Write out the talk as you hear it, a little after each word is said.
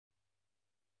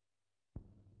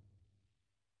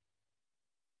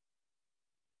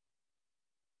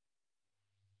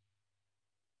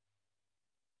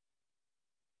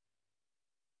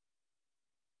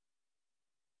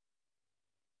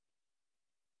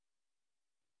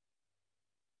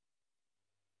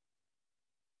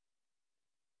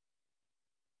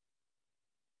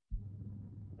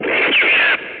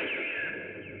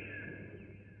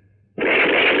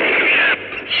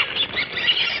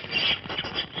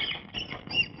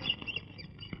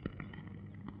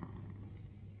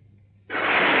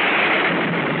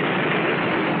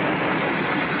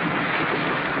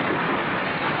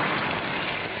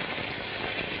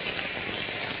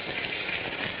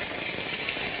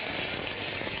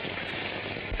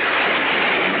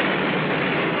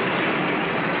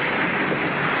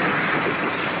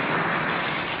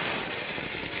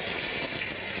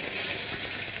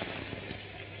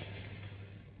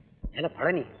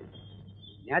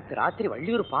நேற்று ராத்திரி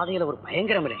வள்ளியூர் பாதையில ஒரு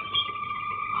பயங்கரம் இல்லை.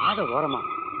 பாதை ஓரமா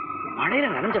மழையில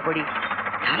நனைஞ்சபடி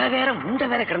தலை வேற முண்டை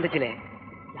வேற கிடந்துச்சுலே.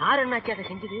 யார் என்னாச்சு அதை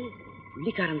செஞ்சது?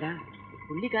 புள்ளிக்காரன் தான்.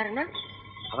 புள்ளிக்காரனா?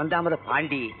 அவன் தாமத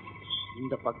பாண்டி.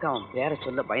 இந்த பக்கம் அவன் பேரை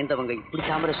சொல்ல பயந்தவங்க இப்படி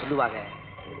தாமரை சொல்லுவாங்க.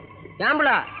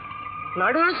 ஏம்புலா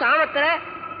நடு சாமத்துல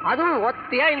அதுவும்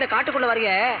ஒத்தையா இந்த காட்டுக்குள்ள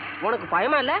வரைய உனக்கு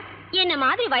பயமா இல்ல? என்ன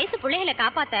மாதிரி வயசு பிள்ளைகளை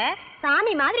காப்பாத்த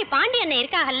சாமி மாதிரி பாண்டி அண்ணன்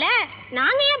இருக்காங்கல்ல,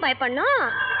 நாங்க ஏன் பயப்படணும்?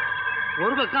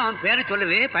 ஒரு பக்கம் அவன் பேரை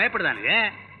சொல்லவே பயப்படுதானுங்க,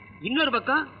 இன்னொரு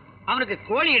பக்கம் அவனுக்கு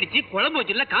கோழி அடிச்சு குழம்பு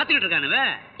வச்சுல காத்துக்கிட்டு இருக்கானுவ.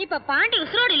 இப்ப பாண்டி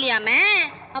உசுரோடு இல்லையாம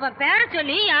அவன் பேரை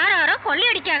சொல்லி யாரோ கொள்ளை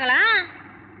அடிக்காங்களா?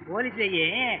 போலீஸ்லயே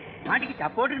பாண்டிக்கு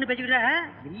சப்போர்ட்டுன்னு பேசிக்கிட்ட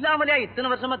இல்லாமலையா இத்தனை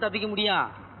வருஷமா தப்பிக்க முடியும்?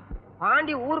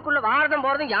 பாண்டி ஊருக்குள்ள வாரதும்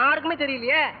போறதும் யாருக்குமே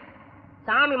தெரியலையே.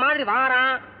 சாமி மாதிரி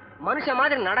வாரான், மனுஷன்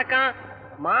மாதிரி நடக்கான்,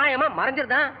 மாயமா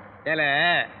மறைஞ்சிருதான். ஏல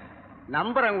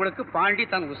நம்புறவங்களுக்கு பாண்டி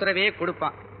தன் உசுரவே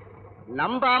கொடுப்பான்,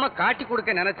 நம்பாம காட்டி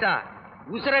கொடுக்க நினைச்சா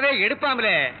உசுரவே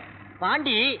எடுப்பாமலே.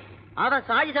 பாண்டி அவன்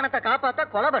சாதிசனத்தை காப்பாத்த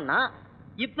கொலை பண்ணா,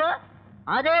 இப்ப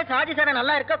அதே சாதிசனம்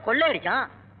நல்லா இருக்க கொள்ளை அடிச்சான்.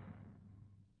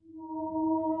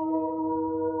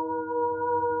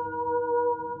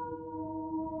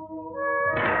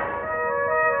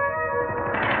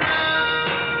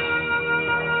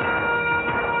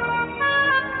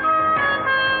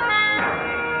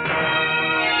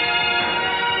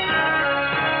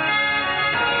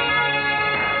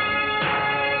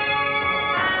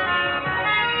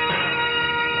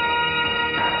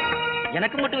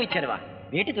 எனக்கு மட்டும் வீச்சருவா,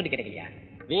 வேட்டி துணி கிடைக்கலையா?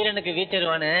 வீரனுக்கு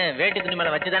வீச்சருவான்னு வேட்டி துணி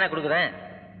மேல வச்சுதானே கொடுக்குறேன்.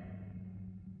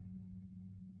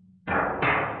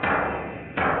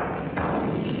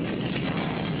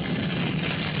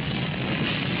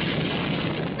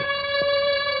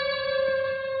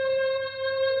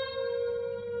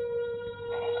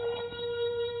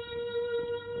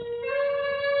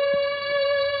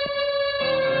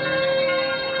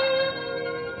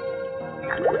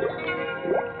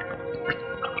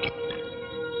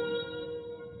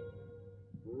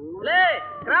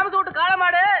 கிராமத்து விட்டு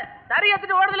காளமாடு தறி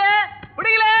எடுத்துட்டு ஓடுதுல,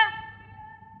 பிடிக்கல.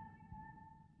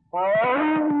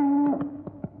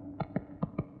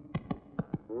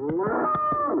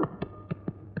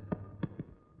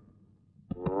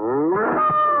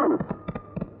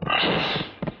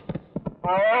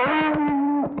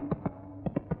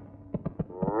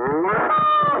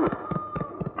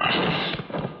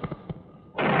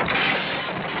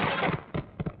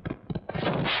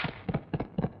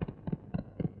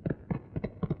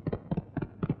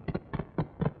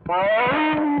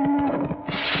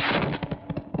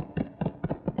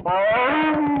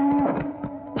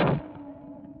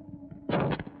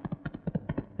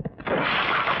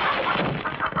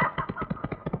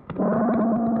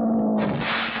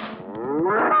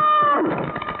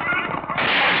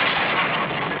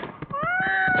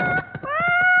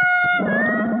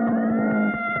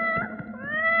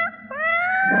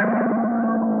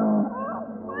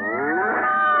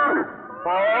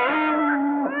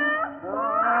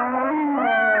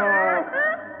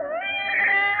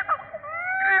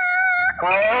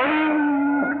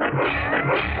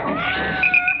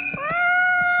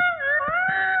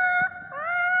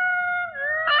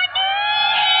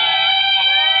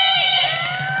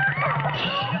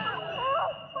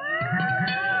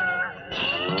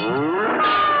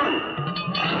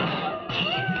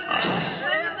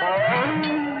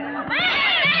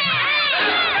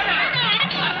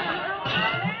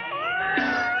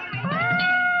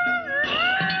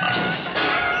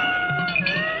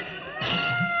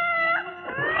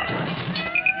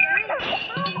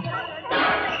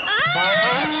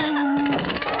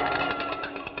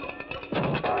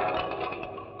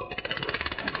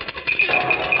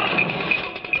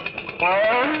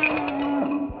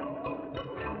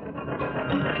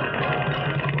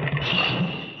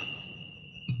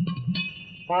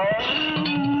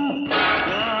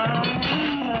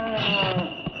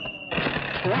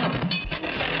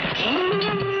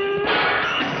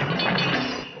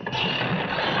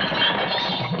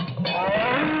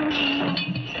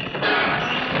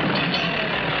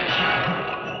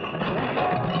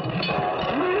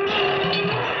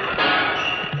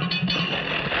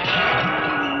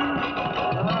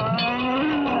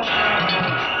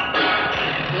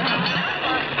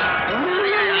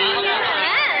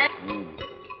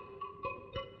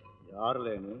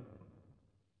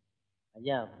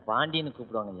 ஐயா பாண்டியன்னு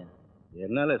கூப்பிடுவாங்க ஐயா.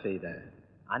 என்னால செய்த?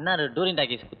 அண்ணா டூரிங்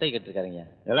டாக்கீஸ் குத்தை கேட்டிருக்காருங்க.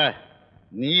 இல்ல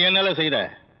நீ என்னால செய்த?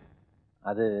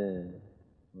 அது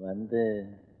வந்து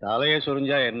தலையை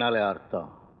சொரிஞ்சா என்னால அர்த்தம்?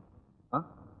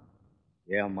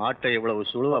 என் மாட்டை இவ்வளவு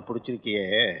சுழுவா பிடிச்சிருக்கியே,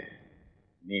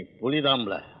 நீ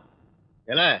புலிதாம்ல.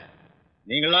 இல்ல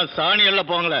நீங்களாம் சாணி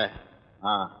எல்லாம் போங்கள,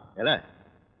 எல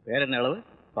பேர் என்ன அளவு?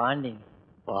 பாண்டி.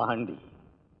 பாண்டி.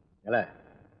 எல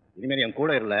இனிமேல் என்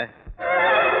கூட இல்ல.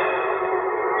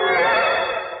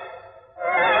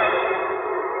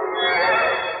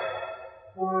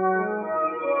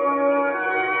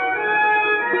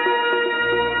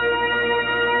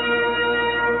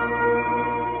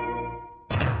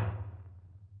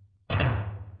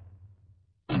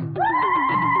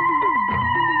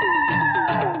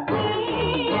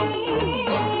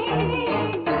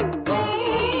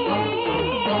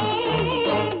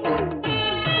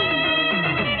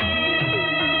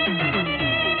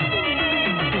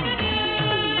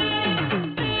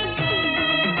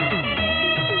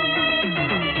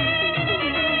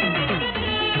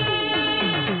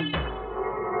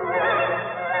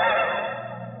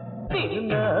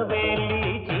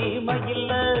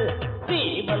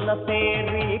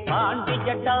 சீவலப்பேரி பாண்டி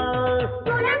ஜட்டா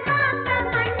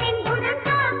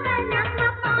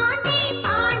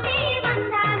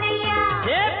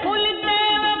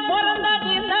பிறந்தது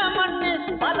இந்த மண்ணு,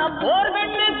 பல போர்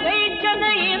வென்று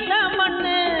ஜெயிச்சது இந்த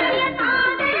மண்ணு.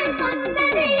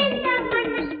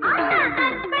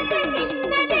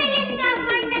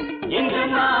 இன்று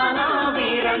நானா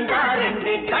வீரந்தா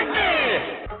ரெண்டு கண்ணு.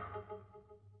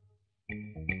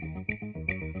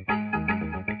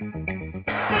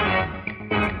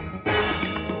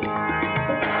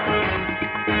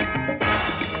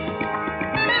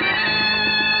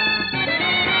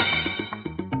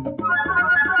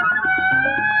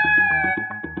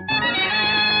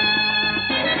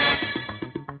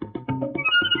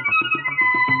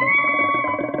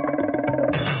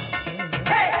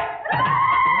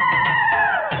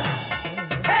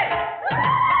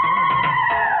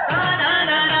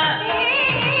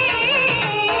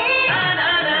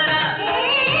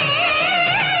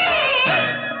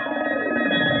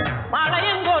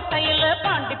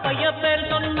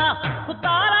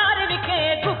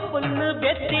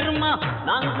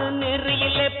 நாங்கு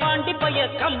நெறியிலே பாண்டி பைய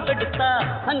கம்பெடுத்தா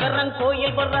சங்கரன்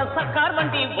கோயில் வர்ற சக்கார்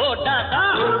வண்டி ஓட்டாதா.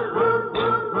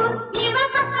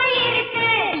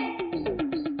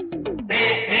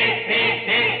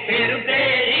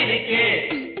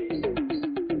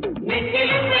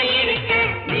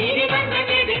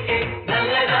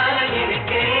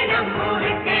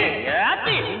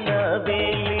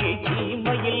 வேலி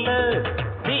சீமையில்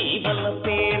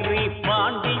சீவலப்பேரி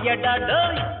பாண்டியடா.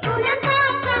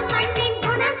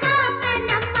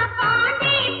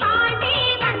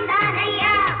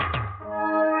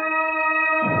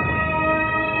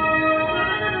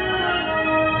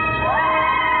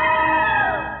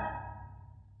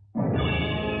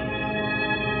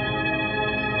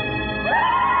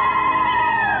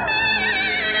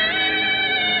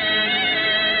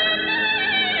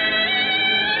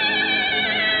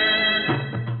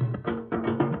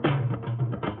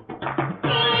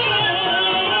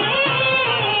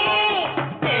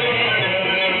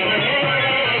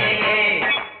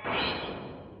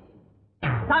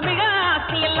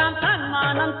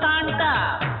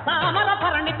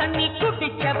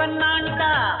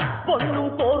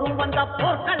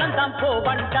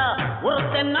 போவண்டா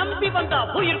ஒருத்தன் நம்பி வந்தா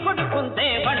உயிர் கொடுக்கும்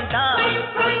தேவண்டா.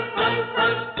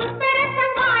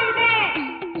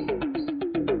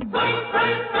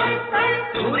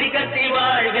 சூரிகத்தி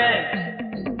வாழ்க,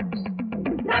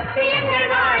 சத்தியங்கள்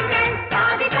வாழ்க,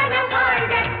 சாதிகனம்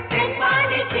வாழ்க,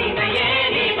 தென்பாண்டி சீமையே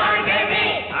நீ வாழ்கவே.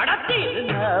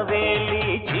 அடத்திருநவேலி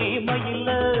சீமையில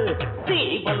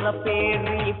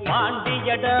சீவலப்பேரி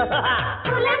பாண்டியட.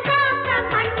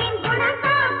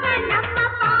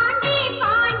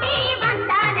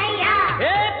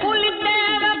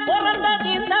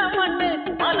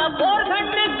 போர்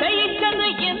கண்டு ஜெயிச்சது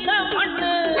இந்த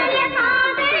மண்ணு.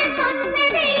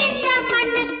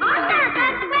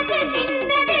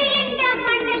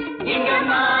 இங்க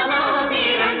நானா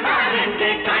வீரந்தா ரெண்டு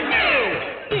கண்ணு.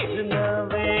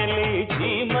 திருநவேலி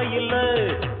சீமையில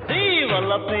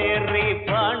சீவலப்பேரி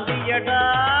பாண்டியடா.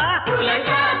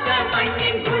 குலங்காக்க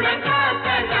மண்ணின் குலங்காக்க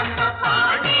நம்ம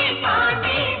பாண்டி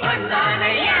பாண்டி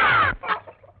வந்தானையா.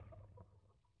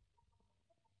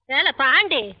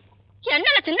 பாண்டி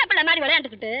என்னல சின்ன பிள்ளை மாதிரி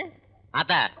விளையாண்டுக்கிட்டு.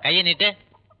 ஆத்தா கைய நீட்டு,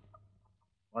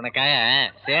 உனக்காக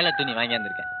சேலை துணி வாங்கி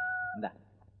வந்திருக்கேன். இந்தா,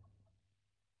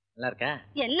 நல்லா இருக்கா?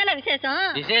 என்னல விசேஷம்?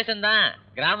 விசேஷம் தான்,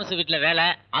 கிராமசு வீட்டுல வேலை,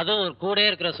 அதுவும் ஒரு கூட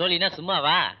இருக்கிற சோழினா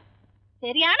சும்மாவா?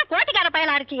 சரியான கோட்டிக்கார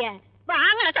பயலா இருக்கிய.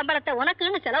 வாங்கின சம்பளத்தை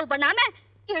உனக்குன்னு செலவு பண்ணாம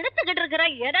எடுத்துக்கிட்டு இருக்கிற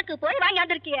எனக்கு போய் வாங்கி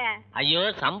வந்திருக்கிய. ஐயோ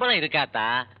சம்பளம் இருக்காத்தா,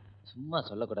 சும்மா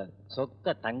சொல்லக்கூடாது.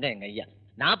 சொக்க தங்க எங்க ஐயா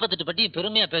 48 பட்டி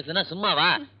பெருமையா பேசுனா சும்மாவா?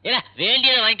 ஏல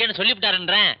வேண்டியதை வாங்கிக்கன்னு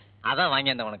சொல்லிவிட்டாருன்றேன், அதான்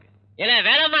வாங்கி வந்த உனக்கு. ஏல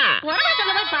வேலைமா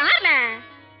சொல்ல போய் பாருல.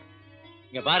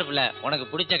 இங்க பாரு பிள்ளை, உனக்கு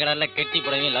பிடிச்ச கலர்ல கெட்டி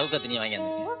புடவையும் லவ் கத்தினியும் வாங்கி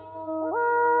வந்திருக்கேன்.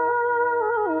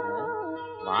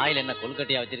 வாயில என்ன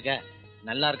கொழுக்கட்டையா வச்சிருக்க?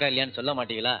 நல்லா இருக்கா இல்லையான்னு சொல்ல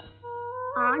மாட்டீங்களா?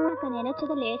 ஆண்மக்க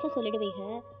நினைச்சதை லேசா சொல்லிடுவீங்க,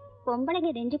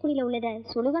 பொம்பளைங்க நெஞ்சுக்குழியில உள்ளத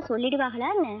சுழுவா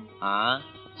சொல்லிடுவாங்களா என்ன?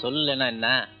 சொல்லலைன்னா என்ன,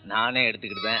 நானே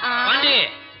எடுத்துக்கிட்டேன். பாண்டி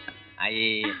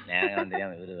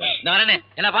வரேனே.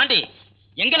 என்ன பாண்டி,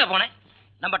 எங்கல போனேன்?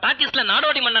 நம்ம டாக்கீஸ்ல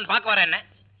நாடோடி மன்னன் பார்க்க வரேன். என்ன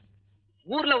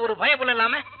ஊர்ல ஒரு பயப்புல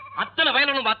இல்லாம அத்தனை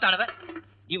பயலும் பார்த்தானவ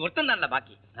நீ ஒருத்தன் தான்ல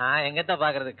பாக்கி. நான் எங்கத்த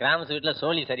பாக்குறது, கிராமஸ் வீட்டுல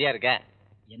சோழி சரியா இருக்க.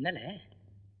 என்னல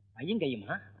பையன்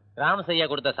கையுமா? கிராமஸ் ஐயா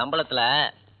கொடுத்த சம்பளத்துல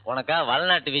உனக்கா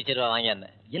வளநாட்டு வீச்சருவா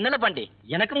வாங்கியாந்தேன். என்னல பாண்டி,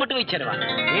 எனக்கு மட்டும் வீச்சருவா?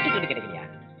 வேட்டி துணி கிடைக்கலையா?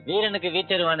 வீரனுக்கு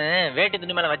வீச்சருவான்னு வேட்டி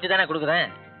துணி மேல வச்சுதானே கொடுக்குறேன்.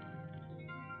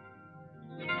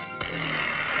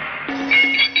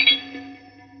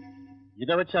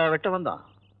 இத வச்சா வெட்ட வந்தான்?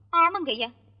 ஆமாங்க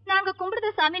ஐயா, நாங்க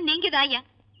கும்பிடுற சாமி நீங்க தான் ஐயா.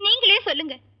 நீங்களே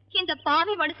சொல்லுங்க, இந்த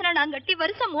பாவி மனுஷனை நாங்க கட்டி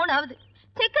வருஷம் 3ஆவது.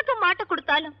 செக்குக்கு மாட்ட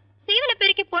கொடுத்தாலும்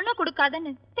சீவலப்பெரிக்கு பொண்ணு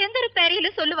கொடுக்காதன்னு தெந்தரு பேரையில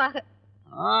சொல்லுவாங்க.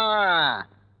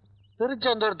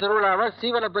 திருச்செந்தூர் திருவிழாவை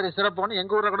சீவலப்பெரி சிறப்புன்னு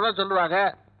எங்க ஊர்ல கூட தான் சொல்லுவாங்க.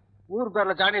 ஊர்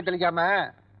பேர்ல சாணியை தெளிக்காம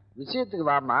விஷயத்துக்கு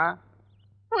வாமா.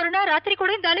 ஒரு நாள் ராத்திரி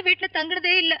கூட இந்த ஆளு வீட்டுல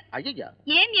தங்குறதே இல்ல. ஐயா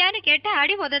ஏன்னு கேட்டா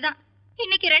அடி உததான்.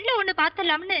 இன்னைக்கு 2 ஒண்ணு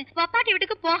பாத்தலாம்னு வப்பாட்டி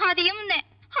வீட்டுக்கு போகாதையும்னு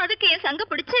அதுக்கு என் சங்க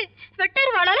பிடிச்சு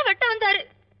வெட்டாரு வாளால வெட்ட வந்தாரு.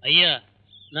 ஐயா,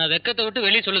 நான் வெக்கத்தை விட்டு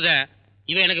வெளியே சொல்லுதேன்.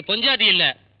 இவன் எனக்கு பொஞ்சாதி இல்ல,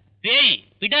 பேய்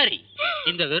பிடாரி.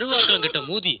 இந்த வெறுவாக்கம் கிட்ட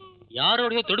மூதி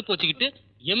யாரோடய தொடுப்பு வச்சுக்கிட்டு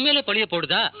எம்எல்ஏ பழிய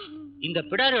போடுதா? இந்த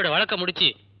பிடாரியோட வழக்க முடிச்சு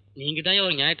நீங்க தான்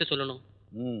ஒரு நியாயத்தை சொல்லணும்.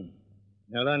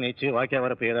 நிலம் நீச்சு வாக்கியா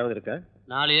வரப்பு ஏதாவது இருக்கா?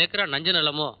 4 ஏக்கரா நஞ்சு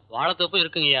நிலமோ வாழைத்தோப்பும்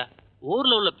இருக்குங்கய்யா.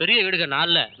 ஊர்ல உள்ள பெரிய வீடுக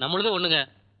 4ல நம்மளது ஒண்ணுங்க.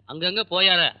 அங்கங்க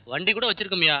போயார வண்டி கூட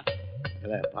வச்சிருக்கோம்யா.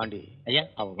 பாண்டி ஐயா,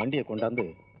 அவன் வண்டியை கொண்டாந்து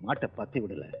மாட்டை பத்தி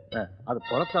விடல, அது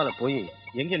புறத்தால போய்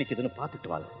எங்க நிக்குதுன்னு பாத்துட்டு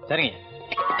வாங்க. சரிங்க.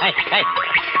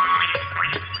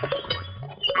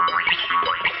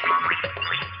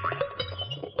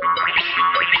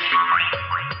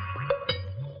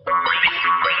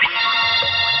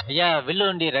 ஐயா,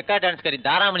 வில்லுவண்டி ரெக்கார்ட் டான்ஸ்காரி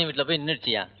தாராமணி வீட்டுல போய்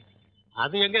நின்றுச்சியா?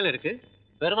 அது எங்க இருக்கு?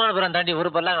 பெருமாள்புரம் தாண்டி ஒரு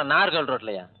பரலாம் நார்கல்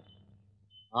ரோட்லயா?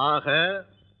 ஆக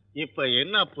இப்ப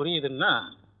என்ன புரியுதுன்னா,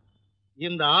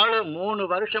 இந்த ஆளு 3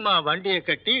 வருஷமா வண்டியை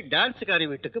கட்டி டான்ஸுக்காரி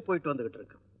வீட்டுக்கு போயிட்டு வந்துகிட்டு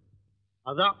இருக்கு.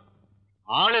 அதான்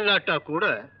ஆள் இல்லாட்டா கூட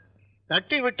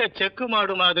தட்டி விட்ட செக்கு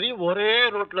மாடு மாதிரி ஒரே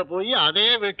ரோட்ல போய் அதே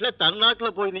வீட்டுல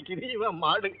தன்னாட்டுல போய் நிக்குது இவன்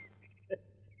மாடு.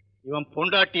 இவன்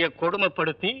பொண்டாட்டிய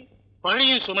கொடுமைப்படுத்தி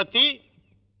பழியும் சுமத்தி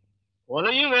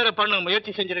கொலையும் வேற பண்ண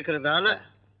முயற்சி செஞ்சிருக்கிறதால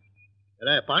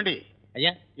பாண்டி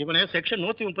ஐயா, இவனை செக்ஷன்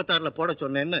 136ல போட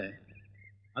சொன்னேன்னு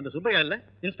அந்த சுப்பையா இல்ல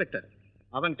இன்ஸ்பெக்டர்,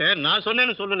 அவன்கிட்ட நான்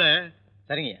சொன்னேன்னு சொல்லல.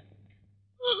 சரிங்க.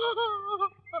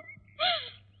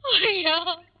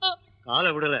 காலை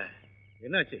விடல,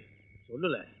 என்னாச்சு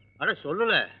சொல்லல? அட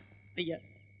சொல்லல. ஐயா,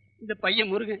 இந்த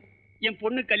பையன் முருகன் என்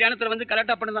பொண்ணு கல்யாணத்துல வந்து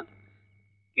கலாட்டா பண்ணுதான்.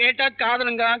 கேட்டா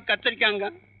காதலுங்க கத்தரிக்காங்க.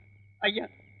 ஐயா,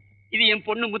 இது என்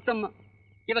பொண்ணு முத்தம்மா.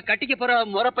 இவ கட்டிக்க போற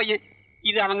முறை பையன்.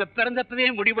 இது அவங்க பிறந்தப்பவே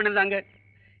முடிவு பண்ணுதாங்க.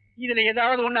 இதுல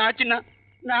ஏதாவது ஒண்ணு ஆச்சுன்னா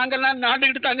நாங்கெல்லாம்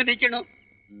நாட்டுக்கிட்டு தாங்க நிக்கணும்.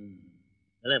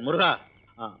 முருகா,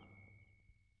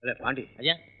 பாண்டி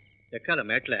ஐயா, தெக்கால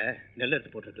மேட்ல நெல்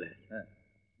எடுத்து போட்டுருக்கல,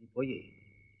 நீ போய்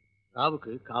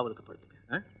ராவுக்கு காவலுக்கு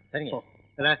படுத்துக்க. சரிங்க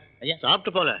ஐயா,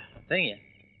 சாப்பிட்டு போல. சரிங்க.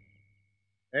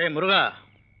 ஏய் முருகா,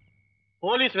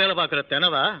 போலீஸ் வேலை பார்க்குற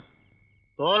தினவா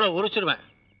தோலை உரிச்சிருவேன்.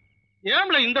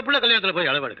 ஏம்ல இந்த பிள்ளை கல்யாணத்துல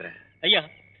போய் அளவு எடுக்கிறேன்? ஐயா,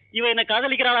 இவன் என்ன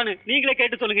காதலிக்கிறாளான்னு நீங்களே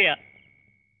கேட்டு சொல்லுங்கய்யா.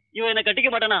 இவன் என்ன கட்டிக்க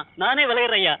மாட்டானா நானே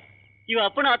விளையிறேன் ஐயா. இவன்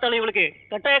அப்பன்னு ஆத்தாலும் இவளுக்கு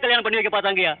கட்டாய கல்யாணம் பண்ணி வைக்க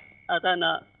பார்த்தாங்கய்யா. அதான்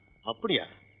நான். அப்படியா?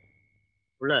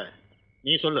 உள்ள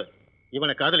நீ சொல்லு,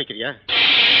 இவனை காதலிக்கிறியா?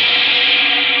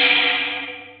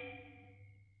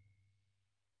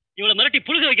 இவளை மிரட்டி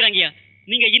புழுக வைக்கிறாங்கய்யா.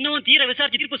 நீங்க இன்னமும் தீர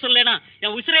விசாரிச்சு தீர்ப்பு சொல்லலைன்னா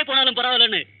என் உசிரே போனாலும்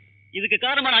பரவாயில்லன்னு இதுக்கு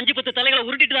காரணமான 5-10 தலைகளை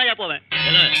உருட்டிட்டு தான் போவேன்.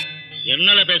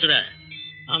 என்னால பேசுற?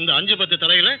 அந்த 5-10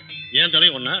 தலையில ஏன் தலை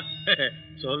ஒண்ணா?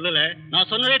 சொல்லல. நான்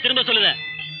சொன்னதே திரும்ப சொல்லுவேன்.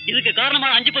 இதுக்கு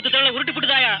காரணமான 5-10 தலைகளை உருட்டி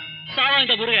போட்டுதாயா சாவா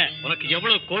இந்த முருகன். உனக்கு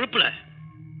எவ்வளவு கொழுப்புல?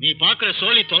 நீ பாக்குற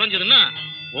சோழி தொலைஞ்சதுன்னா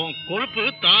உன் கொழுப்பு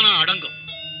தானா அடங்கும்.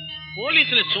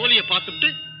 போலீஸ்ல சோழிய பார்த்துட்டு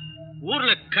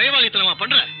ஊர்ல கைவாளித்தனமா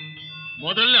பண்ற,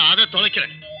 முதல்ல அதை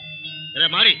தொலைக்கிறேன்.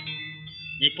 மாதிரி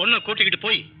நீ பொண்ணை கூட்டிக்கிட்டு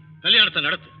போய் கல்யாணத்தை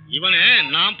நடத்து. இவனை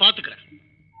நான் பாத்துக்கிறேன்.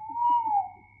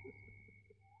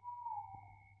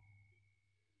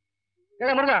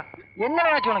 முருகா, என்ன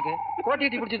ஆச்சு உனக்கு?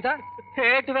 கோட்டி பிடிச்சிருந்தா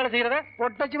கேட்டு வேலை செய்யறத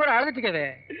பொட்டச்சு கூட அழுதுட்டுக்கவே.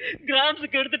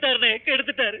 கிராம்ஸுக்கு எடுத்துட்டாருனே,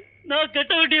 கெடுத்துட்டாரு. நான்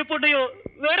கட்ட வேண்டிய பொண்ணையோ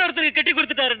வேற ஒருத்தருக்கு கட்டி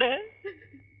கொடுத்துட்டாருன்னு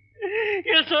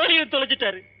என் சோழியை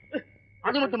தொலைச்சிட்டாரு.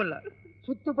 அது மட்டும் இல்ல,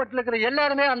 சுத்துப்பட்டுல இருக்கிற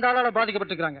எல்லாருமே அந்த ஆளால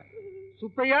பாதிக்கப்பட்டிருக்காங்க.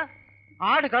 சுப்பையா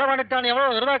ஆடு களவாடிட்டான்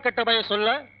எவ்வளவு நிர்வாக கட்ட பய சொல்ல,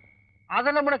 அதை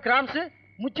நம்ம கிராம்ஸ்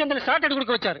முச்சந்தில் சார்ட்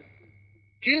கொடுக்க வச்சாரு.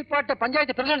 கீழ்பாட்ட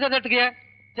பஞ்சாயத்து பிரசிடன்ட் தேர்தலுக்கு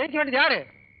ஜெயிக்க வேண்டியது யாரு?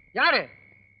 யாரு?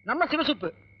 நம்ம சிவசுப்பு.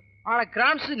 ஆனா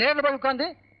கிராம்ஸ் நேரில் போய் உட்காந்து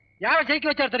யாரை ஜெயிக்க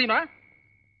வச்சாரு தெரியுமா?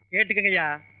 கேட்டுக்கங்கய்யா,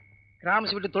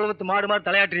 கிராம்ஸ் விட்டு தொழுவத்து மாடு மாடு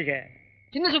தலையாட்டுறீங்க.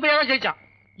 சின்ன சுப்பையாவே ஜெயிச்சான்.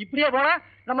 இப்படியே போனா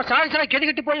நம்ம சாதிச்சா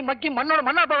கெடுக்கிட்டு போய் மக்கி மண்ணோட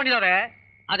மண்ணா போக வேண்டியதாரு.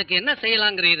 அதுக்கு என்ன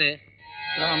செய்யலாங்கிறீரு?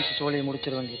 கிராம்ஸ் சோழியை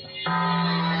முடிச்சிட வேண்டியதான்.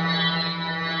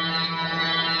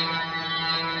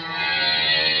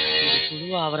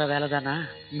 சுழுவா அவரை வேலை தானே.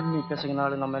 இன்னி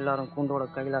கசங்கினாலும் நம்ம எல்லாரும் கூண்டோட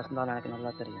கைலாசம் தான் எனக்கு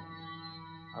நல்லா தெரியும்.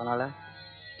 அதனால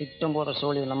திட்டம் போற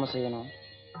சோழியை நம்ம செய்யணும்.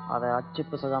 அதை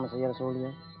அச்சிப்பு சதாம செய்யற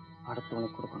சோழியை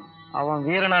அடுத்தவனுக்கு கொடுக்கணும். அவன்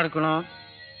வீரனா இருக்கணும்,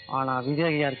 ஆனா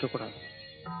விவேகியா இருக்கக்கூடாது.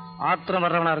 ஆத்திரம்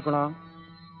வர்றவனா இருக்கணும்,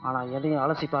 ஆனா எதையும்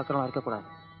அலசி பார்க்கறவனா இருக்கக்கூடாது.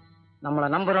 நம்மளை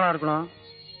நம்புறவனா இருக்கணும்,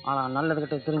 ஆனா நல்லது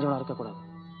கிட்ட தெரிஞ்சவனா இருக்கக்கூடாது.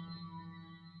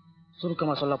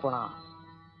 சுருக்கமா சொல்ல போனா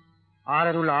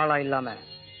ஆறருள் ஆளா இல்லாம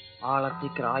ஆளை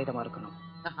தீக்கிற ஆயுதமா இருக்கணும்.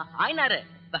 ஆயினாரு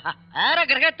வேற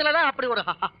கிரகத்துலதான் அப்படி ஒரு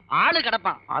ஆளு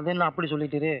கிடப்பான். அது என்ன அப்படி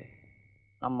சொல்லிட்டு?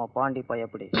 நம்ம பாண்டி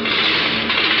பையப்படி.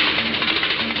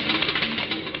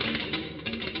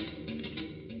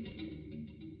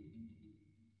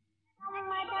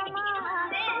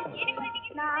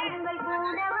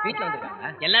 வீட்டுல வந்திருக்காங்க,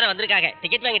 எல்லாரும் வந்திருக்காங்க.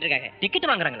 டிக்கெட் வாங்கிட்டு இருக்காங்க. டிக்கெட்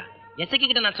வாங்குறாங்களா? எஸ்ஐக்கு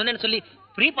கிட்ட நான் சொன்னேன்னு சொல்லி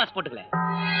ஃப்ரீ பாஸ் போட்டுக்கல.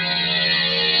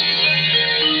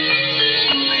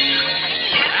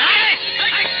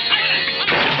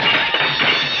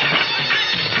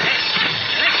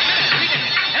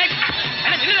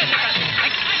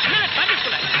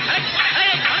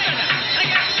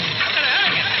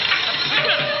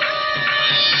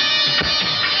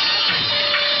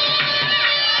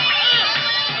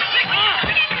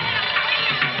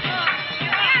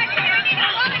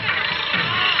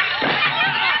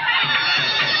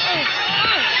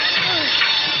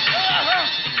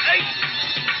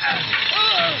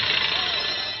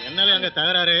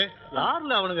 தகராறு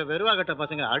யாருல அவனுங்க வெறுவா கட்ட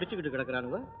பசங்க அடிச்சுக்கிட்டு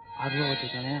கிடக்குறானுங்க. அருவா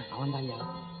வச்சுக்கானே அவன் தான்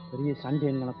பெரிய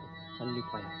சண்டியன் நினைப்பு.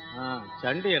 சல்லிப்பாயா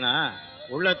சண்டியனா?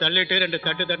 உள்ள தள்ளிட்டு 2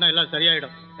 தட்டு தட்டினா எல்லாம்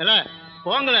சரியாயிடும். இல்ல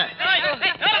போங்கள.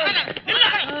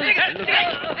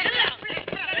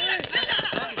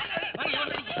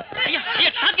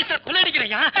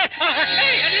 கொள்ளடிக்கிறையா?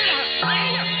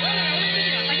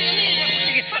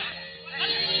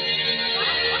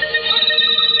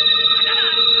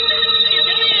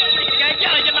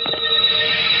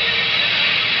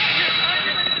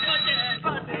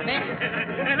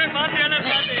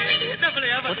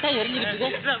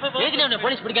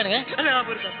 போலீஸ் பிடிக்கானுங்க.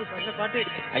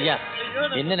 ஐயா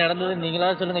என்ன நடந்தது நீங்களா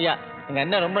சொல்லுங்க ஐயா. எங்க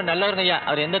அண்ணன் ரொம்ப நல்லவருங்க ஐயா.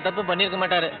 அவர் எந்த தப்பும் பண்ணிருக்க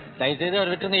மாட்டாரு. தயவு செய்து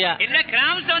அவர் விட்டுருங்க ஐயா. என்ன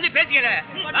கிராமத்தை வந்து பேசிக்கல.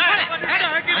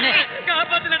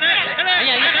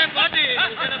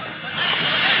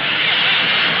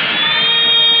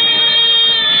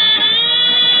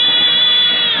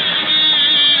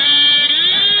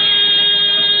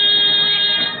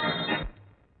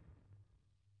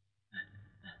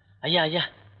 ஐயா ஐயா.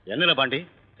 என்னல பாண்டி,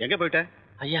 எங்க போயிட்ட?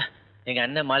 ஐயா எங்க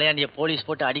அண்ணன் மலையாண்டிய போலீஸ்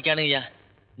போட்டு அடிக்கானுங்க ஐயா.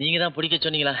 நீங்க தான் பிடிக்க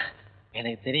சொன்னீங்களா?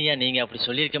 எனக்கு தெரியா, நீங்க அப்படி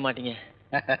சொல்லியிருக்க மாட்டீங்க.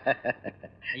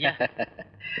 ஐயா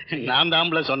நான்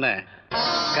தாம்பல சொன்னேன்.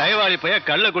 கைவாளி பைய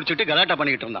கல்ல குடிச்சிட்டு கலாட்டா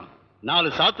பண்ணிக்கிட்டு இருந்தான்.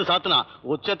 4 சாத்து சாத்துனா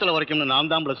உச்சத்துல வரைக்கும்னு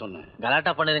நான் தாம்பல சொன்னேன்.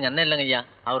 கலாட்டா பண்ணதுங்க அண்ணன் இல்லைங்க ஐயா.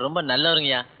 அவர் ரொம்ப நல்லவருங்க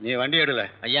ஐயா. நீ வண்டி எடுல.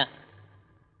 ஐயா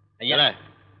ஐயா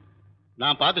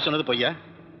நான் பார்த்து சொன்னது பொய்யா?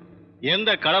 எந்த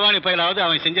களவாணி பயிலாவது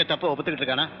அவன் செஞ்ச தப்ப ஒப்புத்துக்கிட்டு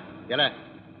இருக்கானா? ஏல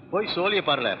போய் சோழிய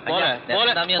பாருல. போல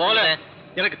போல போல.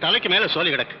 எனக்கு தலைக்கு மேல சோழி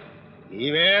கிடக்கு. நீ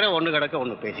வேற ஒண்ணு கிடக்க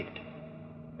ஒண்ணு பேசிக்கிட்டு.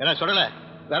 ஏல சொல்லல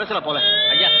வரசல போல.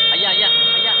 ஐயா ஐயா ஐயா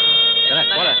ஐயா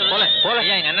போல போல போல.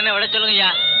 ஐயா எங்க அண்ணனை விட சொல்லுங்க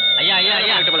ஐயா. ஐயா ஐயா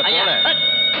ஐயா போல.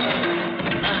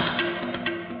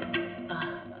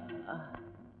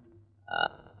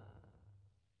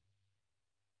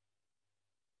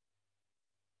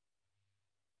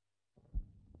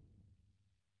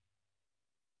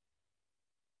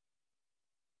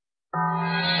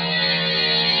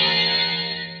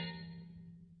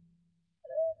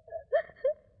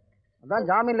 அதான்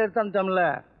ஜாமீன்ல எடுத்தான்ல.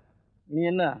 நீ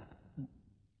என்ன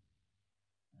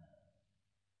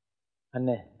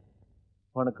அண்ணே,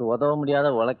 உனக்கு உதவ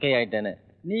முடியாத உலக்கே ஆயிட்டேன்னு.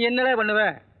 நீ என்னடா பண்ணுவ?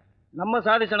 நம்ம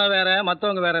சாதிச்சனம் வேற,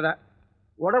 மற்றவங்க வேறதான்.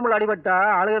 உடம்புல அடிபட்டா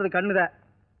அழுகிறது கண்ணுதான்.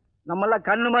 நம்மெல்லாம்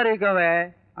கண்ணு மாதிரி இருக்கவ,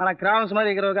 ஆனா கிராமஸ்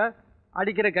மாதிரி இருக்கிறவங்க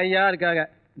அடிக்கிற கையா இருக்காங்க.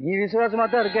 நீ விசுவாசமா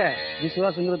தான் இருக்க.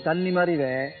 விசுவாசங்கிறது தண்ணி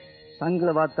மாதிரிவே.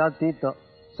 சங்குல பார்த்தா தீர்த்தம்,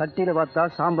 சட்டியில பார்த்தா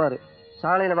சாம்பார்,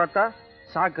 சாலையில பார்த்தா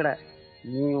சாக்கடை.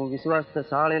 நீ உன் விசுவாசத்தை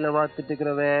சாலையில பார்த்துட்டு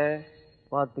இருக்கிறவே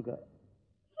பார்த்துக்க.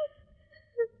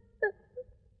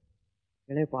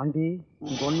 இளைய பாண்டி,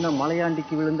 ஒன்ன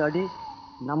மலையாண்டிக்கு விழுந்த அடி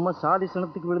நம்ம சாதி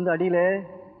சனத்துக்கு விழுந்த அடியில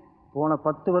போன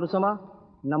 10 வருஷமா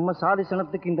நம்ம சாதி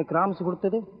சனத்துக்கு இந்த கிராமஸ்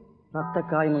கொடுத்தது ரத்த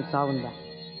காயமும் சாவும் தான்.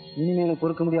 இனிமே எனக்கு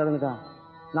பொறுக்க முடியாதுன்னு தான்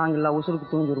நாங்கள் எல்லாம் உசுருக்கு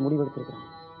தூங்கி ஒரு முடிவு எடுத்திருக்கிறோம்.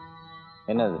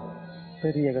 என்னது?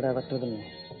 பெரிய கடை வெட்டுறதுங்க.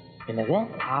 என்னது?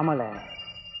 ஆமல,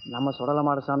 நம்ம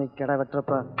சுடலமாட சாமி கிடா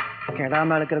வெட்டுறப்ப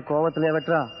கெடாம இருக்கிற கோவத்திலே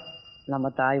வெட்டுறோம். நம்ம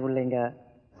தாய் பிள்ளைங்க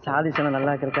சாதிசனம்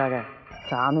நல்லா இருக்கிறதுக்காக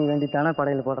சாமி வேண்டித்தானே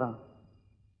படையில் போடுறான்.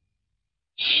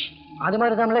 அது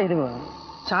மாதிரி தான்ல இதுவும்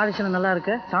சாதிசனம் நல்லா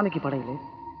இருக்க சாமிக்கு படையில்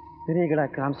பெரிய கடா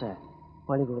காமிச்ச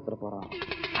பழி கொடுத்துட போகிறோம்.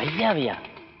 ஐயாவையா?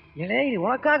 ஏலே, இது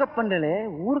உனக்காக பண்ணலே,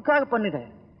 ஊருக்காக பண்ணுத.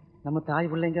 நம்ம தாய்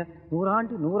பிள்ளைங்க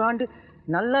 100 ஆண்டு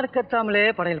நல்லா இருக்கத்தாமலே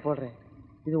படையல் போடுறேன்.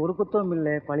 இது ஒரு குத்தமும்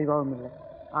இல்லை, பழிபாவம் இல்லை.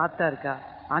 ஆத்தா இருக்கா,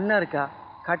 அண்ணா இருக்கா,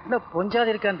 கட்டின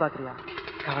பொஞ்சாதி இருக்கான்னு பார்க்குறியா?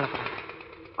 கவலைப்படாத,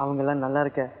 அவங்கெல்லாம் நல்லா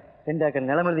இருக்க 2 ஏக்கர்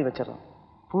நிலமஎழுதி வச்சிடறோம்.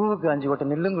 பூவுக்கு 5 ஓட்ட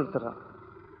நெல்லும் கொடுத்துட்றோம்.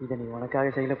 இதை நீ உனக்காக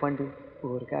செய்யல பாண்டி,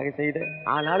 ஊருக்காக செய்த.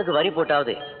 ஆளாளுக்கு வரி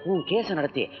போட்டாவது உன் கேஸை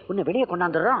நடத்தி உன்னை வெளியே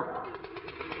கொண்டாந்துடுறோம்.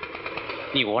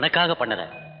 நீ உனக்காக பண்ணத,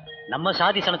 நம்ம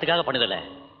சாதி சனத்துக்காக பண்ணுதல.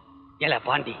 ஏல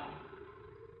பாண்டி,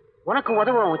 உனக்கு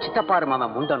உதவும் சித்தப்பாரு மாம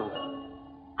முண்டனும்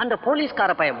அந்த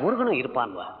போலீஸ்கார பையன் முருகனும்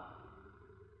இருப்பான்வா.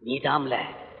 நீதாம்ல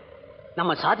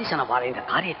நம்ம சாதிசன வாழ இந்த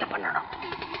காரியத்தை பண்ணணும்.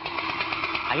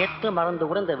 அயத்து மறந்து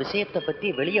கூட இந்த விஷயத்தை பத்தி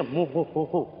வெளியே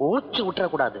மூச்சு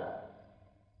விட்டுறக்கூடாது.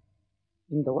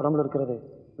 இந்த உடம்புல இருக்கிறது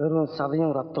வெறும்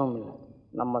சதையும் ரத்தமும் இல்லை,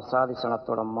 நம்ம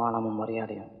சாதிசனத்தோட மானமும்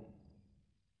மரியாதையும்.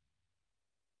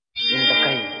 இந்த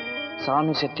கை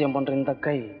சாமி சத்தியம் பண்ற இந்த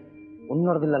கை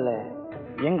உன்னோடது இல்லைல்ல,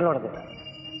 எங்களோடது.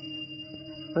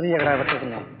 பெரிய கடை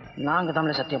வெட்டுறதுங்க நாங்கள்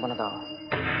தமிழை சத்தியம் பண்ணதோம்,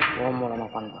 ஓ மூலமா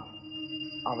பண்ணோம்,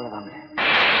 அவ்வளோதாங்க.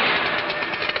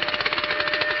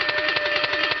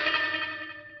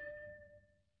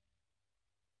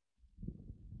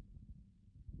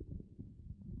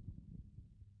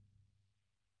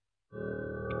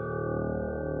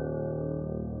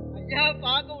 ஐயா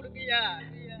பார்க்க விடுங்கய்யா,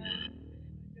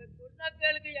 சொன்னா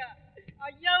கேளுங்கய்யா.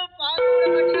 ஐயாவை பார்க்க விட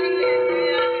மாட்டேங்கிறீங்களே.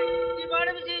 முக்கியமான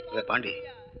விஷயம் பாண்டி,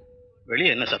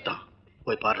 வெளியே என்ன சத்தம்?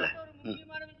 போய் பாருல.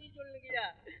 முக்கியமான விஷயம் சொல்லுங்கய்யா.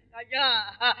 ஐயா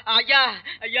ஐயா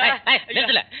ஐயா,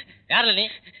 நிறுத்தல. யாருல நீ?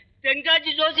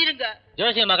 தென்காட்சி ஜோசிருங்க.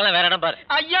 ஜோசிய மகள வேற இடம் பாரு.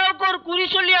 ஐயாவுக்கு ஒரு குறி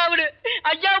சொல்லி ஆவிடு.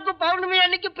 ஐயாவுக்கு பௌர்ணமி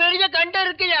அன்னைக்கு பெரிய கண்டம்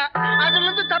இருக்குயா, அதுல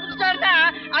இருந்து தப்பிச்சிட்டாருன்னா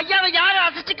ஐயாவை யாரும்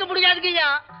அசைச்சிக்க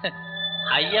முடியாதுங்கய்யா.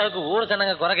 ஐயாவுக்கு ஊர்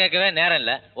சனங்க குறை கேட்கவே நேரம்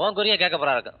இல்ல, உன் குறிய கேட்க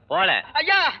போறா இருக்கும். போல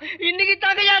ஐயா, இன்னைக்கு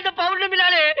தாங்கய்யா அந்த பௌர்ணமி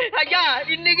நாளு. ஐயா,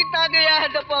 இன்னைக்கு தாங்கய்யா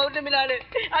அந்த பௌர்ணமி நாளு.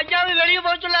 ஐயாவை வெளியே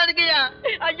போக சொல்லாதுங்கய்யா,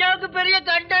 ஐயாவுக்கு பெரிய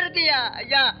கண்டம் இருக்குயா.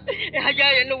 ஐயா ஐயா,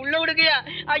 என்ன உள்ள விடுங்கய்யா.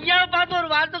 ஐயாவை பார்த்து ஒரு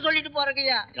வார்த்தை சொல்லிட்டு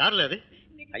போறேங்கய்யா. யாருல அது?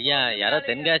 ஐயா, யாரோ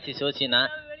தென்காட்சி சோசினா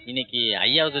இன்னைக்கு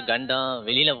ஐயாவுக்கு கண்டம்,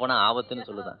 வெளியில போனா ஆபத்துன்னு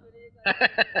சொல்லுதான்.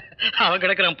 அவன்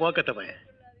கிடக்குறான் போக்கத்த பையன்.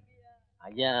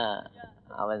 ஐயா,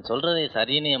 அவன் சொல்றது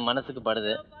சரின்னு என் மனசுக்கு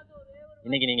படுது.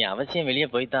 இன்னைக்கு நீங்க அவசியம் வெளியே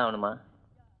போய்தான் ஆகணுமா?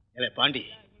 இல்ல பாண்டி,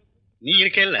 நீ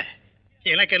இருக்கேல்ல,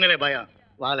 எனக்கு என்னல பயம்.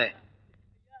 வாழ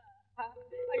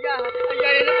ஐயா ஐயா,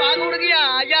 என்ன பார்க்க விடுங்கய்யா.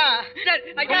 ஐயா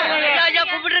ஐயா ஐயா ஐயா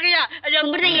கும்பிடுறீங்கய்யா. ஐயா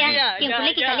கும்பிடுறேய்யா, என்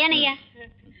பிள்ளைக்கு கல்யாணம் ஐயா.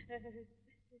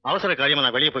 அவசர காரியமா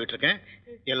நான் வெளியே போயிட்டு இருக்கேன்,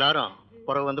 எல்லாரும்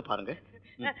புறவு வந்து பாருங்க.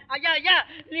 ஐயா ஐயா,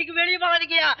 இன்னைக்கு வெளியே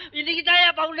போகாதீங்கய்யா. இன்னைக்கு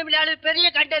தான் பௌர்ணமி நாளு, பெரிய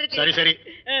கண்டம் இருக்கு. சரி சரி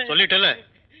சொல்லிட்டல,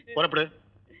 புறப்படு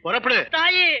புறப்படு.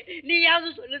 தாயி, நீயாவது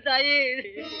சொல்லு தாயி.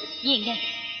 ஏங்க,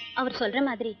 அவர் சொல்ற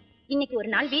மாதிரி இன்னைக்கு ஒரு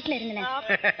நாள் வீட்டுல இருந்தேன்.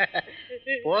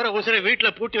 போற உசுரை வீட்டுல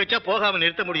பூட்டி வச்சா போகாம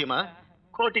நிறுத்த முடியுமா?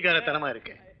 கோட்டிக்காரத்தனமா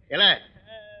இருக்கு. இல்ல,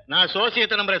 நான்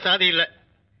சோசியத்தை நம்புற சாதி இல்ல.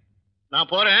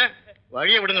 நான் போறேன்,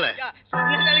 வழிய விடுங்களேன்.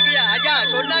 சொன்னா கேளுங்கய்யா. ஐயா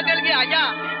சொன்னா கேளுங்க. ஐயா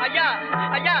ஐயா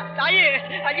ஐயா தாயி,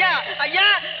 ஐயா ஐயா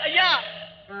ஐயா.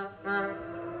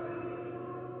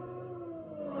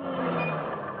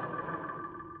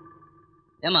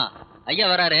 ஏமா, ஐயா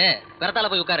வராரு, பிறத்தால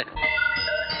போய் உட்காரு.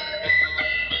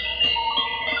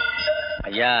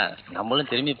 ஐயா, நம்மளும்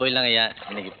திரும்பி போயிடலாங்க ஐயா,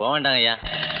 இன்னைக்கு போக வேண்டாங்க ஐயா.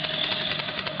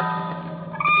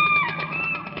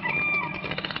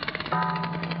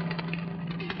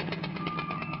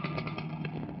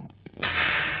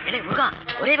 முருகா,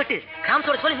 ஒரே வெட்டு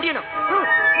கிராமத்தோட சொல்லி முடியணும்.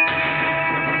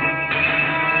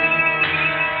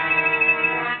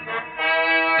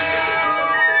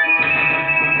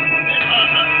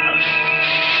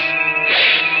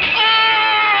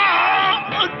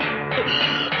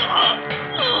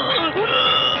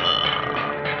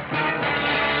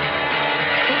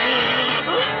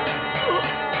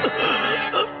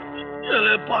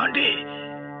 பாண்டி,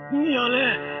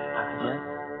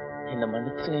 என்ன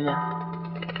மன்னிச்சு ஐயா.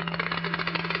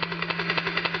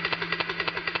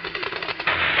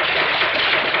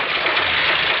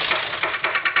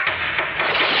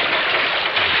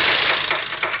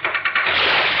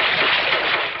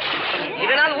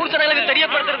 இதனால் ஊர் சனங்களுக்கு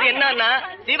தெரியப்படுத்துறது என்னன்னா,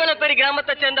 சீவலப்பேரி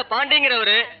கிராமத்தை சேர்ந்த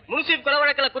பாண்டிங்கிறவரு முன்சிப் கொலை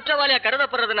வழக்குல குற்றவாளியா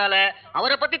கருதப்படுறதுனால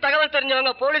அவரை பத்தி தகவல்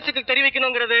தெரிஞ்சவங்க போலீஸுக்கு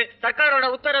தெரிவிக்கணுங்கிறது சர்க்காரோட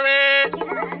உத்தரவு.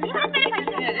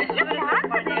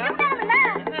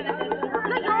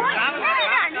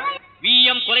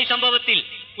 விஎம் கொலை சம்பவத்தில்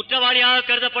குற்றவாளியாக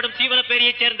கருதப்படும்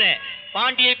சீவலப்பேரியைச் சேர்ந்த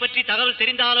பாண்டியை பற்றி தகவல்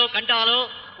தெரிந்தாலோ கண்டாலோ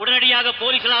உடனடியாக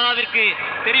போலீஸ் இலாகாவிற்கு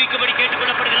தெரிவிக்கும்படி கேட்டுக்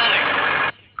கொள்ளப்படுகிறார்கள்.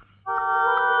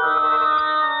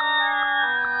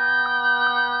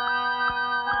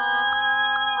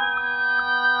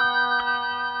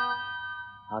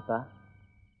 ஆத்தா,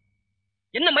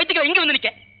 என்ன மைத்துக்கு இங்க வந்து நிக்க?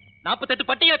 48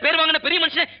 பட்டியல பேர் வாங்கின பெரிய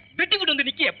மனுஷன் வெட்டி விட்டு வந்து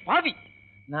நிக்க பாவி.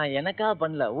 நான் எனக்கா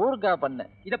பண்ணல, ஊருக்கா பண்ண.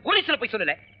 இத போலீஸ்ல போய்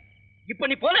சொல்லல. இப்ப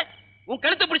நீ போல உன்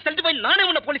கழுத்தை பிடிச்சி தள்ளிட்டு போய் நானே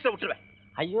உன்னை போலீஸ்ல விட்டுருவேன்.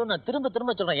 ஐயோ, நான் திரும்ப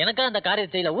திரும்ப சொல்றேன், எனக்கா அந்த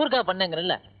காரியத்தை செய்யல, ஊருக்கா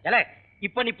பண்ணங்கறல்ல. ஏல,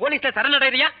 இப்ப நீ போலீஸ்ல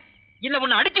சரணடைறியா இல்ல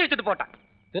உன்னை அடிச்சு வச்சுட்டு போட்டான்?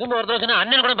 திரும்ப ஒரு தடவை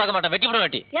அண்ணன் கூட பார்க்க மாட்டான், வெட்டி போட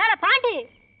வெட்டி. ஏல பாண்டி,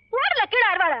 போடல கீழ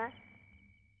அறுவாள.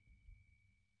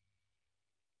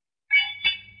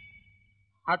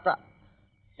 ஆத்தா,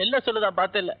 என்ன சொல்லுதான்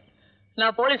பார்த்தல,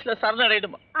 நான் போலீஸ்ல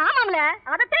சரணடைடுமா? ஆமாம்ல,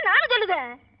 அதத்தான் நானும்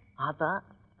சொல்லுதேன். ஆத்தா,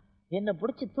 என்ன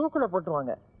பிடிச்சி தூக்குல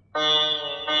போட்டுருவாங்க.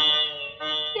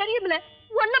 தெரியுமில்ல,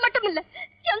 ஒண்ணு மட்டும் இல்ல,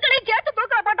 எங்களையும் சேர்த்து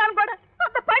தூக்கல போட்டாலும் கூட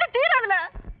அந்த பழி தீராதுல.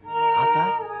 ஆத்தா,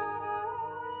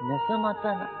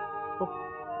 நெசமாத்தா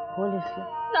போலீஸ்ல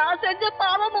நான் செஞ்ச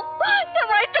பாவமும் என்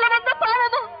வயிற்றுல வந்த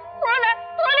பாவமும் போல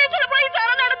போலீஸ்ல போய்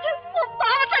சரணடைச்சு உன்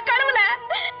பாவத்தை கழுவுல.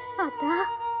 ஆத்தா,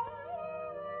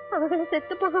 அவங்களை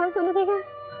செத்து போகவா சொன்னதீங்க?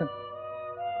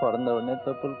 பிறந்த உடனே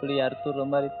தொப்புள் குடி அறுத்துற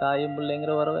மாதிரி தாயும்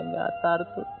பிள்ளைங்கிற வரவங்க அத்தா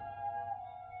அறுத்து.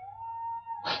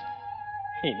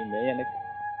 இனிமே எனக்கு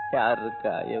யார்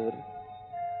இருக்கா, எவரு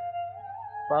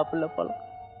பாப்புல பழம்.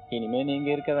 இனிமே நீங்க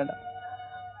இருக்க வேண்டாம்,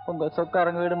 உங்க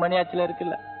சொக்காரங்க வீடு மணியாச்சில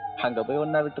இருக்குல்ல, அங்க போய்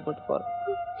ஒன்னா விட்டு போட்டு போறேன்.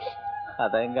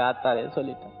 அதான் எங்க ஆத்தாலே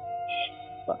சொல்லிட்டேன்.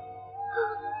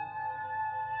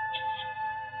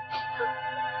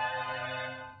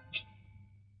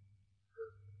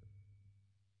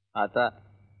 ஆத்தா,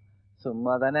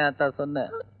 சும்மா தானே ஆத்தா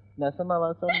சொன்னேன், நெசமாவா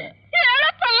சொன்னேன்?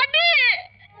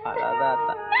 அதான்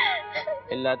ஆத்தா,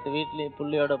 எல்லாத்து வீட்லயும்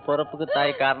புள்ளியோட பிறப்புக்கு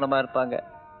தாய் காரணமா இருப்பாங்க.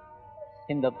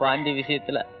 இந்த பாண்டி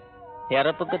விஷயத்துல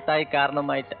இறப்புக்கு தாய்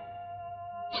காரணமாயிட்ட.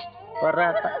 வர்ற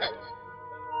ஆத்தா.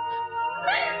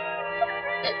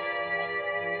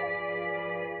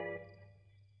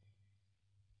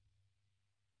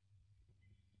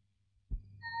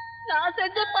 நான்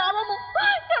செஞ்ச பாவமும்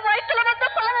என் வயிற்றுல வந்த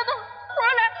பாவமும்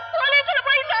போல போலீஸ்ல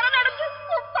போய் சரணடைச்சு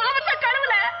உன் பாவத்தை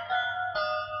கழுவுல.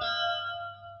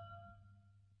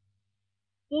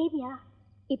 ஏவியா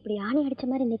இப்படி ஆணி அடிச்ச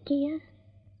மாதிரி நிக்கியா?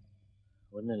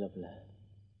 ஒண்ணும் இல்ல பிள்ளை,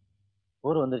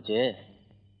 ஊர் வந்துருச்சு,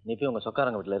 நீ போய் உங்க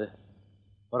சொக்காரங்க வீட்டுல இரு,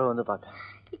 உறவு வந்து பாக்க.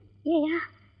 ஏயா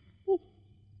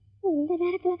இந்த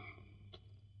நேரத்துல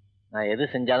நான்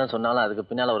எது செஞ்சாலும் சொன்னாலும் அதுக்கு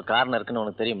பின்னால ஒரு காரணம் இருக்குன்னு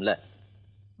உனக்கு தெரியும்ல.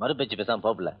 மறுபேச்சு பேசாம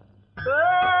போகல.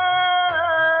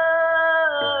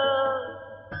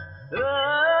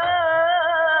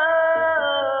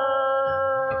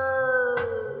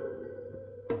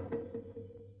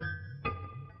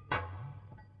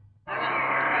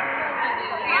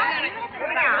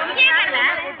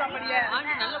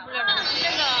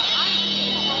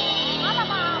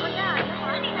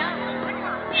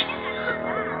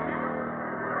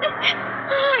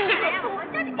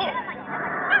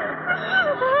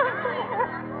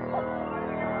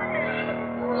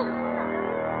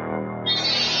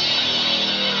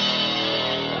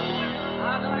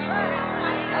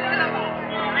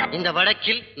 இந்த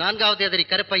வழக்கில் 4வது எதிரி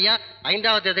கருப்பையா,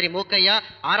 5வது எதிரி மூக்கையா,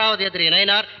 6வது எதிரி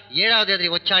நயனார், 7வது எதிரி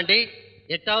ஒச்சாண்டி,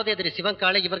 8வது எதிரி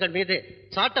சிவங்காளை இவர்கள் மீது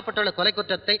சாட்டப்பட்டுள்ள கொலை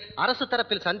குற்றத்தை அரசு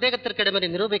தரப்பில் சந்தேகத்திற்கிடமின்றி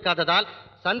நிரூபிக்காததால்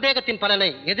சந்தேகத்தின் பலனை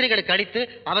எதிரிகளுக்கு அளித்து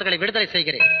அவர்களை விடுதலை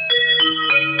செய்கிறேன்.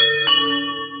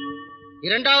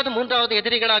 2வது 3வது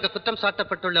எதிரிகளாக குற்றம்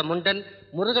சாட்டப்பட்டுள்ள முண்டன்,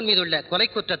 முருகன் மீதுள்ள கொலை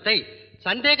குற்றத்தை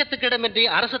சந்தேகத்துக்கிடமின்றி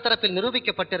அரசு தரப்பில்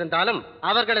நிரூபிக்கப்பட்டிருந்தாலும்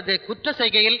அவர்களது குற்ற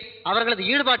செய்கையில் அவர்களது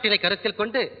ஈடுபாட்டினை கருத்தில்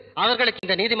கொண்டு அவர்களுக்கு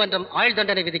இந்த நீதிமன்றம் ஆயுள்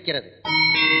தண்டனை விதிக்கிறது.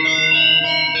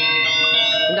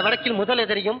 இந்த வழக்கில் முதல்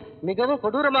எதிரியும் மிகவும்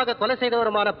கொடூரமாக கொலை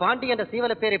செய்தவருமான பாண்டி என்ற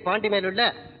சீவலப்பேரி பாண்டி மேலுள்ள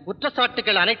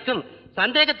குற்றச்சாட்டுகள் அனைத்தும்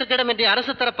சந்தேகத்துக்கிடமின்றி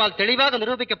அரசு தரப்பால் தெளிவாக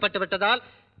நிரூபிக்கப்பட்டு விட்டதால்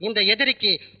இந்த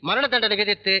எதிரிக்கு மரண தண்டனை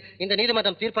விதித்து இந்த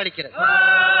நீதிமன்றம் தீர்ப்பளிக்கிறது.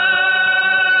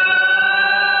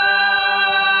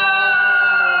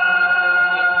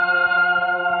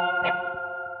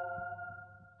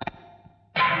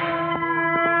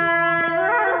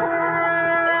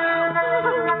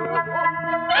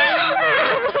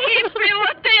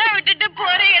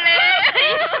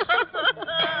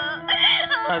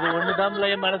 அது ஒண்ணுதான்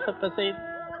என் மனசை செய்து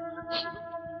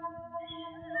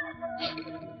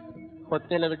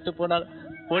ஒத்தையில விட்டு போனால்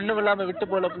ஒண்ணும் இல்லாம விட்டு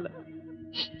போல பிள்ளை.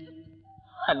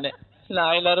 அண்ணே,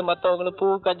 நான் எல்லாரும் மத்தவங்களும் பூ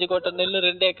கஞ்சி கோட்டை நெல்லு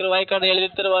 2 ஏக்கர் வாய்க்காடு எழுதி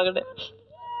தருவாங்கன்னு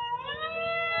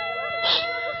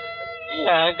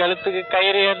என் கழுத்துக்கு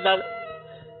கயிறு இருந்தாலும்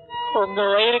உங்க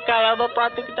வயிறு காயாம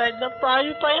பாத்துக்கிட்டா இந்த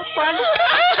பாவி பயப்பாடு.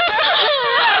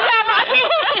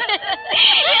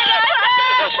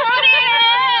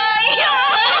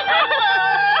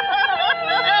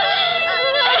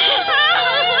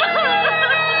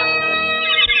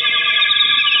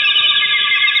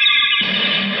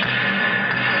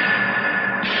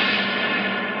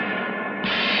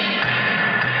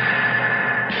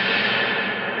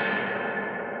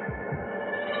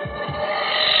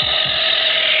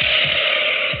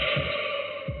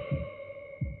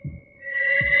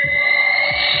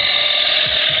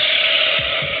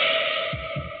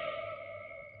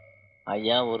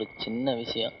 ஐயா, ஒரு சின்ன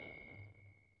விஷயம்.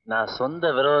 நான் சொந்த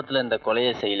விரோதத்துல இந்த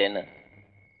கொலையை செய்யலன்னு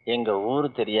எங்க ஊரு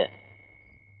தெரிய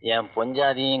என்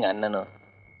பொஞ்சாதியும் எங்க அண்ணனும்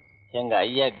எங்க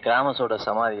ஐயா கிராமசோட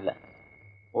சமாதியில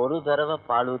ஒரு தடவை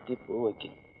பால் ஊத்தி பூ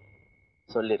வைக்க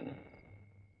சொல்லிருங்க.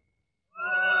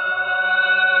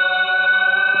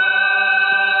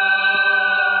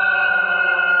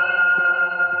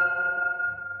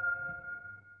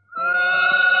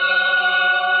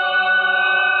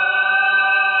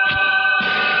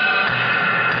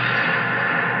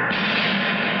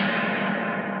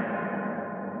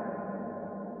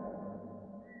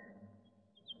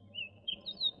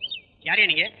 யாரே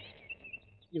நீங்க?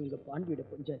 இவங்க பாண்டியோட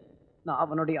பஞ்சாயத்து, நான்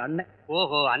அவனுடைய அண்ணன்.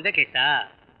 ஓஹோ, அந்த கேஸா?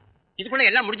 இதுக்குள்ள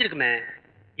எல்லாம் முடிஞ்சிருக்குமே.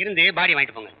 இருந்து பாடி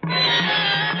வாங்கிட்டு போங்க.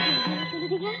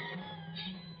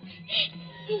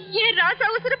 ஏன் ராசா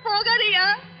உசுறு போகாதையா?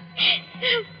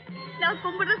 நான்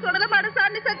கும்பிடுற சுடலமான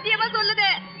சாமி சத்தியமா சொல்லுது.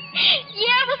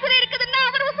 ஏன் உசுறு இருக்குதுன்னா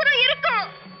அவர் உசுறு இருக்கும்.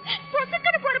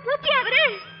 பொசுக்கன்னு போற பூச்சி அவரு,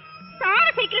 சாண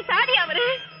சீக்கிரம் சாடி அவரு.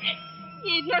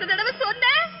 இன்னொரு தடவை சொன்ன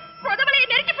புதவளையை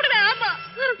நெருக்கி போடுவேன். ஆமா.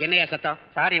 என்னையா சத்தம்?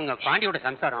 சாரி, உங்க பாண்டியோட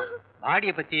சம்சாரம்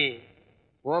பாடியை பத்தி.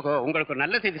 ஓஹோ, உங்களுக்கு ஒரு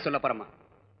நல்ல செய்தி சொல்ல போறமா.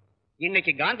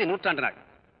 இன்னைக்கு காந்தி 100ஆண்டு நாள்.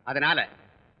 அதனால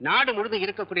நாடு முழுதும்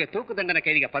இருக்கக்கூடிய தூக்கு தண்டனை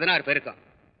கைதிகள் 16 பேருக்கும்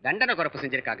தண்டனை குறைப்பு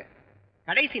செஞ்சிருக்காங்க.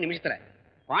 கடைசி நிமிஷத்துல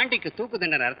பாண்டிக்கு தூக்கு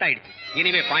தண்டனை ரத்தாயிடுச்சு.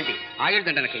 இனிமே பாண்டி ஆயுள்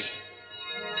தண்டனை கைது.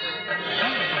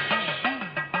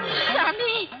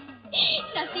 சாமி,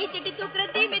 நான் தீச்சட்டி தூக்குற,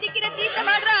 தீ மிதிக்கிற, தீத்த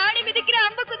மாடுற, ஆணி மிதிக்கிற,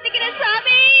 அம்பு குத்திக்கிற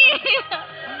சாமி.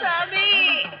 சாமி,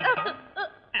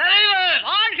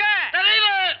 வாழ்க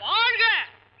தலைவர், வாழ்க.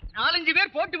 4-5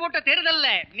 பேர் போட்ட தேர்தல்ல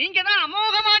நீங்க தான்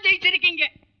அமோகமா ஜெயிச்சிருக்கீங்க.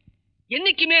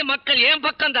 என்னைக்குமே மக்கள் என்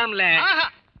பக்கம் தாம்ல.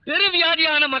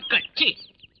 பெருவியாதியான மக்கள்,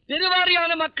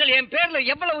 பெருவாரியான மக்கள் என் பேர்ல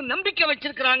எவ்வளவு நம்பிக்கை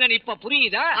வச்சிருக்கிறாங்கன்னு இப்ப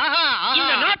புரியுதா?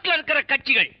 இந்த நாட்டுல இருக்கிற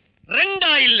கட்சிகள்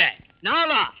 2 இல்ல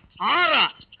 4 6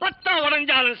 10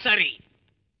 உடைஞ்சாலும் சரி,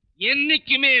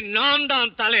 என்னைக்குமே நான்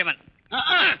தான் தலைவன்.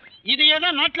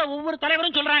 இதையேதான் நாட்டுல ஒவ்வொரு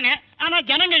தலைவரும் சொல்றாங்க. ஆனா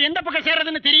ஜனங்க எந்த பக்கம்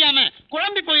சேர்றதுன்னு தெரியாம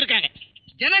குழம்பி போயிருக்காங்க.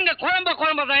 ஜனங்க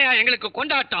குழம்பதான் எங்களுக்கு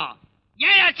கொண்டாட்டம்.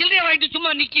 ஏயா சில்லறைய வாங்கிட்டு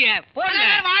சும்மா நிக்கிய? போடல.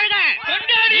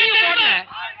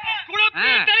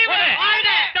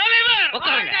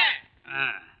 உட்காருங்க.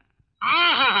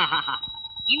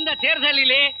 இந்த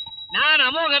தேர்தலிலே நான்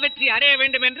அமோக வெற்றி அடைய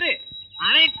வேண்டும் என்று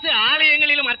அனைத்து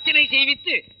ஆலயங்களிலும் அர்ச்சனை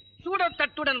செய்வித்து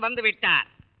சூடத்தட்டுடன் வந்து விட்டார்.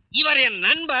 இவர் என்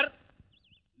நண்பர்,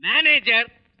 மேனேஜர்,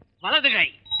 வலதுகை.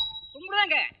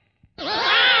 கும்பிடுறாங்க.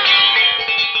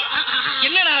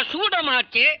 என்னடா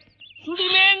சூடமாச்சு,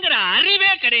 சுடுமேங்கிற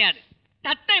அறிவே கிடையாது.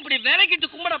 தட்டை இப்படி விலகிட்டு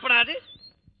கும்பிடப்படாது.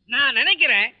 நான்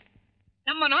நினைக்கிறேன்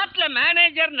நம்ம நாட்டுல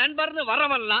மேனேஜர் நண்பர்னு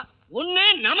வரவெல்லாம் ஒண்ணு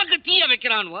நமக்கு தீய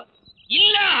வைக்கிறானுவோ,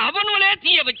 இல்ல அவனுங்களே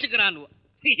தீய வச்சுக்கிறானுவோ.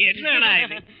 என்னடா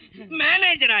இது?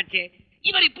 மேனேஜர் ஆச்சு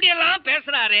இவர் இப்படி எல்லாம்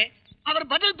பேசுறாரு, அவர்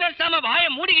பதில் பேசாம வாயை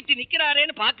மூடிக்கிட்டு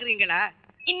நிக்கிறாரேன்னு பாக்குறீங்களா?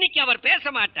 இன்னைக்கு அவர் பேச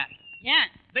மாட்டார். ஏன்?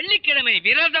 வெள்ளிக்கிழமை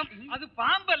விரதம். அது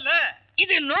பாம்பல்ல,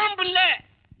 இது நோம்பு இல்ல.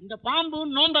 இந்த பாம்பு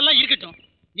நோம்பெல்லாம் இருக்கட்டும்,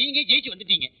 நீங்க ஜெயிச்சு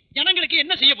வந்துட்டீங்க. ஜனங்களுக்கு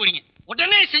என்ன செய்ய போறீங்க?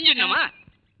 உடனே செஞ்சிடணுமா?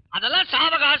 அதெல்லாம்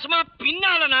சாவகாசமா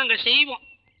பின்னால நாங்க செய்வோம்.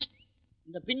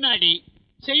 இந்த பின்னாடி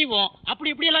செய்வோம்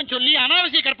அப்படி இப்படி எல்லாம் சொல்லி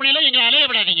அனாவசிய கற்பனையில எங்களை அலைய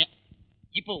விடாதீங்க.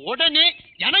 இப்போ உடனே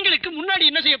ஜனங்களுக்கு முன்னாடி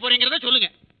என்ன செய்ய போறீங்கிறத சொல்லுங்க.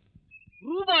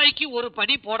 ரூபாய்க்கு ஒரு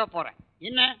படி போட போறேன்.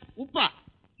 என்ன உப்பா?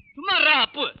 சும்மாரா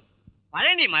அப்பு.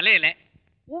 பழனி மலையில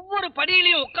ஒவ்வொரு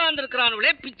படியிலையும் உட்கார்ந்து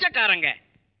இருக்கிறானுங்களே பிச்சைக்காரங்க,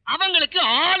 அவங்களுக்கு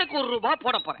ஆளுக்கு ₹1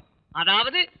 போட போறேன்.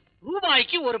 அதாவது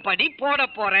ரூபாய்க்கு ஒரு படி போட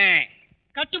போறேன்.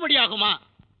 கட்டுப்படி ஆகுமா?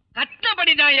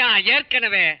 கட்டபடிதாயா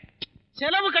ஏற்கனவே.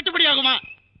 செலவு கட்டுப்படி ஆகுமா?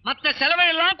 மத்த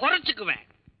செலவையெல்லாம் குறைச்சுக்குவேன்.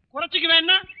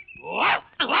 குறைச்சுக்குவேன்னா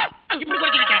இப்படி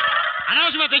குறைச்சுக்கிட்டேன்.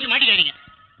 அனாவசியமா பேசி மாட்டிக்காதீங்க.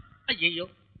 ஐயோ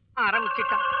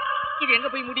ஆரம்பிச்சுட்டா. இது எங்க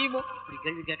போய் முடியுமோ? இப்படி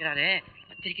கேள்வி கேட்கிறாரே.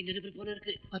 பத்திரிகை நிருபர் போல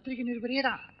இருக்கு. பத்திரிகை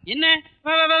நிருபரேடா. என்ன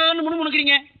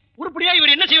முணுமுணுக்கிறீங்க? உருப்படியா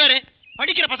இவர் என்ன செய்வாரு?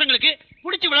 படிக்கிற பசங்களுக்கு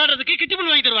புடிச்சு விளையாடுறதுக்கு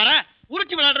கிட்டிபுல் வாங்கி தருவாரா?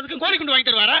 உருட்டி விளையாடுறதுக்கு கோழி குண்டு வாங்கி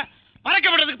தருவாரா?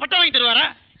 பறக்கப்படுறதுக்கு பட்டம் வாங்கி தருவாரா?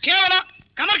 கேவலம்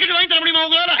கமர்கட்டு வாங்கி தர முடியுமா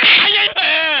உங்களால?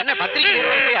 என்ன பத்திரிக்கை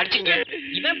போய் அடிச்சீங்க?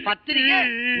 இவன் பத்திரிக்கை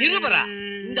நிருபரா?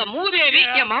 இந்த மூதேவி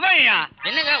என் மகன்யா.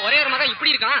 என்னங்க ஒரே ஒரு மகன்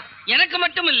இப்படி இருக்கான்? எனக்கு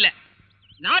மட்டும் இல்ல,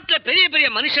 நாட்டுல பெரிய பெரிய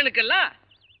மனுஷனுக்கெல்லாம்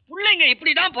பிள்ளைங்க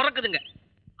இப்படிதான் பிறக்குதுங்க.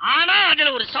 ஆனா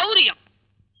அதுல ஒரு சௌரியம்,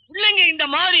 பிள்ளைங்க இந்த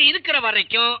மாதிரி இருக்கிற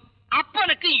வரைக்கும்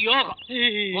அப்பனுக்கு யோகம்.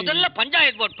 முதல்ல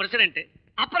பஞ்சாயத்து போர்டு பிரசிடென்ட்,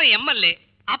 அப்புறம் எம்எல்ஏ,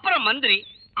 அப்புறம் மந்திரி,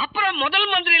 அப்புறம் முதல்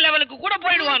மந்திரி லெவலுக்கு கூட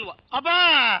போயிடுவான்.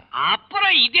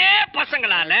 அப்புறம் இதே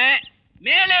பசங்களால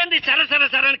மேலே இருந்து சர சர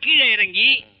சரன் கீழே இறங்கி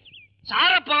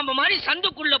சாரப்பாம்பு மாதிரி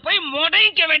சந்துக்குள்ள போய்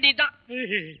முடைக்க வேண்டியதுதான்.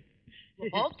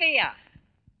 ஓகேயா,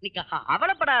 நீ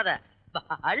அவலப்படாத.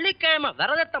 அள்ளிக்கிழமை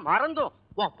விரதத்தை மறந்தும்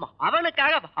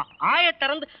அவனுக்காக ஆய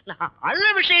திறந்து நல்ல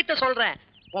விஷயத்த சொல்றேன்.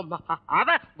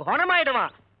 அவன்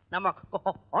குணமாயிடுவான். நம்ம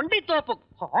ஒண்டி தோப்பு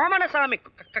கோமனசாமி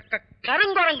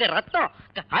கருங்குரங்கு ரத்தம்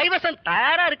கைவசம்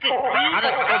தயாரா இருக்கு.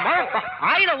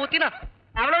 ஆயுதம் ஊத்தினா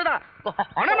அவ்வளவுதான்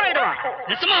குணமாயிடுவான்.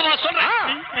 நிஜமாவா சொல்றேன்?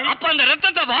 அப்ப அந்த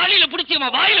ரத்தத்தை வாயில பிடிச்சி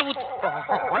வாயில ஊத்து.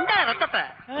 கொண்டா ரத்தத்தை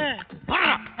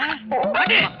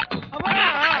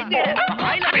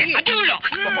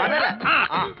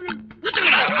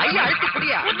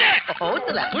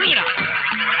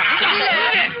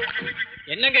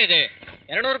என்னங்க இது?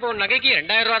 200 பவுன் நகைக்கு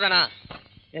 2000 ரூபா தானா?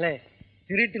 இல்ல,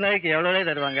 திருட்டு நகைக்கு எவ்வளவு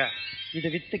தருவாங்க? இது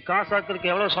வித்து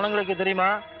காசாக்குறதுக்கு எவ்வளவு சொனங்களுக்கு தெரியுமா?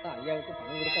 ஐயாவுக்கு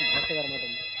பணம் கொடுக்க மனசு வர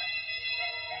மாட்டேங்குது.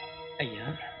 ஐயா,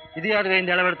 இது யாரு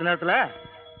இந்த அளவெடுத்த நேரத்துல?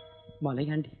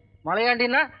 மலையாண்டி.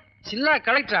 மலையாண்டின்னா சில்லா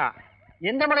கலெக்டரா?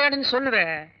 எந்த மலையாண்டின்னு சொல்லுவே?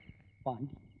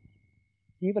 பாண்டி,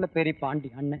 சீவலப்பேரி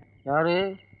பாண்டி அண்ணன். யாரு?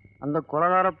 அந்த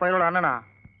கொலகார பையனோட அண்ணனா?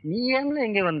 நீ ஏன்ல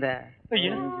இங்க வந்த?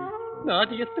 ஐயா,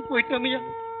 நான் எத்து போயிட்டோமையா,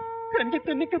 கஞ்சி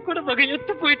தண்ணிக்கு கூட வகை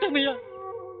எத்து போயிட்டோமையா.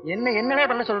 என்னடா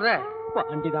பண்ண சொல்ற?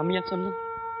 பாண்டி தாமையா சொன்ன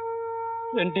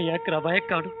 2 ஏக்கரா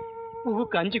வயக்காடு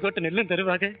பூவுக்கு 5 கோட்டை நெல்லும்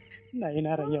தருவாங்க,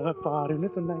 நயனார் ஐயாவை பாருன்னு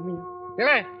சொன்னாங்க.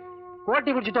 கோட்டி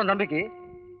குடிச்சிட்டோம் தம்பிக்கு.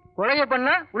 கொலைய பண்ண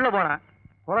உள்ள போனா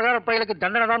கொலகார பையலுக்கு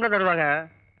தண்டனை தான் தருவாங்க.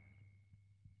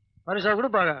 பரிசா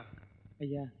கொடுப்பாங்க.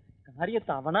 ஐயா,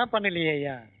 காரியத்தை அவனா பண்ணலையே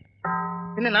ஐயா.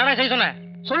 இன்னும் நானே செய்ய சொன்னேன்,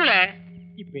 சொல்லல.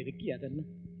 இப்ப எதுக்கு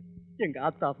அதெல்லாம்? எங்க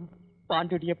ஆத்தாவும்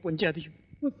பாண்டியுடைய பொஞ்சாதியும்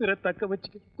உசுர தக்க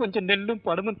வச்சுட்டு கொஞ்சம் நெல்லும்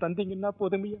படமும் தந்தீங்கன்னா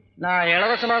போதுமையா? நான்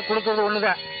இலவசமா கொடுக்கறது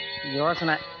ஒண்ணுதான்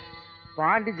யோசனை.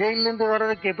 பாண்டி ஜெயில இருந்து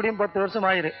வர்றதுக்கு எப்படியும் 10 வருஷம்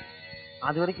ஆயிரு.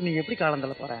 அது வரைக்கும் நீ எப்படி காலம்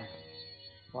தள்ள போற?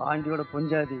 பாண்டியோட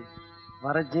பொஞ்சாதி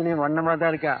வரஜிலையும் வண்ணமா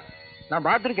தான் இருக்கா, நான்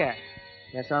பார்த்துருக்கேன்.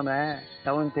 பேசாம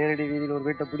டவுன் தேரடி வீதியில் ஒரு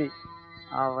வீட்டை பிடி,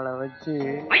 அவளை வச்சு.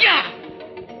 ஐயா,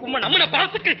 உம்மை நம்மள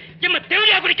பாசத்துக்கு எம்ம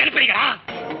தேவடியா பிடிக்க அனுப்புறீங்களா?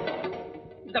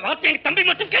 இந்த வார்த்தை எங்க தம்பி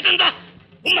மட்டும் கேட்டிருந்தா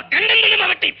உம்மை கண்ணன்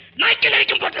அவட்டை நாய்க்கு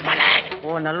நடிக்கும் போட்டுருப்பாங்க.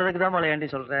 ஓ, நல்லதுக்கு தான் மலையாண்டி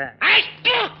சொல்றேன்.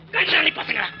 கண்ணாடி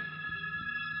பசங்களா,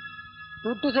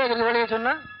 துட்டு சேகரி வேலையை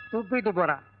சொன்னா துப்பிட்டு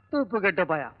போறான், துப்பு கெட்ட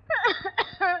பயா.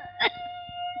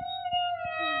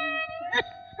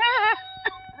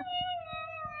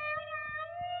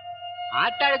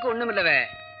 ஆட்டாளுக்கு ஒண்ணும் இல்லவே,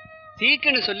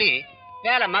 சீக்குன்னு சொல்லி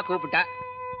வேலம்மா கூப்பிட்டா.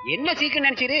 என்ன சீக்குன்னு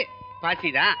நினைச்சிரு?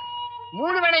 பாசிதான்.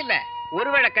 3 வேளை இல்ல, 1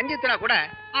 வேளை கஞ்சித்துனா கூட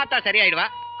ஆத்தா சரியாயிடுவா.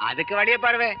 அதுக்கு வழிய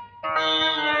பாருவே.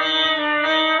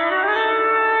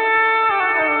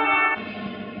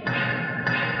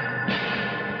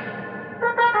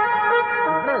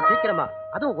 சீக்கிரமா,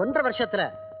 அதுவும் 1.5 வருஷத்துல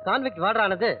கான்விக்ட்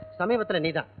வார்டரானது சமீபத்துல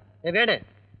நீதான். வேணு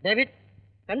டேவிட்,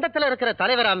 கண்டத்துல இருக்கிற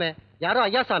தலைவராம யாரோ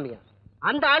ஐயாசாமியா,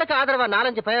 அந்த ஆளுக்கு ஆதரவா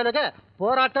 4-5 பயனுக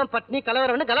போராட்டம் பட்னி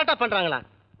கலவரம்னு கலாட்டா பண்றாங்களா.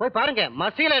 போய் பாருங்க,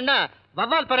 மசீல என்ன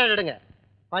வவ்வால் பரேட் எடுங்க.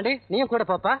 பாண்டி, நீயும் கூட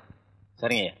பாப்பா.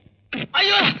 சரிங்க.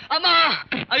 ஐயோ அம்மா,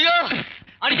 ஐயோ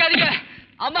அடிக்காதீங்க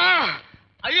அம்மா,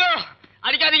 ஐயோ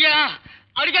அடிக்காதீங்க,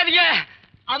 அடிக்காதீங்க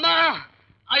அம்மா,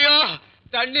 ஐயோ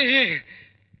தண்ணி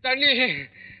தண்ணி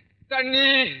தண்ணி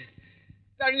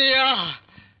தண்ணியா,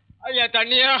 ஐயா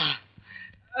தண்ணியா,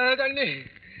 தண்ணி.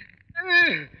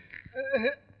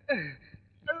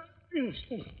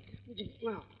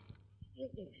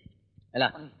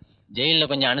 ஜெயில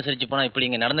கொஞ்சம் அனுசரிச்சு போனா இப்படி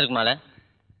இங்க நடந்திருக்குமால?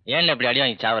 ஏன்ல இப்படி அடி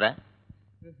வாங்கி சாவற?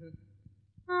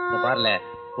 பாருல,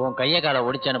 உன் கைய காலை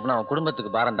ஒடிச்சு அனுப்புனா உன்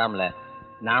குடும்பத்துக்கு பாரம் தாம்ல.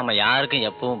 நாம யாருக்கும்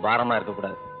எப்பவும் பாரமா இருக்க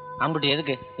கூடாது. அம்புட்டு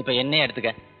எதுக்கு இப்ப என்னையே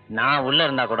எடுத்துக்க. நான் உள்ள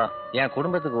இருந்தா கூட என்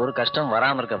குடும்பத்துக்கு ஒரு கஷ்டம்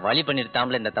வராம இருக்க வழி பண்ணிட்டு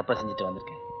தாம்ல இந்த தப்பை செஞ்சுட்டு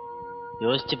வந்திருக்கேன்.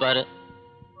 யோசிச்சு பாரு,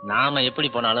 நாம எப்படி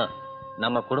போனாலும்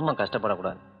நம்ம குடும்பம்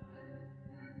கஷ்டப்படக்கூடாது.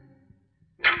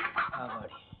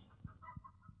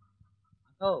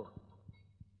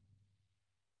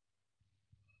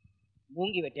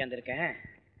 மூங்கி வெட்டியாந்துருக்கேன்,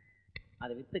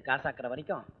 அதை வித்து காசாக்குற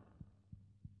வரைக்கும்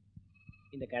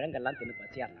இந்த கிழங்கெல்லாம் தின்னு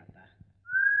பசியாருனாத்தா.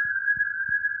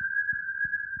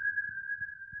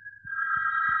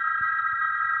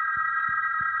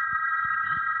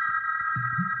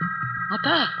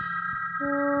 ஆத்தா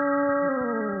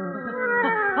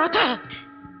ஆத்தா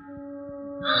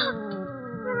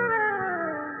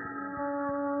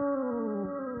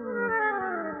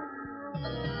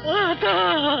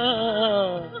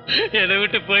என்னை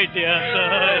விட்டு போயிட்டியா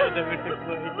என்னை விட்டு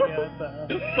போயிட்டியா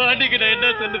பாண்டிக்கு நான்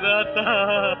என்ன சொல்லுவேன் ஆத்தா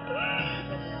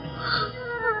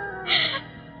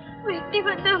வெட்டி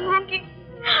வந்த மூங்கி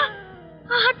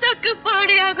ஆத்தாக்கு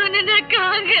பாடியாகும்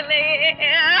நினைக்காங்களே.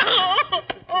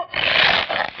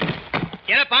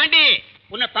 ஏன்னா பாண்டி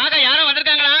உன்னை பார்க்க யாரும்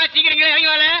வந்திருக்காங்களா? சீக்கிரம் இறங்கி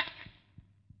வாழ.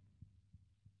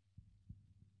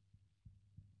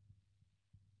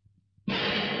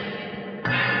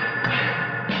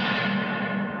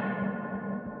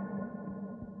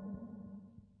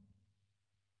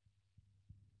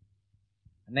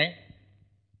 அண்ணே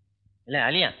இல்ல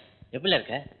அலியா எப்படில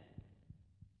இருக்க?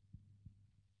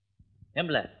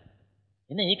 ஏம்பல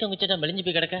என்ன ஈக்கம் குச்சட்டா மெலிஞ்சு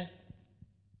போய் கிடக்க?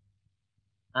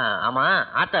 ஆமா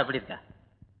ஆத்தா எப்படி இருக்கா?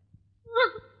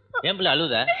 ஏம்பல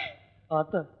அழுத?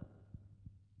 ஆத்தா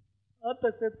ஆத்தா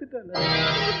செத்துட்டால.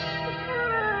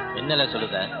 என்னல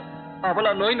சொல்லுத?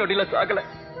 அவளா நோய் நொடியில சாகல,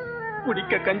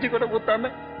 குடிக்க கஞ்சி கூட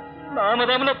ஊத்தாம நாம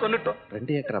தாமல கொன்னுட்டோம்.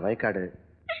 2 ஏக்கர் வயக்காடு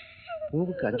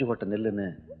பூவுக்கு 5 கோட்டை நெல்லுன்னு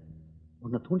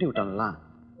உன்னை தூண்டி விட்டான்லாம்,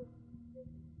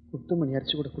 குத்துமணி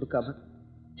அரிசி கூட கொடுக்காம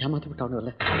ஏமாத்தி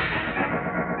விட்டானுல்ல.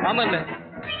 ஆமா இல்ல,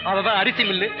 அவன் அரிசி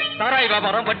மில்லு, சாராய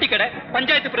வியாபாரம், வட்டி கடை,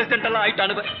 பஞ்சாயத்து பிரசிடென்ட் எல்லாம்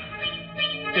ஆயிட்டானுவ.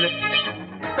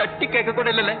 தட்டி கேட்க கூட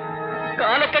இல்ல,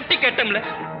 காலை கட்டி கேட்டோம்ல.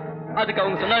 அதுக்கு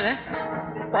அவங்க சொன்னாங்க,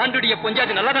 பாண்டுடைய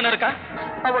பொஞ்சாதி நல்லா தானே இருக்கா,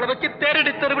 அவளை வச்சு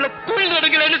தேரடி தெருவுல தொழில்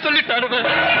நடுங்களேன்னு சொல்லிட்டானுவ.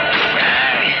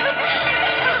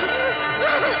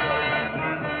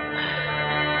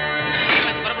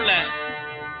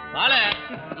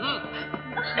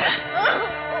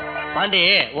 பாண்டி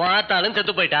உன் ஆத்தாலும்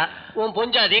செத்து போயிட்டா, உன்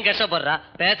பொஞ்சாதியும் கஷ்டப்படுறா.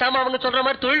 பேசாம அவங்க சொல்ற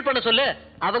மாதிரி தொழில் பண்ண சொல்லு,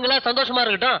 அவங்களா சந்தோஷமா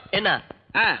இருக்கட்டும். என்ன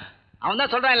அவன்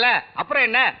தான் சொல்றான்ல, அப்புறம்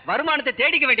என்ன, வருமானத்தை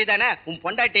தேடிக்க வேண்டியதானே. உன்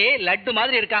பொண்டாட்டி லட்டு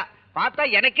மாதிரி இருக்கா, பார்த்தா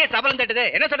எனக்கே சபலம் தட்டுது.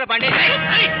 என்ன சொல்ற பாண்டி?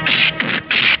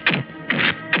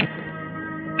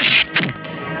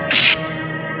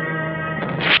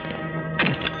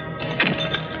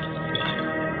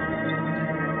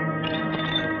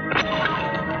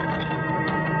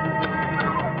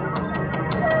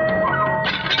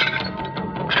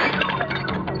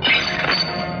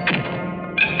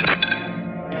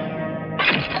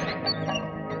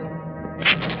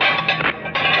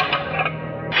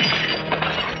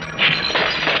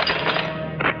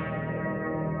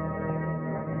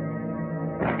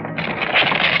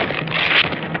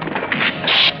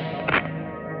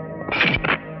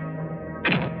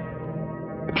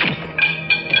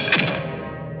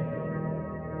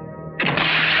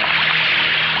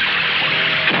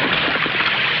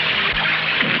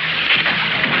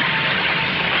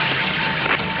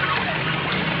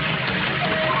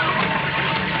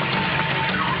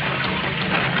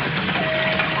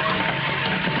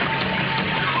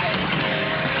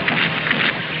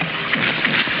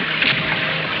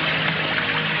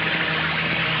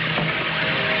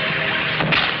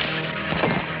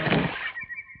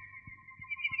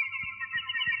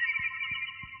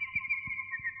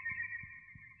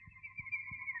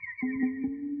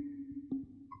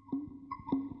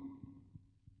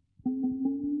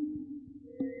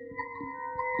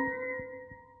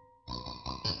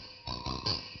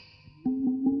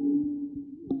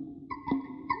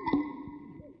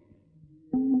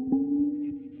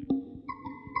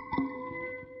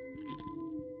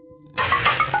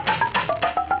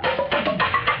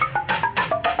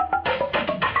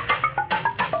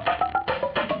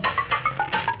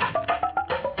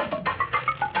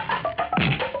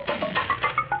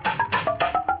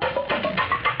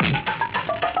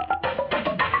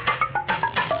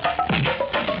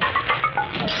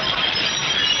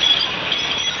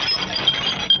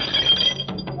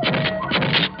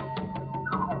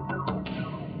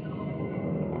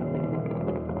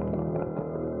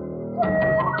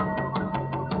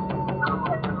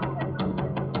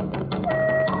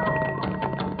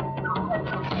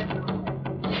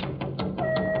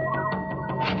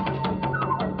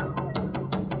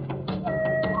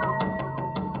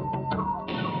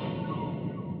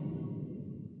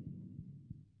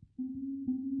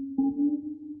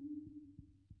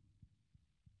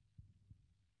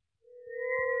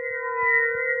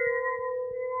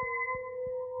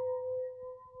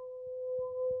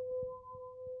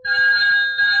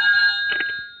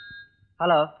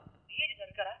 ஹலோ, டிஐஜி சார்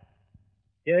இருக்காரா?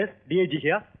 S, DIG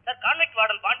here. Sir, கான்வெக்ட்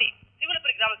warden Pandi,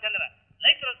 Seevalaperi கிராமத்தை சேர்ந்தவன்.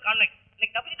 Life service கான்வெக்ட்.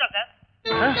 இன்னைக்கு தப்பிச்சிட்டான் சார்.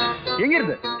 எங்க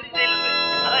இருந்து? திருச்சியில இருந்து.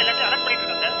 அதான் எல்லாத்தையும் அலர்ட் பண்ணிட்டு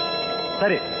இருக்கோம் சார்.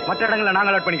 சரி, மற்ற இடங்களை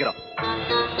நாங்க அலர்ட் பண்ணிக்கிறோம்.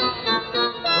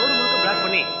 ரோடு முழுக்க பிளாக்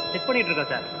பண்ணி செக் பண்ணிட்டு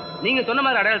இருக்கோம் சார். நீங்க சொன்ன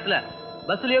மாதிரி அடையாளத்துல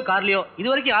பஸ்லயோ கார்லயோ இது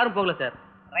வரைக்கும் யாரும் போகல சார்.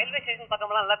 ரயில்வே ஸ்டேஷன்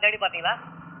பக்கமெல்லாம் நல்லா தேடி பாத்தீங்களா?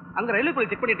 அங்க ரயில்வே போய்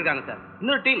செக் பண்ணிட்டு இருக்காங்க சார்.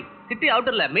 இன்னொரு டீம் சிட்டி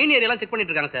அவுட்டர்ல மெயின் ஏரியாலாம் செக்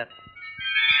பண்ணிட்டு இருக்காங்க சார்.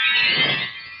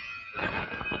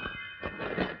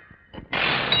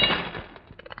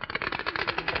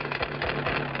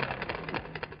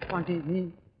 பாண்டி, நீ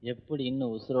எப்படி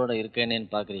இன்னும் உசுரோட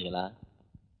இருக்கேன்னு பாக்குறீங்களா?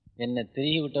 என்ன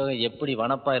திருகி விட்டவங்க எப்படி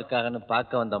வனப்பா இருக்காங்கன்னு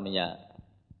பார்க்க வந்தோம்யா.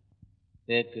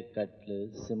 தேக்கு கட்லு,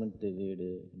 சிமெண்ட் வீடு,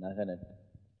 நகை நட்டு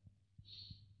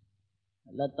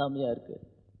நல்லா தாமியா இருக்கு.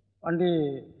 பாண்டி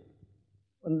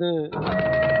வந்து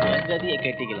என் கதியை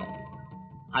கேட்டிக்கலாம்.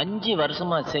 5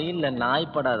 வருஷமா செயல்ல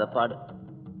நாய்ப்படாத பாடு.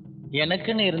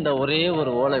 எனக்குன்னு இருந்த ஒரே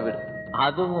ஒரு ஓலை வீடு,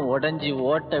 அதுவும் உடைஞ்சி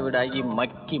ஓட்ட வீடாகி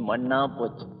மக்கி மண்ணா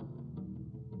போச்சு.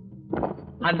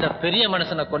 அந்த பெரிய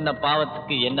மனுஷனை கொண்ட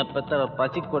பாவத்துக்கு என்ன பெத்த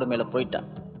பசி கொடுமையில போயிட்டா.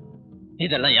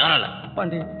 இதெல்லாம் யாரால?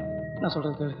 பாண்டி நான்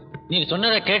சொல்றது நீ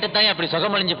சொன்னதை கேட்டுத்தான் அப்படி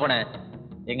சுகமழிஞ்சு போனேன்.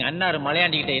 எங்க அண்ணாரு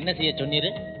மலையாண்டிகிட்ட என்ன செய்ய சொன்னீரு?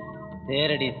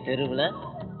 தேரடி தெருவுல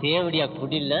தேவடியா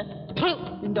குடில்ல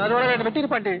இந்த அதோட என்ன வெட்டிரு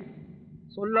பாண்டி.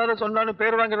 சொல்லாத சொன்னாலும்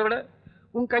பேர் வாங்குறத விட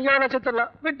உன் கையால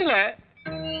செத்துடலாம். வெட்டுல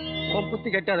உன் புத்தி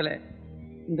கட்டாதுல.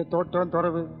 இந்த தோட்டம்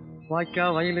துறவு வாய்க்கா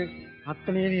வயலு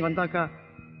அத்தனையே நீ வந்தாக்கா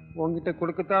உங்ககிட்ட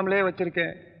கொடுக்கத்தாமலே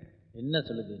வச்சிருக்கேன். என்ன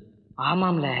சொல்லுது?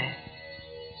 ஆமாம்ல,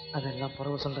 அதெல்லாம்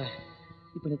புறவு சொல்றேன்.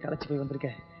 இப்ப நீ களைச்சு போய் வந்திருக்க,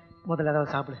 முதல்ல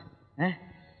ஏதாவது சாப்பிடு.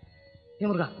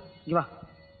 முருகா இங்க வா.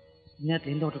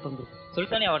 நேரத்தில் எந்த ஹோட்டல் வந்து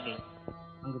சுல்தானியா ஹோட்டல்.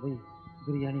 அங்க போய்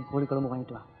பிரியாணி கோழி குழம்பு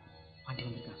வாங்கிட்டு வா. பாண்டி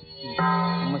வந்திருக்கான்.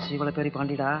 நம்ம சீவலப்பேரி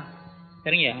பாண்டிடா.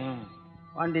 சரிங்க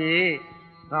பாண்டி.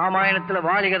 ராமாயணத்துல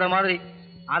வாலி கதை மாதிரி.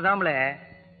 அதாம்ல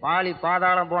வாலி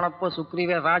பாதாளம் போனப்போ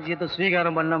சுக்ரீவ ராஜ்யத்தை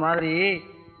ஸ்வீகாரம் பண்ண மாதிரி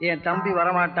என் தம்பி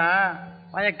வரமாட்டான்,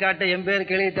 மயக்காட்ட என் பேர்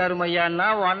கெளித்தாரும் ஐயான்னா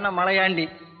உன் அண்ணன் மலையாண்டி.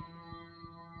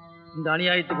 இந்த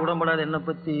அநியாயத்துக்கு உடம்படாத என்னை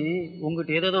பத்தி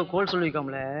உங்ககிட்ட ஏதோ கோல்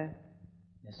சொல்லிக்காமல.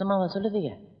 நெசமாவா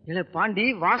சொல்லுதீங்க? இல்ல பாண்டி,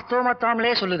 வாஸ்தவமா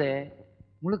தாமலே சொல்லுதே.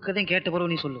 முழுக்கதையும் கேட்ட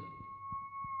பிறகு நீ சொல்லு.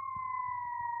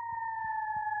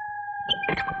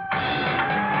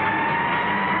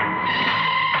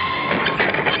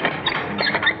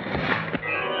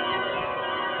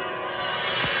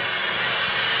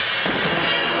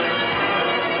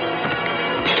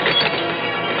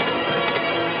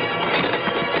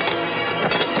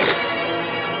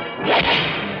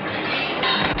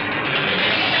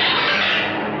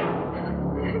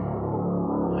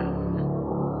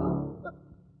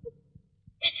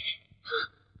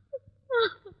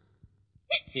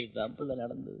 இதுதான்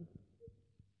நடந்தது.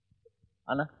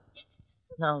 ஆனா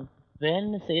நான்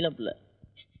வேணும்னு செய்யல பிள்ளை.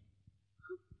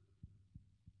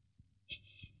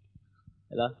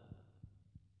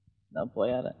 நான்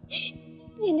போயாரேன்.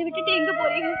 என்னை விட்டுட்டு எங்க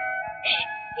போறீங்க?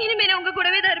 இனிமே நான் உங்க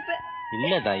கூடவே தான் இருப்பேன்.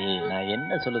 இல்ல தாயே, நான்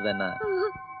என்ன சொல்லுதேன்னா,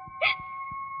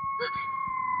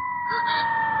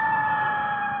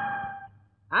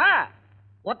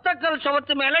 ஒத்தக்கல்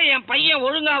சுவத்து மேல என் பையன்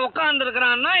ஒழுங்கா உட்கார்ந்து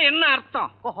இருக்கிறான்னா என்ன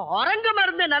அர்த்தம்? குரங்க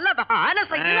மருந்து நல்ல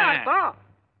அர்த்தம்.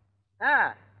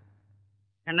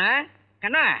 கண்ணா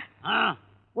கண்ணா,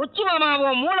 உச்சி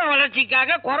மாமாவும் மூல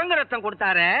வளர்ச்சிக்காக குரங்கு ரத்தம்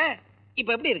கொடுத்தாரு.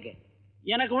 இப்ப எப்படி இருக்கு?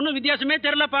 எனக்கு ஒண்ணும் வித்தியாசமே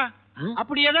தெரியலப்பா,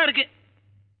 அப்படியே தான் இருக்கு.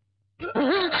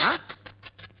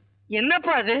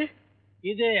 என்னப்பா அது?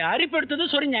 இது அரிப்படுத்தது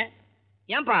சொரிங்க.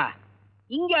 ஏன்பா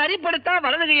இங்க அரிப்படுத்தா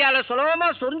வலது கையால சுலபமா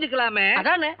சொரிஞ்சுக்கலாமே,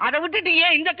 அதானே? அதை விட்டுட்டு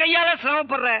ஏன் இந்த கையால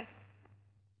சிரமப்படுற?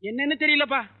 என்னன்னு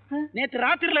தெரியலப்பா, நேத்து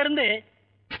ராத்திரில இருந்து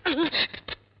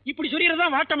இப்படி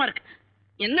சொரியறதுதான் வாட்டமா இருக்கு.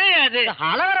 என்ன அது?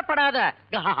 அலவரப்படாத,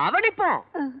 அவனிப்போம்.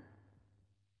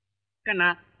 கண்ணா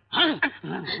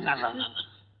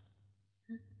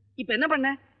இப்ப என்ன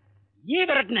பண்ண? ஈ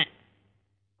விரட்டின.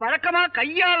 பழக்கமா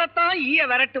கையாலத்தான் ஈய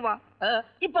விரட்டுவா,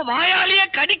 இப்ப வாயாலேயே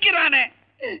கடிக்கிறானே,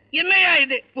 என்னையா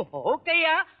இது?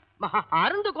 ஓகேயா,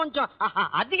 மருந்து கொஞ்சம்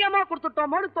அதிகமா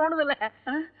கொடுத்துட்டோமோன்னு தோணுதுல.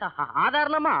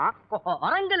 சாதாரணமா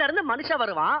குரங்குல இருந்து மனுஷன்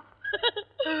வருவான்,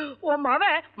 உன்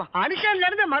மவன் மனுஷன்ல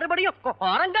இருந்து மறுபடியும்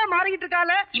குரங்கா மாறிக்கிட்டு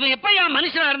இருக்கால. இவன் எப்ப என்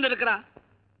மனுஷனா இருந்திருக்கிறான்?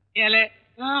 ஏலே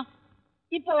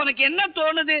இப்ப உனக்கு என்ன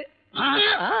தோணுது?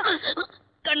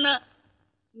 கண்ணா,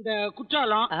 இந்த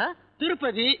குற்றாலம்,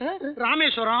 திருப்பதி,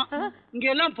 ராமேஸ்வரம் இங்க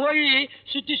எல்லாம் போய்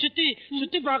சுத்தி சுத்தி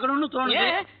சுத்தி பார்க்கணும்னு தோணுது.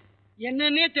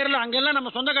 என்னன்னே தெரியல, அங்கெல்லாம்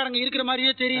நம்ம சொந்தக்காரங்க இருக்கிற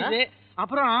மாதிரியே தெரியுது.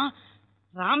 அப்புறம்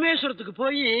ராமேஸ்வரத்துக்கு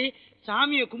போய்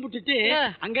சாமியை கும்பிட்டுட்டு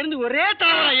அங்கிருந்து ஒரே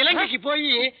தாவரா இலங்கைக்கு போய்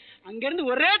அங்கிருந்து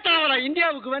ஒரே தாவரா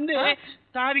இந்தியாவுக்கு வந்து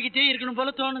தாவிக்கிட்டே இருக்கணும்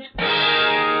போல தோணுது.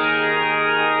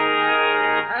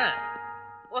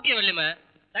 ஓகே வள்ளிமா,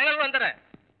 தகவல் வந்துடுறேன்.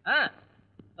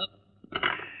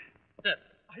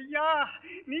 ஐயா,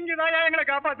 நீங்க தான் எங்களை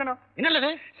காப்பாத்தணும். என்னது?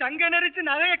 சங்க நெரிச்சு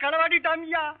நகைய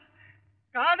களவாடிட்டாமியா,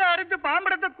 காதை அறுத்து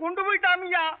பாம்படத்தை கொண்டு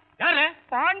போயிட்டாமியா. யாரு?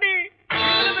 பாண்டி,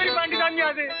 பாண்டி தாமியா.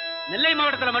 நெல்லை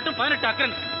மாவட்டத்துல மட்டும் 18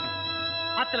 அக்கரன்ஸ்.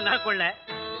 ஆத்துல நகை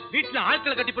வீட்டுல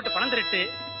ஆட்களை கட்டி போட்டு பணம் திரட்டு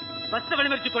பஸ்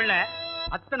வழிமறிச்சு கொள்ள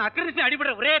அத்தனை அக்கரன்ஸ்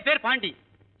அடிபடுற ஒரே பேர் பாண்டி,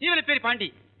 சீவலப்பேரி பாண்டி.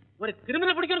 ஒரு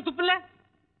கிரிமினல் பிடிக்கிற துப்பு இல்ல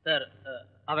சார்.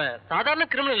 அவன் சாதாரண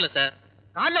கிரிமினல் இல்ல சார்.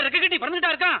 காலில் ரெக்க கட்டி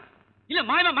பறந்துட்டா இருக்கான் இல்ல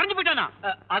மாயமா மறைஞ்சு போயிட்டானா?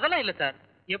 அதெல்லாம் இல்ல சார்.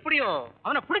 எப்படியும்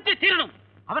அவனை பிடிச்சே தீரணும்.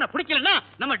 அவனை பிடிக்கலன்னா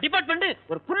நம்ம டிபார்ட்மெண்ட்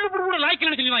ஒரு புல்லு புடு கூட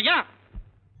லாய்க்கலன்னு சொல்லுவாங்க.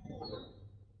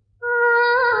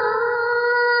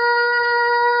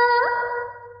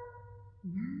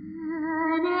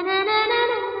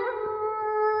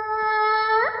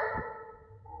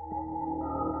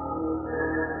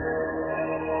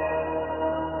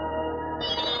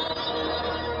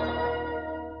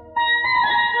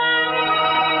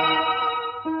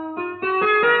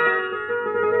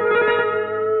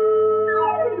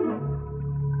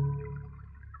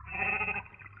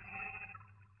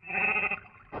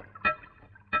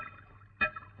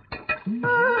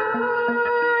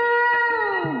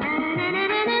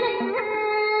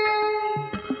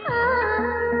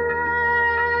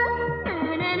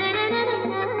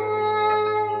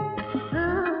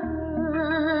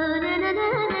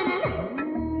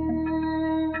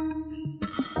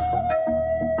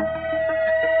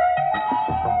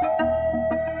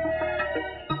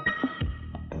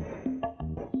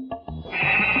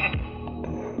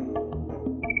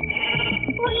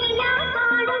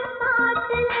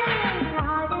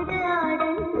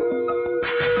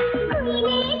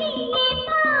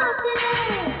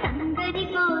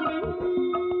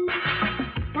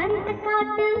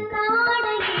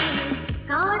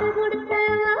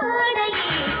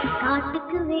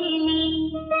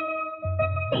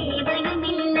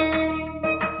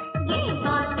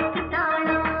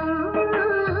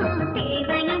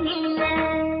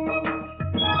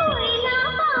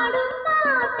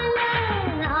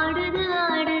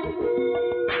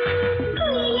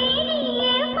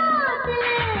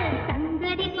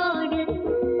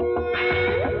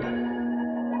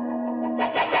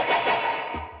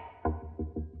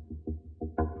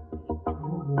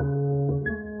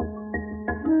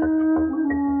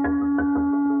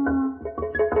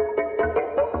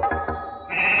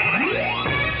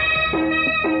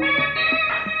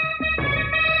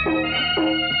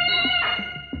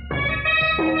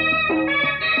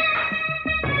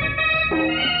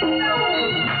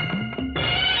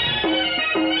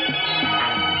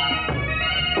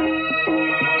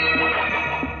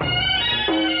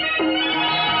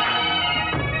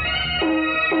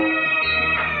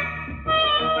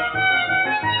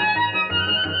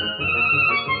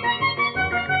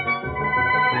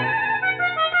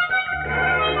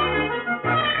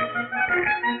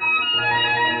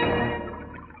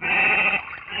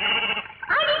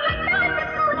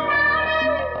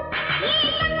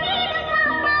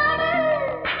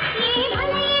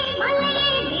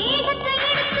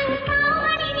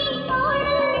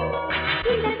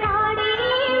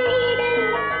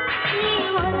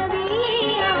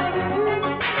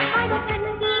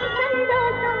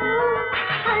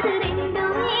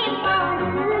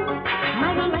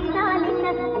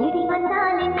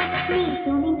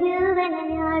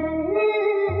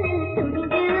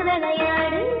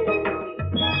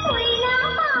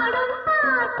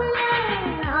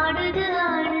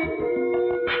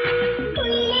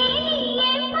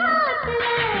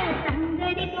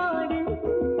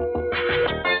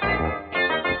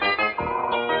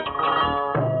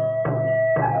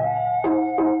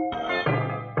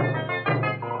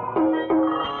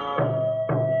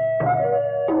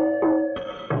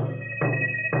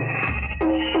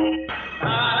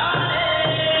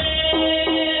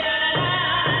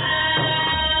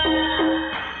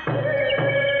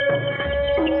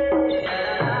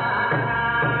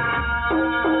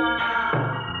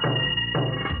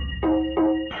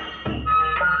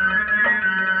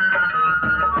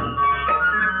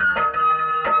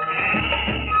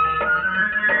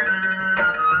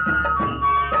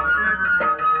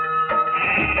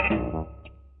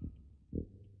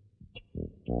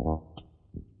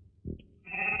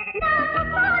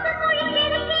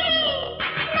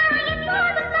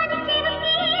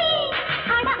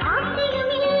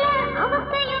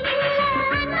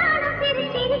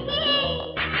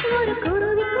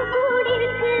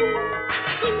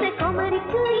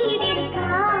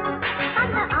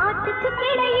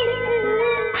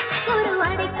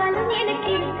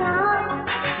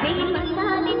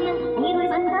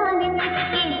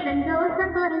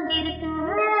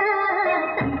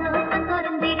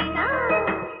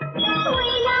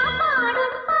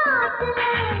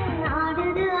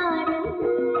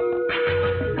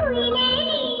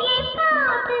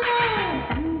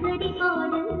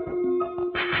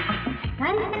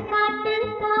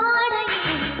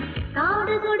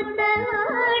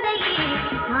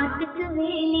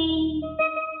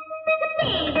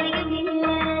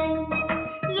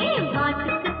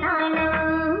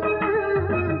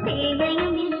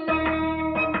 தேவையும் இல்லை.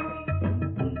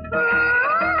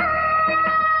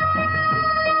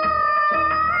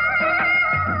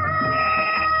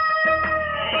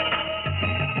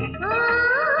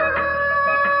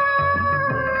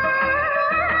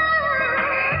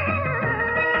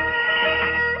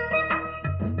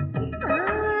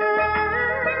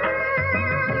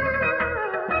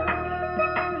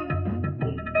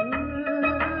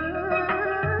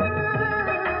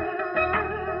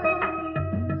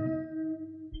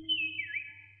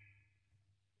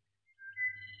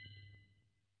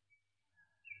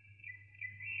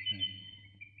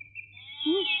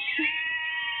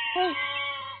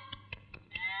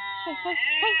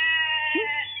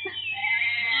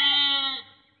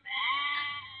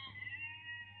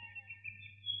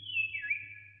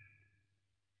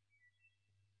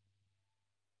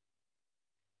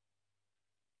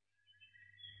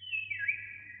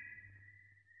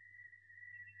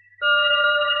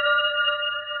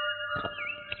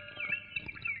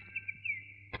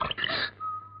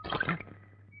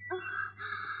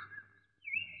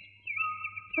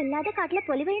 பொல்லாத காட்டுல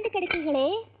பொலிவழிந்து கிடைக்கீங்களே,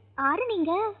 ஆறு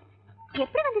நீங்க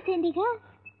எப்படி வந்து சேர்ந்தீங்க?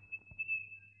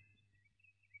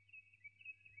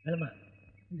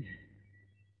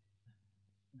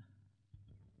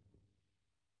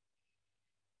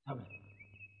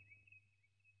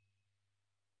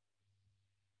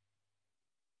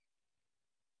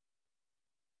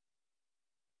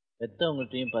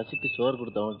 பெத்தவங்கள்ட்டையும் பசிக்கு சோறு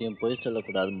கொடுத்தவங்கள்ட்டையும் பொய்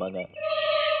சொல்லக்கூடாதும்பாங்க.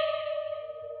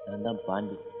 அதுதான்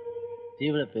பாண்டி,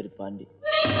 சீவலப்பேரி பாண்டி.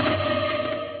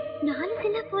 நாலு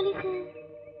சின்ன போலீஸ்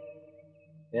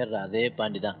பேர் அதே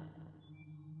பாண்டி தான்.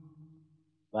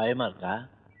 பயமா இருக்கா?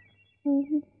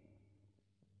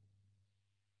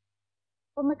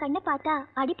 உங்க கண்ணை பார்த்தா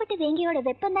அடிப்பட்ட வேங்கியோட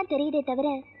வெப்பம் தான் தெரியுதே தவிர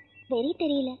வெறி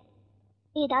தெரியல.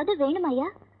 ஏதாவது வேணுமாயா?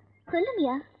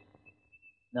 சொல்லுங்கயா.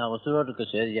 நான் உசுரோடு இருக்க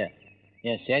சரியா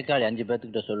என் சேக்காளி 5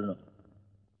 பேர்த்துக்கிட்ட சொல்லணும்.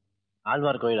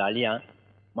 ஆழ்வார் கோயில் அழியா,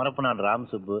 முறப்பநாடு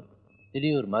ராமசுப்பு,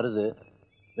 திரியூர் மருது,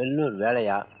 வெள்ளூர்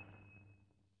வேலையா,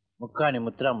 முக்காணி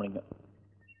முத்துராமலிங்கம்,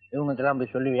 இவங்களுக்கெல்லாம்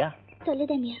போய் சொல்லுவியா?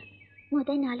 சொல்லுதம்யா.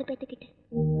 முதல் 4 பேத்துக்கிட்ட.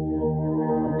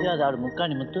 5வது ஆடு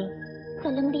முக்காணி முத்து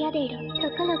சொல்ல முடியாத இடம்.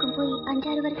 சொக்கலோகம் போய்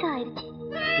 5-6 வருஷம் ஆயிடுச்சு.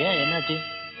 ஏன், என்னாச்சு?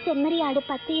 செம்மறி ஆடு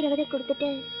 10-20 கொடுத்துட்டு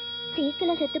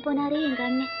சீக்கிரம் செத்து போனாரு எங்க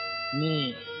அண்ணன். நீ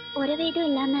உறவேதும்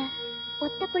இல்லாம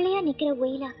ஒத்த பிள்ளையா நிக்கிற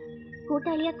ஒயிலா,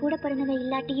 கூட்டாளியா கூட பிறந்தவ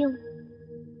இல்லாட்டியும்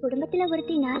குடும்பத்துல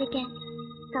ஒருத்தி நான் இருக்கேன்.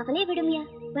 கவலை விடுமியா.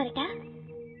 வரட்டா?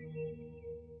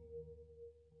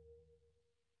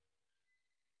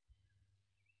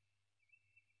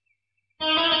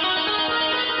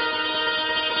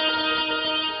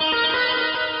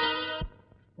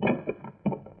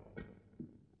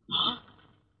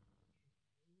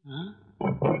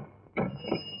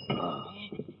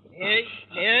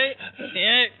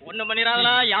 ஒண்ணு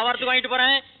பண்ணிடாதா, வியாபாரத்துக்கு வாங்கிட்டு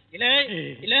போறேன். இல்ல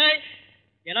இல்ல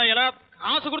ஏன்னா எல்லாம்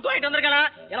காசு கொடுத்து வாங்கிட்டு வந்திருக்கலாம்.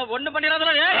 எல்லாம் ஒண்ணு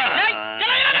பண்ணிடாதா.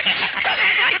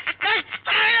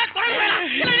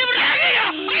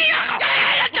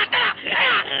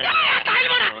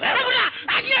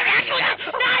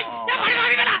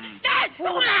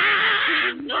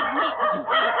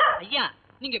 ஐயா,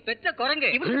 நீங்க பெத்த குரங்கு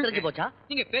இவருக்கு தெரிஞ்சு போச்சா?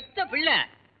 நீங்க பெத்த பிள்ளை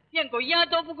என் கொய்யா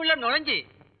தோப்புக்குள்ள நுழைஞ்சு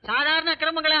சாதாரண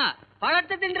அக்கிரமங்களா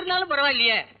பழத்தை தின்றிருந்தாலும்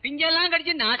பரவாயில்லையே, பிஞ்செல்லாம்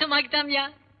கடிச்சு நாசமாக்கிட்டாமியா.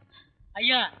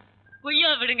 ஐயா, கொய்யா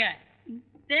விடுங்க,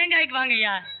 தேங்காய்க்கு வாங்க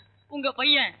ஐயா. உங்க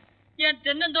பையன் என்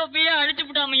தென்னந்தோப்பையே அழிச்சு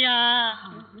விட்டாமையா.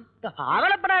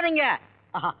 அவலப்படாதீங்க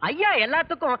ஐயா,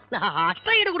 எல்லாத்துக்கும்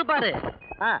அஷ்டஈடு கொடுப்பாரு.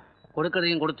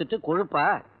 கொடுக்கறதையும் கொடுத்துட்டு கொழுப்பா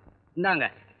இந்தாங்க,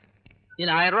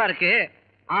 இதுல 1000 ரூபா இருக்கு,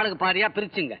 ஆளுக்கு பாதியா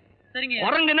பிரிச்சுங்க. சரிங்க.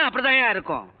 குரங்குன்னா அப்படிதான்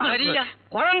இருக்கும். சரியா,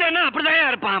 குரங்குன்னா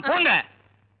அப்படிதான் இருப்பான். போங்க.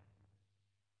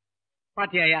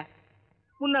 பாத்தியாயா,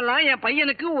 முன்னெல்லாம் என்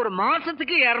பையனுக்கு ஒரு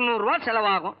மாசத்துக்கு 200 ரூபாய்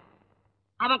செலவாகும்.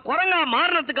 அவன் குரங்கா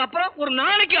மாறினதுக்கு அப்புறம் ஒரு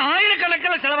நாளைக்கு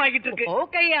 1000கணக்கில் செலவாகிட்டு இருக்கு.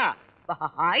 ஓகேயா,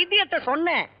 ஐடியத்தை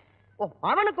சொன்னேன்.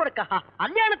 அவனுக்கு ஒரு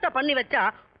கல்யாணத்தை பண்ணி வச்சா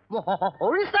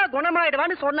ஒழுசா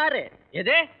குணமாயிடுவான்னு சொன்னாரு.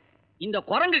 எது, இந்த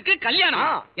குரங்குக்கு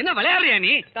கல்யாணம்? என்ன விளையாடுறியா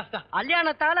நீ?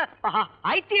 கல்யாணத்தால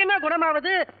ஐத்தியமா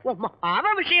குணமாவது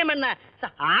அவன் விஷயம் என்ன,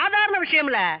 சாதாரண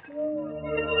விஷயம்ல.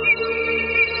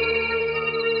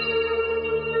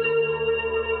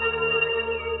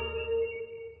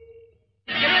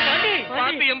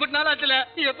 பாண்டி எம்பிட்டு நாள் ஆச்சுல,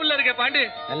 நீ எப்படில இருக்க பாண்டி?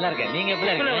 நல்லா இருக்கேன். நீங்க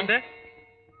எப்படி இருக்கீங்க?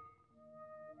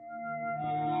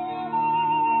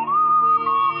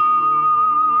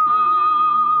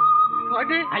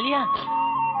 பாண்டி அலியா,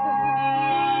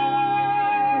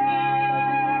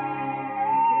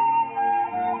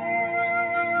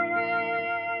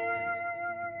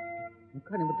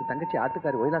 முக்காணிமுத்து தங்கச்சி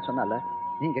ஆத்துக்காரி ஒயிலா சொன்னால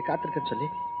நீங்க காத்திருக்கன்னு சொல்லி.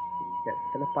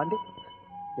 பாண்டி,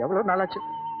 எவ்வளவு நாளாச்சு?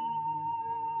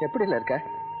 எப்படில இருக்க?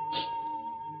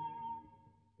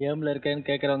 ஏம்ல இருக்கேன்னு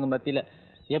கேட்கறவங்க மத்தியில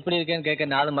எப்படி இருக்கேன்னு கேட்க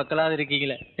 4 மக்களாவது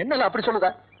இருக்கீங்களே. என்னல அப்படி சொல்லுத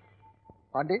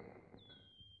பாண்டி?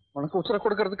 உனக்கு உசுரை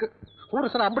கொடுக்கறதுக்கு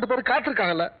ஊருசன 50 பேர்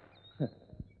காத்திருக்காங்கல்ல.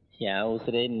 என்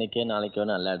உசுரே இன்னைக்கோ நாளைக்கோ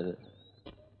நல்லாடுது.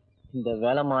 இந்த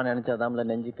வேலைமா நினைச்சாதாம்ல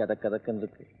நெஞ்சு கதக்குன்னு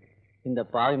இருக்கு. இந்த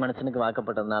பாவி மனுஷனுக்கு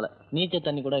வாக்கப்பட்டதுனால நீச்சல்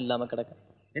தண்ணி கூட இல்லாம கிடக்க.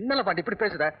 என்னல பாண்டி இப்படி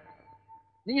பேசுத?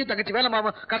 நீயும் தங்கச்சி வேலை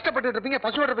மாமா கஷ்டப்பட்டு இருப்பீங்க,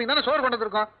 பசுவோட இருப்பீங்க தானே சோறு கொண்டு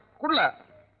வந்திருக்கோம். குடுல.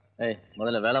 ஏய்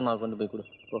முதல்ல வேலை மாவு கொண்டு போய் கொடு.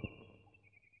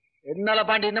 என்னால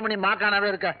பாண்டி என்ன பண்ணி மாக்கானாவே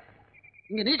இருக்க?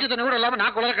 இங்க நீச்சல் தண்ணி கூட இல்லாம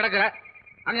நான் குளர கிடக்குற.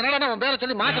 அங்க என்னடா உன் பேரை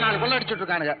சொல்லி மாசம் 4 கொள்ள அடிச்சுட்டு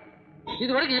இருக்கானுங்க.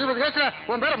 இது வரைக்கும் 20 கேஸ்ல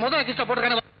உன் பேரை முதல்ல கிஸ்ட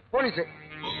போட்டுருக்காங்க போலீஸ்.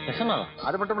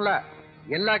 அது மட்டும் இல்ல,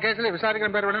 எல்லா கேஸ்லயும் விசாரிக்கிற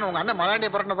பேர் வேணும். உங்க அண்ணன் மலாண்டிய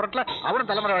புரட்டில அவரும்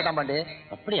தலைமுறை வேண்டாம் பாண்டி.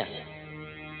 அப்படியா?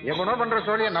 எவனோ பண்ற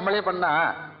சோழிய நம்மளே பண்ணா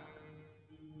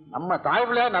நம்ம தாய்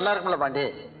பிள்ளையா நல்லா இருக்கும்ல பாண்டி.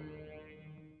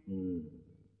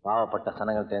 பாவப்பட்ட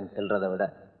சனங்கள் செல்றதை விட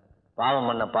பாவம்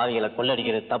பண்ண பாவிகளை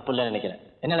கொள்ளடிக்கிறது தப்பு இல்லைன்னு நினைக்கிறேன்.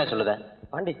 என்னல சொல்லுத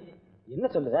பாண்டி? என்ன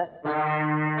சொல்லுத?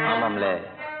 ஆமாம்ல,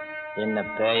 என்ன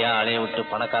பேயா அலைய விட்டு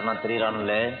பணக்காரனா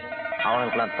தெரியறானுல்ல,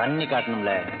 அவனுக்குலாம் தண்ணி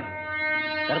காட்டணும்ல.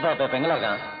 கருப்பா இப்ப எங்களா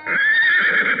இருக்கான்?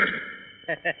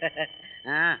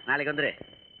 நாளைக்கு வந்துரு.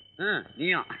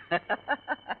 நீயும்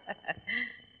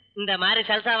இந்த மாதிரி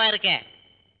சல்சாவா இருக்க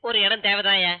ஒரு இடம்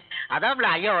தேவைதாயா?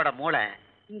 அதான்ல ஐயாவோட மூளை.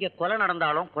 இங்க கொலை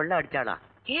நடந்தாலும் கொள்ளை அடிச்சாலும்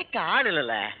கேட்க ஆள்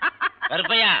இல்ல.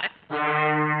 கருப்பையா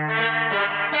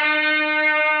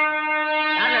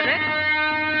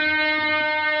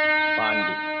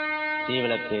பாண்டி,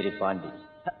 சீவலப்பேரி பாண்டி.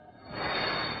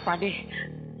 பாண்டி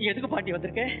எதுக்கு பாண்டி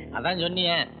வந்திருக்க? அதான்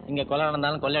சொன்னியே இங்க கொலை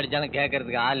நடந்தாலும் கொள்ளை அடிச்சாலும்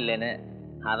கேட்கறதுக்கு ஆள் இல்லைன்னு.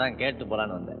 அதான் கேட்டு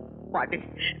போலான்னு வந்தேன். பாண்டி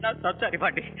நான் சம்சாரி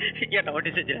பாண்டி, என்ன ஒட்டி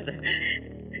செஞ்சிடாத,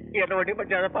 என்ன ஒட்டி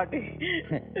பண்ணாத பாண்டி.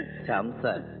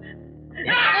 சம்சாரி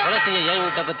கொலை செய்ய ஏவி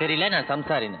விட்டப்ப தெரியல நான்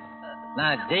சம்சாரின்னு.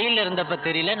 நான் ஜெயில இருந்தப்ப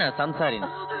தெரியல நான் சம்சாரின்னு.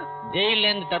 ஜெயில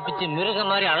இருந்து தப்பிச்சு மிருக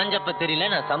மாதிரி அலைஞ்சப்ப தெரியல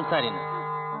நான் சம்சாரின்னு.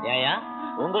 ஏயா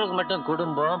உங்களுக்கு மட்டும்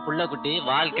குடும்பம் புள்ள குட்டி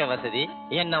வாழ்க்கை வசதி,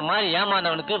 என்ன மாதிரி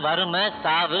ஏமாந்தவனுக்கு வறுமை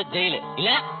சாவு ஜெயிலு இல்ல?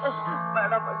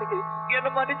 என்ன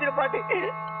மன்னிச்சிரு பாண்டி.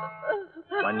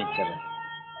 மன்னிச்சிடறேன்.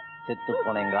 செத்து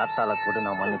போன எங்க ஆத்தால கூட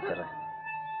நான் மன்னிச்சிடறேன்.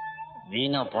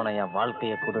 வீணா போன என்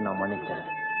வாழ்க்கைய கூட நான்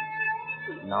மன்னிச்சிடறேன்.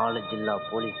 4 ஜில்லா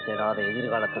போலீஸ் தேடாத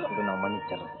எதிர்காலத்தை கூட நான்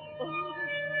மன்னிச்சிடறேன்.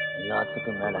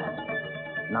 எல்லாத்துக்கும் மேல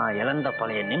நான் இழந்த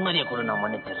பழைய நிம்மதியை கூட நான்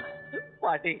மன்னிச்சிடறேன்.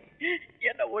 பாட்டி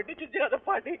என்ன ஒட்டி செஞ்சிடாத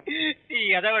பாட்டி, நீ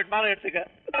எதை வேணுமாலும் எடுத்துக்க.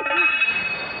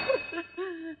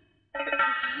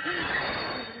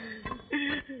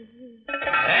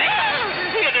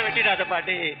 என்ன வெட்டிடாத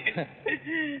பாட்டி.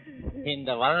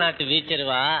 இந்த வளநாட்டு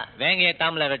வீச்சருவா வேங்கைய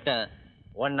தாமல வெட்டும்.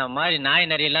 உன்ன மாதிரி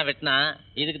நாய் நரியெல்லாம் வெட்டினா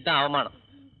இதுக்கு தான் அவமானம்.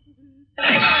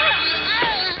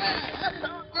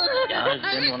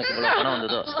 யாருக்கு உனக்கு இவ்வளவு பணம்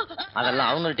வந்ததோ அதெல்லாம்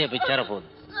அவங்கள்ட்டே போய் சேர போகுது.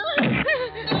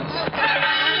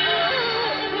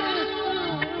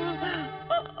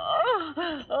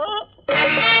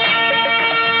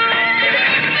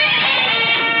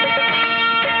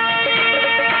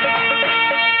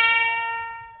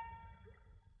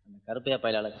 கருப்பையா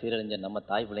பயலால சீரழிஞ்ச நம்ம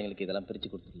தாய் பிள்ளைங்களுக்கு இதெல்லாம் பிரிச்சு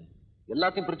கொடுத்துடல.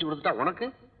 எல்லாத்தையும் பிரிச்சு கொடுத்துட்டா உனக்கு?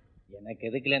 எனக்கு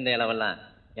எதுக்குல இந்த இளவெல்லாம்?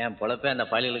 என் பொழப்பே அந்த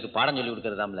பயல்களுக்கு பாடம் சொல்லி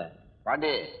கொடுக்கறதாம்ல.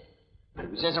 பாண்டி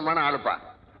விசேஷமான ஆளுப்பா.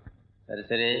 சரி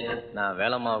சரி, நான்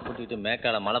வேலைமாவை கூட்டிகிட்டு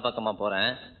மேக்கால மலை பக்கமா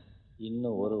போறேன்.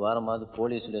 இன்னும் 1 வாரமாவது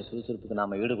போலீஸுடைய சுறுசுறுப்புக்கு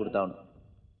நாம ஈடு கொடுத்தாகணும்.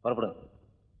 புறப்படுங்க,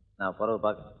 நான் புறவை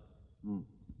பார்க்க.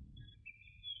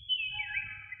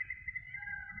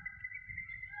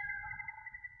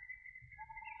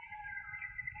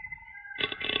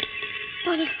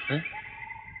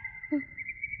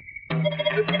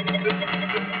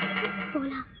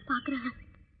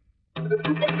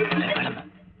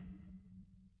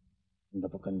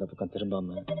 இந்த பக்கம்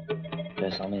திரும்பாம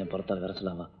பேசாம என் புறத்தால்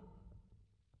விரசலாவா?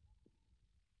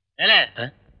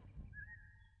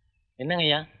 என்னங்க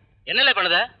ஐயா? என்னல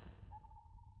பண்ணுத?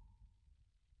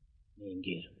 நீ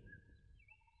இங்கே இரு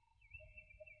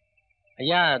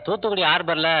ஐயா. தூத்துக்குடி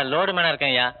ஹார்பர்ல லோடு மேனா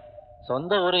இருக்கேன் ஐயா.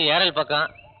 சொந்த ஊரு ஏரல் பக்கம்.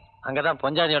 அங்கதான்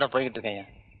பொஞ்சாதியோட போய்கிட்டு இருக்கேன் ஐயா.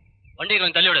 வண்டியை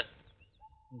கொஞ்சம் தள்ளி விடு.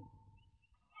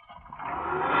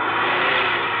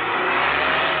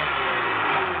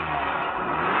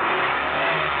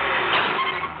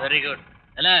 Very good.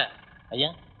 என்ன ஐயா?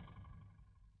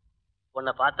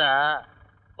 உன்னை பார்த்தா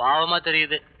பாவமா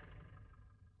தெரியுது.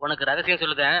 உனக்கு ரகசியம்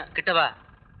சொல்லுதேன், கிட்டவா.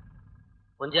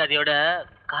 பொஞ்சாதியோட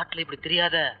காட்டுல இப்படி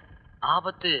தெரியாத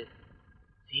ஆபத்து.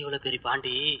 சீவலப்பேரி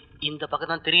பாண்டி இந்த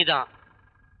பக்கம் தான் தெரியுதான்.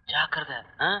 ஜாக்கிரதை.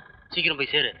 சீக்கிரம்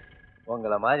போய் சேரு.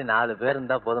 உங்களை மாதிரி 4 பேர்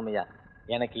இருந்தா போதும் ஐயா.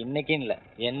 எனக்கு இன்னைக்கும் இல்ல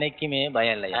என்னைக்குமே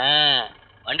பயம் இல்லையா.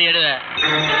 வண்டி எடுவ.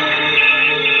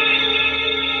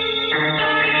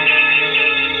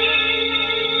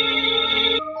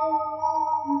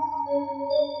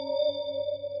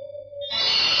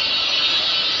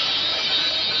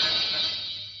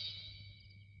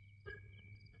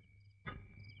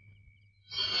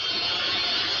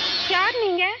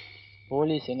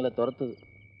 வயசு எங்களை துரத்துது.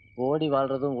 ஓடி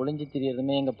வாழ்றதும் ஒளிஞ்சு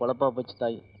திரியறதுமே எங்க பொழப்பா போச்சு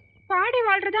தாய். பாடி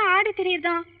வாழ்றதும் ஆடி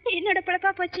திரியறதும் என்னோட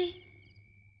பொழப்பா போச்சு.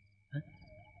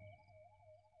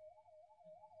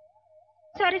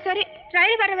 சரி சரி,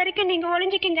 ரயில் வர வரைக்கும் நீங்க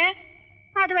ஒளிஞ்சிக்கிங்க.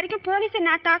 அது வரைக்கும் போலீஸை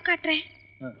நான் தாக்காட்டுறேன்.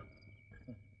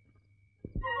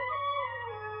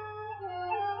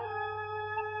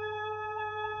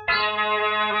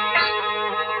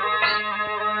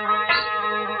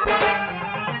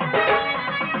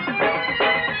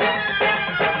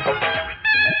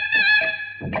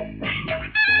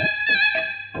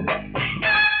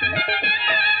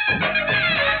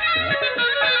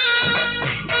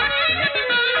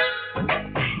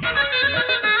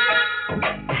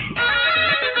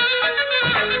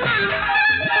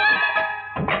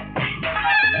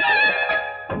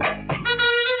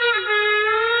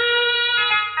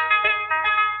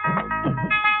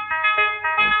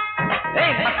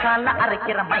 மசாலா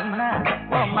அரைக்கிற மைனா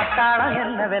ஓ மத்தாளம்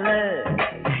என்ன விலை,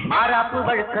 மாறாப்பு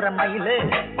வழுக்கிற மயிலு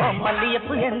ஓ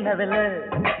மல்லியப்பு என்ன விலை.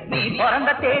 நீ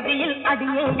பிறந்த தேதியில்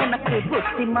அடியே எனக்கு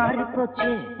புத்தி மாறி போச்சு,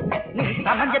 நீ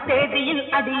சமைஞ்ச தேதியில்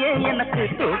அடியே எனக்கு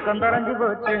தூக்கம் தொலைஞ்சு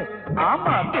போச்சு.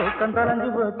 ஆமா தூக்கம் தொலைஞ்சு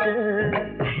போச்சு.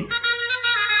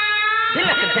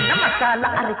 சின்ன மசாலா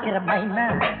அரைக்கிற மைனா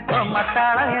ஓ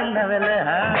மத்தாளம் என்ன விலை,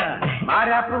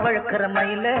 மாறாப்பு வழுக்கிற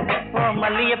மயிலு ஓ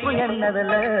மல்லியப்பு என்ன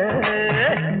விலை.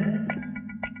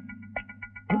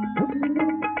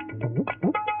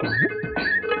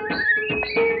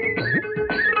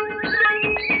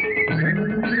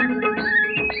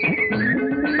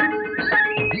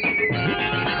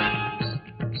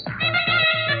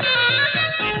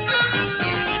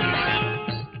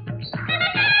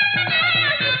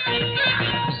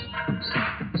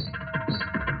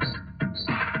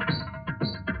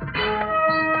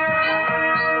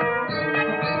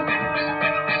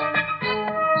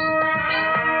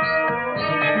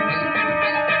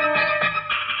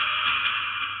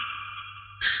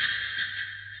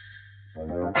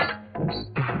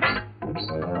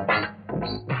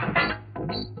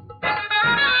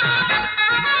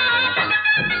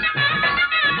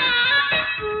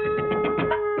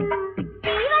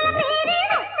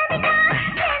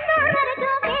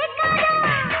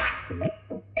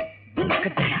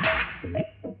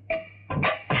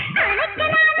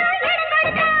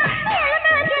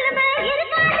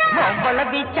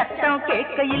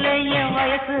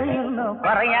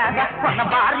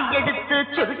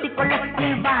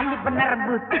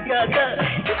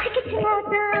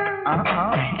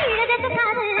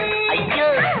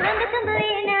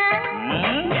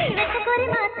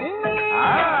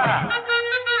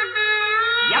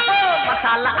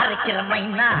 மசாலா அரைக்கிற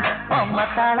மைனா ஓ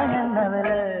மத்தாளம் என்ன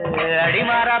விலை,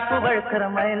 அடிமாறாப்பு வழுக்கிற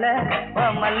மயில ஓ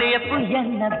மல்லியப்பு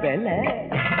என்ன விலை.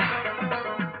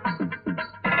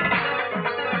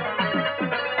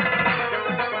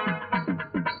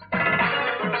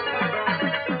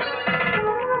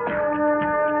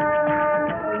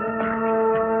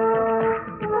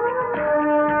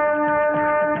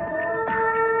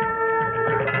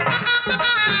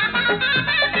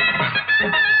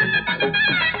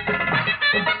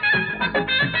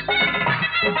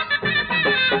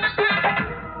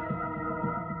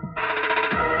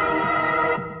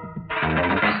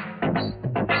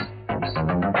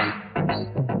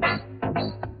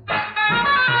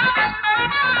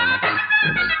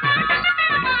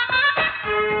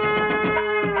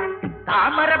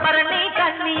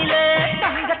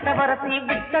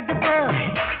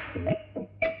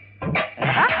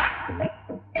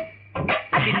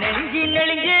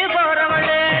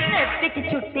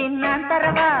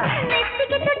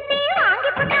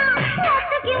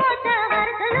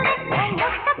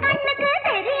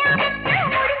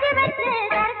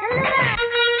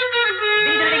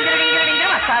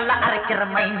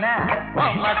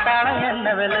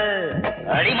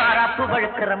 அடிமாறாப்பு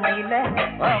வழுக்கிற மயில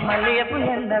ஓ மல்லியப்பு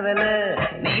என்ன விலை.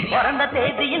 நீ பிறந்த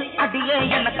தேதியில் அடியே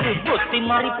எனக்கு புத்தி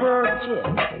மாறி போச்சு,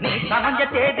 நீ சமைஞ்ச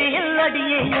தேதியில்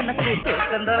அடியே எனக்கு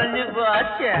தூக்கம் தொலைஞ்சு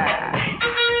போச்சு.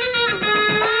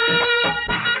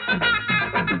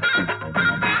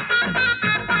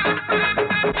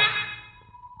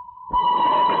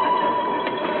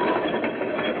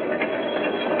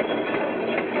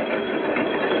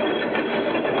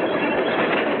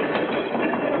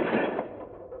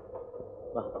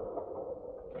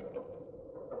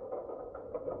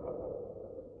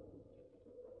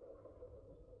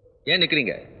 ஏன்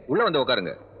நிக்கிறீங்க? உள்ள வந்து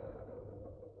உட்காருங்க.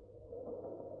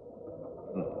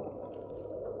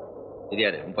 இது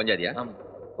யாரு? பஞ்சாதியா?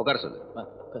 உட்கார சொல்லு.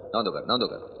 நான்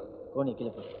உட்கார். கோணி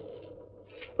கீழே போ.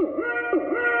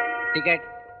 ടിക്കറ്റ്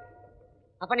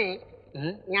അപ്പനെ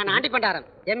ഞാൻ ആണ്ടിപ്പണ്ടാരം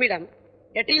എമ്മിടം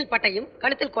எட்டியில் பட்டையும்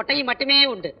கழுத்தில் கொட்டையும் மட்டுமே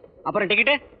உண்டு. அப்புறம்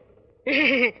டிக்கெட்டு?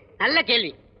 நல்ல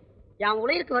கேள்வி. என்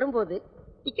உலகிற்கு வரும்போது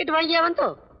டிக்கெட் வாங்கியா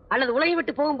வந்தோம் அல்லது உலகை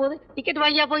விட்டு போகும்போது டிக்கெட்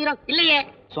வாங்கியா போகிறோம்? இல்லையே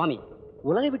சுவாமி,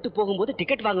 உலகை விட்டு போகும்போது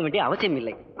டிக்கெட் வாங்க வேண்டிய அவசியம்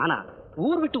இல்லை. ஆனா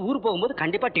ஊர் விட்டு ஊர் போகும்போது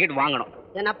கண்டிப்பா டிக்கெட் வாங்கணும்.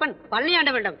 என் அப்பன் பழனி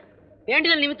ஆண்ட வேண்டும்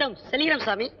வேண்டுதல் நிமித்தம் செல்கிறோம்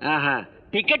சாமி.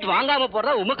 டிக்கெட் வாங்காம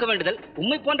போறதா உமக்கு வேண்டுதல்,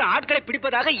 உண்மை போன்ற ஆட்களை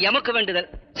பிடிப்பதாக எமக்கு வேண்டுதல்.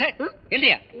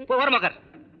 இல்லையா ஓரமாக்கார்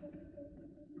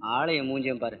ஆலய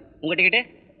மூஞ்சியம் பாரு. உங்க டிக்கெட்டு?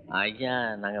 ஐயா,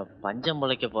 நாங்க பஞ்சம்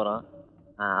பொழைக்க போறோம்,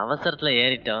 அவசரத்துல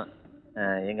ஏறிட்டோம்.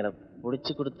 எங்களை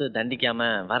புடிச்சு கொடுத்து தண்டிக்காம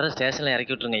வர ஸ்டேஷன்ல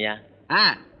இறக்கி விட்டுருங்க ஐயா.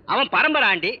 அவன் பரம்பரை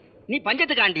ஆண்டி, நீ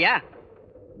பஞ்சத்துக்கு ஆண்டியா?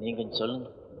 நீங்க கொஞ்சம் சொல்லுங்க.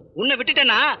 உன்னை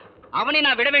விட்டுட்டேன்னா அவனை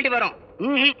நான் விட வேண்டி வரும்.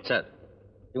 சார்,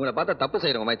 இவங்களை பார்த்தா தப்பு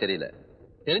செய்யறவங்க மாதிரி தெரியல.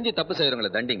 தெரிஞ்சு தப்பு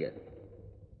செய்யறவங்களை தண்டிங்க,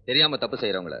 தெரியாம தப்பு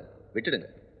செய்யறவங்கள விட்டுடுங்க.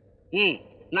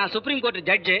 நான் சுப்ரீம் கோர்ட்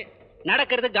ஜட்ஜு,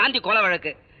 நடக்கிறது காந்தி கொலை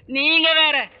வழக்கு. நீங்க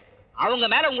வேற. அவங்க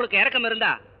மேல உங்களுக்கு இறக்கம்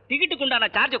இருந்தா டிக்கெட்டுக்கு உண்டான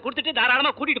சார்ஜை கொடுத்துட்டு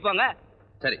தாராளமா கூட்டிட்டு போங்க.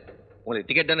 சரி, உங்களுக்கு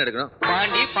டிக்கெட் தானே எடுக்கணும்?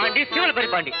 பாண்டி பாண்டி சீவலப்பேரி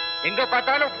பாண்டி, எங்க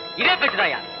பார்த்தாலும் இதே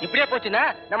பேசுதாயா? இப்படியே போச்சுன்னா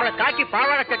நம்மள காக்கி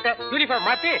பாவாடை சட்டை யூனிஃபார்ம்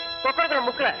மாத்தி கொக்கரத்துல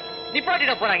முக்கல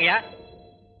நிப்பாட்டிட போறாங்கயா.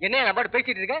 என்ன நம்பாட்டு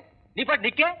பேசிட்டு இருக்க? நிப்பாட்டு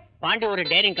நிக்க. பாண்டி ஒரு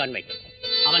டேரிங் கான்வெக்ட்.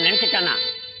 அவன் நினைச்சிட்டானா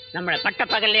நம்மள பட்ட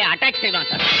பகல்லே அட்டாக்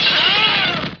செய்வான் சார்.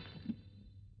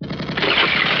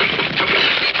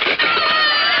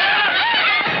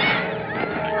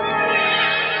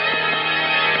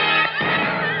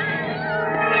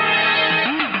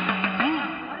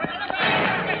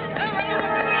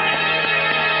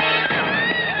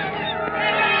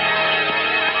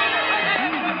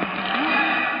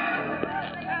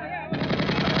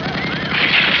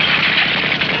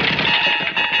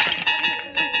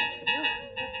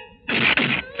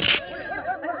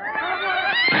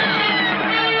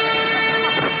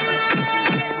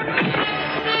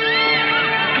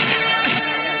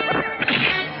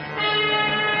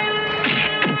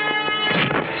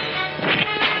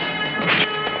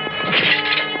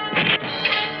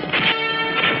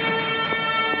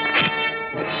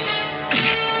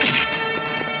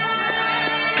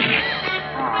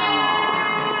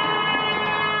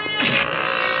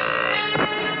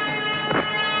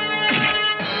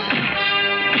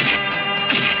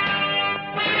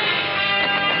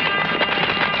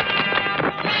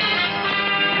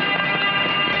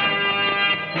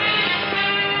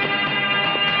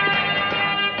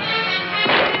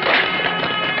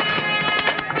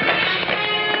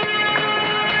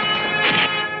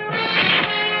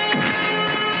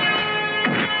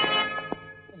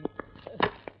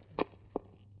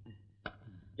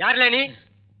 நீ?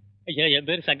 ஐயா, என்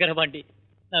பேரு சங்கரபாண்டி.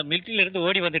 நான் மிலிட்டரியில இருந்து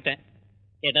ஓடி வந்துட்டேன்.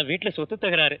 ஏன்னா வீட்டுல சொத்து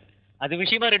தகராறு, அது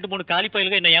விஷயமா 2-3 காலி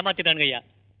பயல்கள் என்ன ஏமாத்திட்டானுங்க ஐயா.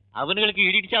 அவனுங்களுக்கு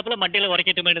இடிச்சாப்புல மண்டையில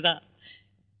உரைக்கட்டுமேனு தான்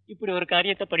இப்படி ஒரு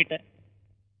காரியத்தை பண்ணிட்டேன்.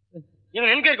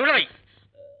 இவன் என்கே குணவை.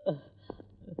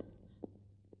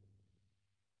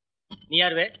 நீ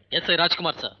யாருவே? எஸ் ஐ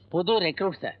ராஜ்குமார் சார். புது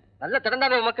ரெக்ரூட் சார். நல்ல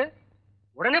திறந்தாவே உமக்கு.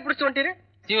 உடனே பிடிச்சு வந்துட்டீரு.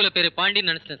 சீவலப்பேரி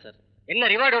பாண்டின்னு நினைச்சிட்டேன் சார். என்ன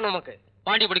ரிவார்டு ஒன்று உமக்கு?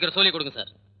 பாண்டி படிக்கிற சொல்லி கொடுங்க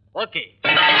சார். ஓகே.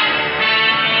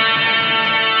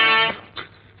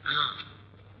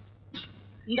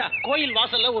 இந்த கோயில்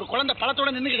வாசல்ல ஒரு குழந்தை பழத்தோட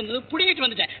நின்னுக்கிட்டு இருந்தது, புடிங்கிட்டு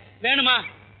வந்துட்டேன். வேணுமா?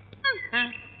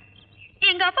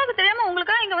 எங்க அப்பாவுக்கு தெரியாம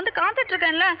உங்களுக்காக இங்க வந்து காத்துட்டு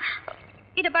இருக்கேன்ல.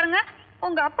 இத பாருங்க,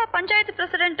 உங்க அப்பா பஞ்சாயத்து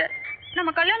பிரசிடென்ட்.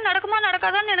 நம்ம கல்யாணம் நடக்குமா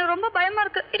நடக்காதான்னு எனக்கு ரொம்ப பயமா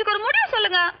இருக்கு. இதுக்கு ஒரு முடிவு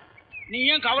சொல்லுங்க. நீ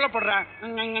ஏன் கவலைப்படுற?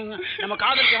 நம்ம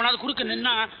காதலுக்கு எவனாவது குறுக்க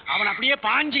நின்னா அவன் அப்படியே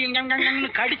பாஞ்சு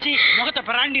கடிச்சு முகத்தை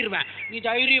பிராண்டிடுவேன். நீ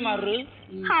தைரியமா இரு.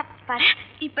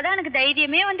 இப்பதான் எனக்கு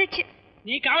தைரியமே வந்துச்சு.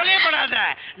 நீ கவலையே படாத,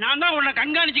 நான் தான் உன்னை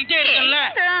கண்காணிச்சுக்கிட்டே இருக்கேன்ல.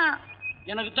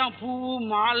 எனக்கு தான் பூ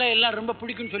மாலை எல்லாம் ரொம்ப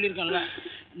பிடிக்கும்னு சொல்லியிருக்கேன்ல.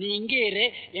 நீ இங்கே இரு,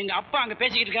 எங்க அப்பா அங்க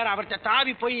பேசிக்கிட்டு இருக்காரு, அவர்கிட்ட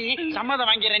தாவி போய் சம்மதம்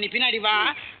வாங்கிறேன். நீ பின்னாடி வா.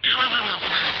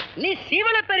 நீ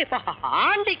சீவலப்பேரி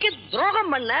ஆண்டிக்கு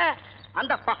துரோகம் பண்ண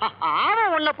அந்த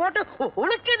ஆவம் உன்னை போட்டு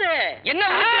உழுக்குது. என்ன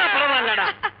பரவாயில்லடா,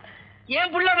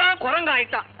 என் புள்ளதான் குரங்க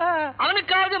ஆயிட்டான்.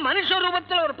 அவனுக்காவது மனுஷ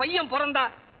ரூபத்துல ஒரு பையன் பிறந்தா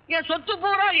என் சொத்து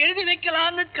பூரா எழுதி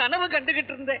வைக்கலான்னு கனவு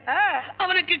கண்டுகிட்டு இருந்தேன்.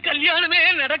 அவனுக்கு கல்யாணமே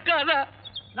நடக்காதா?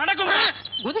 நடக்கும்.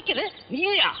 குதிக்குது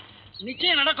நீயா?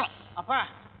 நிச்சயம் நடக்கும். அப்பா,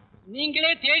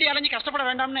 நீங்களே தேடி அலைஞ்சு கஷ்டப்பட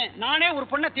வேண்டாம்னு நானே ஒரு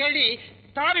பொண்ணை தேடி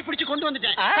தாவி பிடிச்சு கொண்டு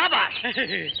வந்துட்டேன்.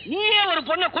 நீயே ஒரு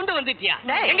பொண்ணை கொண்டு வந்துட்டியா?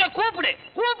 எங்க கூப்பிடு,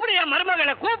 கூப்பிடு, என்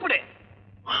மருமகளை கூப்பிடு.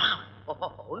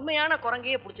 உண்மையான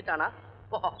குரங்கையே புடிச்சிட்டானா?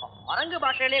 குரங்கு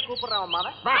பாஷையிலேயே கூப்பிடுறான்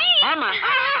அம்மாவை. ஆமா,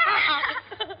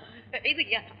 இது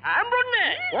பொண்ணு.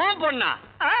 உன் பொண்ணா?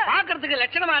 பாக்குறதுக்கு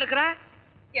லட்சணமா இருக்கிற.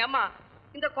 ஏமா,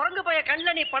 இந்த குரங்கு பைய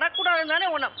கண்ணில் நீ படக்கூடாதுன்னு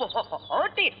உன்னை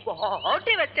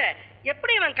ஓட்டி வச்ச.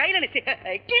 எப்படி இவன் கையில நீ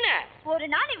ஒரு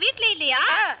நாள் வீட்ல இல்லையா,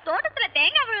 தோட்டத்துல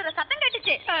தேங்காய் விழுற சத்தம்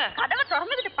கேட்டுச்சு. கதவை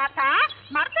திறந்துகிட்டு பார்த்தா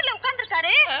மரத்துல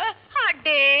உட்கார்ந்துருக்காரு.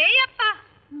 அடே அப்பா,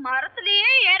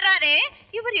 மரத்திலேயே ஏறாரு.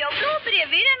 இவர் எவ்வளவு பெரிய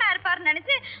வீரனா இருப்பாரு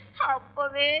நினைச்சு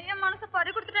அப்பவே என் மனசு பறி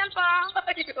கொடுத்துட்டேன்ப்பா.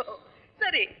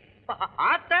 சரி,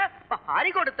 ஆத்த பறி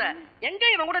கொடுத்த எங்க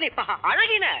இவன் கூட நீ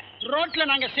அழகின? ரோட்ல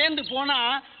நாங்க சேர்ந்து போனா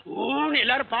ஊன்னு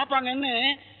எல்லாரும் பாப்பாங்கன்னு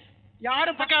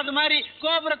யாரும் பார்க்காத மாதிரி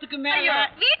கோபுரத்துக்கு மேல,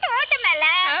 வீட்டு ஓட்டு மேல,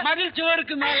 மதில்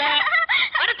சுவருக்கு மேல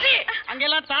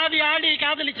அங்கெல்லாம் தாவி ஆடி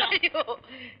காதலிச்சான்.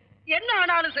 என்ன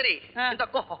ஆனாலும் சரி, இந்த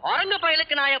குரங்கு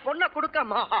பயலுக்கு நான் என் பொண்ணை கொடுக்க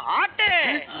மாட்டேன்.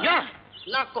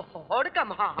 நான் கொடுக்க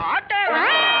மாட்டேன்.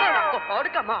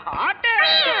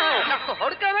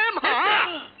 கொடுக்கவே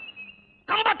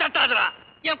கம்ப தட்டாதுடா,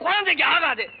 என் குழந்தைக்கு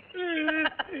ஆகாது.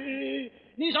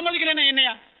 நீ சம்மதிக்கிறேன்னு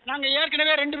என்னையா? நாங்க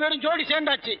ஏற்கனவே 2 பேரும் ஜோடி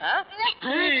சேர்ந்தாச்சு.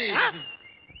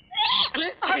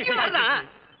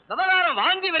 விவகாரம்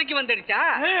வாந்தி வரைக்கும் வந்துடுச்சா?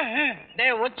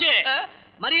 ஒச்சு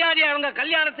மரியாதை அவங்க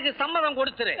கல்யாணத்துக்கு சம்மதம்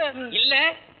கொடுத்துரு. இல்ல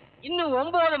இன்னும்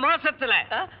 9 மாசத்துல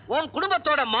உன்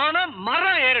குடும்பத்தோட மானம்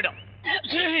மரம் ஏறிடும்.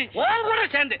 உன் கூட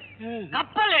சேர்ந்து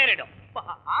கப்பல் ஏறிடும்.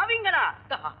 ஆவீங்களா?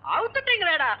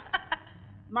 அவுத்துட்டீங்களேடா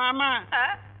மாமா.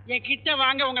 என் கிட்ட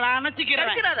வாங்க, உங்களை அணைச்சிக்கிறேன்.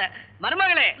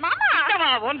 மருமகளே,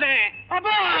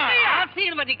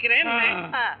 ஆசீர்வதிக்கிறேன்.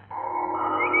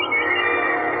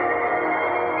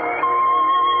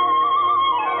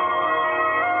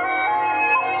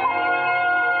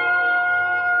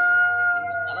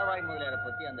 தலவாய் முதலியாரை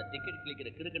பத்தி அந்த டிக்கெட் கிளிக்கிற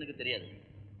கிறுக்கனுக்கு தெரியாது.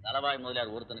 தலவாய்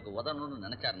முதலியார் ஒருத்தனுக்கு உதவணும்னு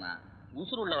நினைச்சாருன்னா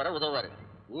உசுறு உள்ளவரை உதவுவாரு.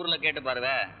 ஊர்ல கேட்டு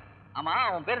பாருவே. ஆமா,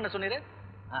 அவன் பேர் என்ன சொன்னீரு?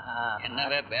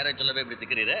 என்னவே பேரை சொல்லவே இப்படி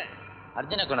திக்கிறீரு?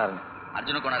 அர்ஜுன கொண்டாரு.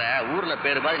 அர்ஜுன கொண்டார ஊர்ல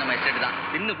பேரு பாதி நம்ம எஸ்டேட் தான்.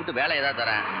 பின்னு கூட்டு வேலை ஏதாவது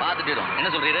தரேன், பார்த்துட்டு என்ன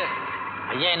சொல்றீரு?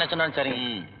 ஐயா என்ன சொன்னாலும் சரி.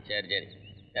 சரி சரி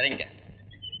சரிங்க.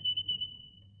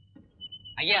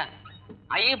 ஐயா,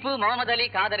 ஐயப்பு, முகமது அலி,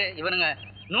 காதரு இவனுங்க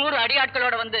 100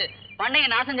 அடியாட்களோட வந்து பண்ணையை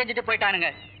நாசம் செஞ்சுட்டு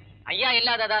போயிட்டானுங்க. ஐயா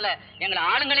இல்லாததால எங்களை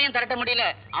ஆளுங்களையும் திரட்ட முடியல,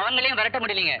 அவங்களையும் விரட்ட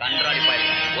முடியலீங்க. கன்றாடி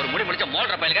பயலுங்க, ஒரு முடி முடிச்ச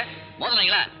மோல்ற பயலுங்க.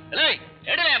 மோதனீங்களா?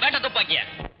 எடுல வேட்ட துப்பாக்கிய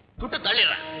சுட்டு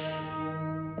தள்ளிடுறேன்.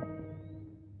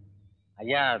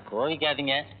 ஐயா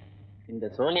கோவிக்காதீங்க, இந்த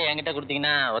சோழியை என்கிட்ட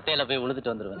கொடுத்தீங்கன்னா ஒத்தையில போய்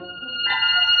உழுதுட்டு வந்துருவேன்.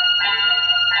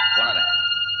 போனத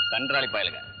கன்றாடி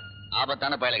பயலுங்க,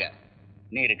 ஆபத்தான பயலுங்க.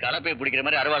 நீர் கலப்பை பிடிக்கிற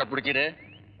மாதிரி அருவாளை பிடிச்சிரு,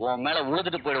 உன் மேல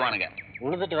உழுதுட்டு போயிடுவானுங்க.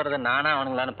 உழுதுட்டு வர்றத நானா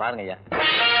அவனுங்களான்னு பாருங்க ஐயா.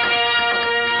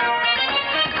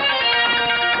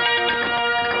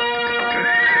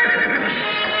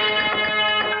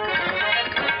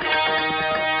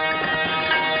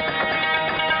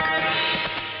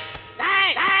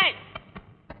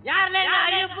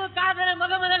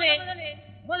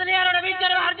 முதலியாரோட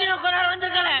வீட்டர் அர்ஜுன கொண்டாட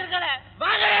வந்திருக்கல.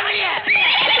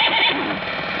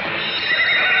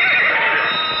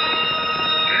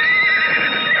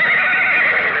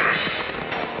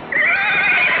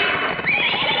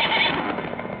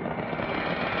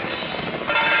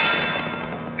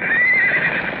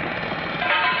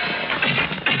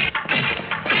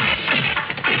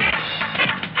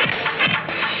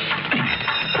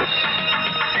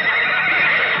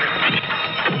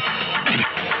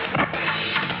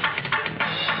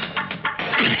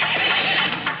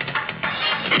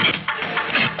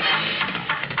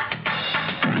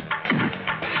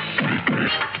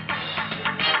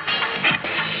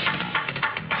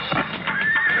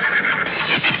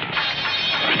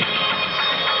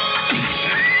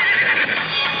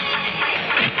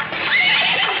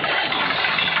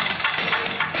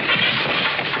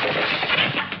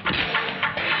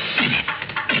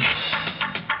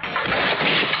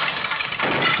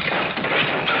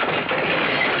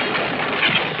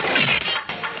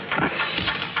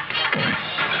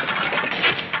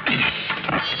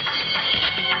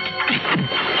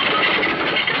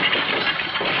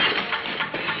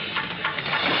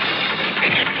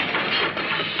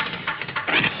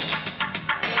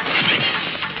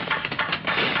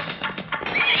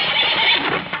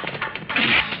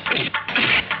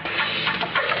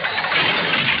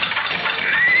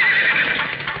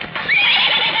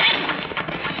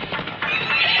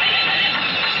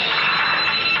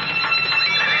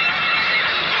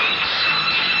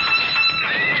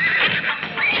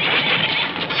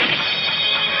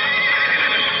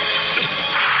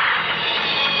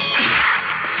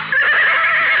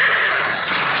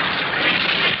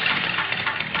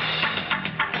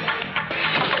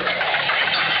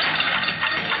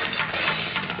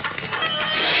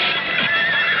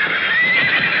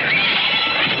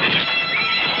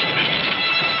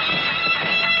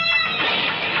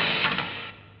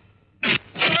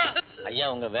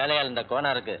 வேலையால் இந்த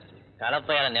கோனாருக்கு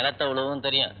கலப்பையால நிலத்தை உழவும்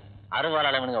தெரியும்,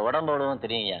 அறுவாளால் இவனுங்க உடம்பு உழவும்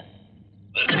தெரியுங்க.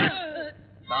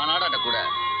 தானாட கூட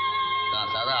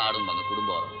தான் சதா ஆடும் பங்க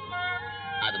குடும்பம் வரும்.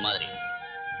 அது மாதிரி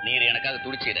நீர் எனக்காக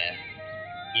துடிச்சிட,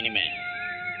 இனிமே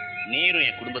நீரும்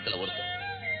என் குடும்பத்துல ஒருத்தர்.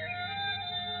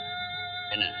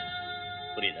 என்ன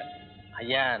புரியுதா?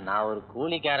 ஐயா, நான் ஒரு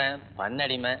கூலிக்காரன்,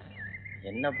 பண்ணடிமை.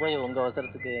 என்ன போய் உங்க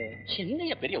அவசரத்துக்கு?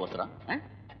 என்னையா பெரிய அவசரம்?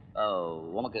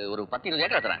 உனக்கு ஒரு 10-20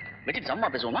 ஏக்கர் தரேன், வச்சுட்டு சம்மா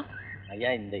பேசுவோமா? ஐயா,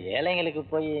 இந்த ஏழைங்களுக்கு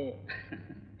போய்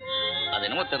அது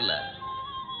என்னமோ தெரியல,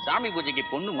 சாமி பூஜைக்கு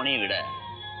பொண்ணு மணியை விட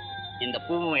இந்த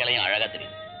பூவும் இலையும் அழகா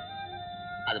தெரியும்.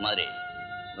 அது மாதிரி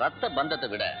ரத்த பந்தத்தை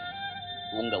விட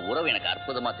உங்க உறவு எனக்கு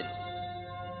அற்புதமா தெரியும்.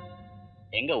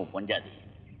 எங்க உன் பொஞ்சாதி?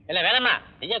 இல்ல வேலைம்மா,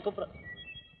 ஐயா கூப்பிட.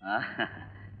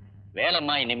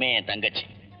 வேலைம்மா இனிமே என் தங்கச்சி.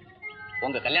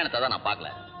 உங்க கல்யாணத்தை தான் நான் பார்க்கல.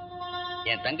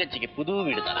 என் தங்கச்சிக்கு புது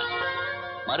வீடு தரேன்.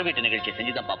 மறு வீட்டு நிகழ்ச்சியை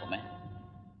செஞ்சுதான் பார்ப்போமே.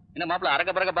 என்ன மாப்பிள்ள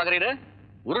அரக்க பறக்க பாக்குறீரு?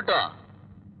 உருட்டம்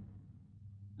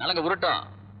நலங்க உருட்டம்.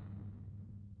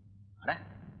 அட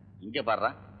இங்க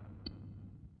பாடுறா,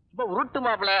 இப்ப உருட்டு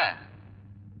மாப்பிள்ள.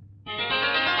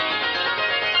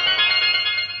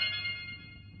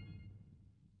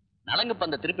 நலங்கு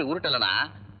பந்த திருப்பி உருட்டலனா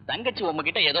தங்கச்சி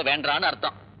உங்ககிட்ட ஏதோ வேண்டான்னு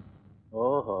அர்த்தம்.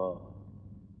 ஓஹோ,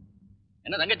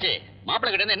 என்ன தங்கச்சி, மாப்பிள்ளை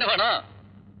கிட்ட இருந்து என்ன வேணும்?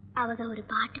 அவங்க ஒரு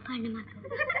பாட்டு பாடணுமா?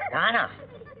 நானா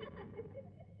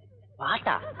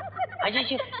பாட்டா?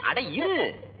 ஐயோ, அட இரு,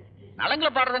 நலங்குல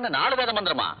பாடுறதுங்க 4 வேத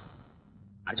மந்திரமா?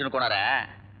 அர்ஜுன கோணார,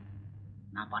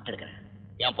 நான் பாட்டு எடுக்கிறேன்,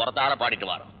 என் புறத்தால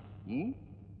பாடிட்டு வரோம்.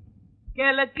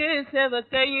 கிழக்கு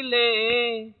செவக்கையிலே,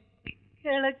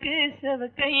 கிழக்கு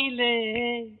செவக்கையிலே,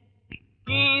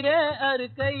 கீரை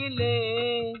அறுக்கையிலே,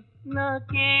 நான்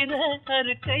கீரை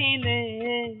அறுக்கையிலே,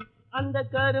 அந்த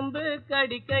கரும்பு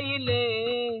கடிக்கையிலே,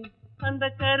 அந்த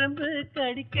கரும்பு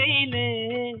கடிக்கையிலே,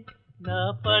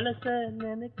 நான் பழச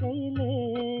நினைக்கையிலே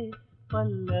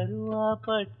பல்லருவா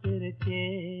பட்டுருச்சே.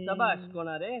 சபாஷ்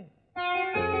கோனாரே.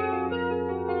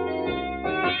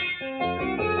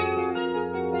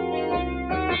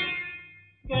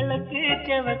 கிழக்கு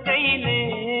செவக்கையிலே,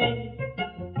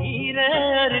 கீரை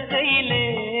அறுக்கையிலே,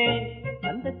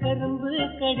 அந்த கரும்பு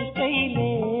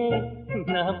கடிக்கையிலே,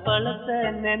 நான் பழச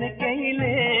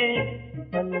நினைக்கையிலே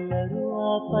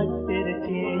பல்லருவா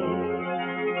பட்டுருச்சே.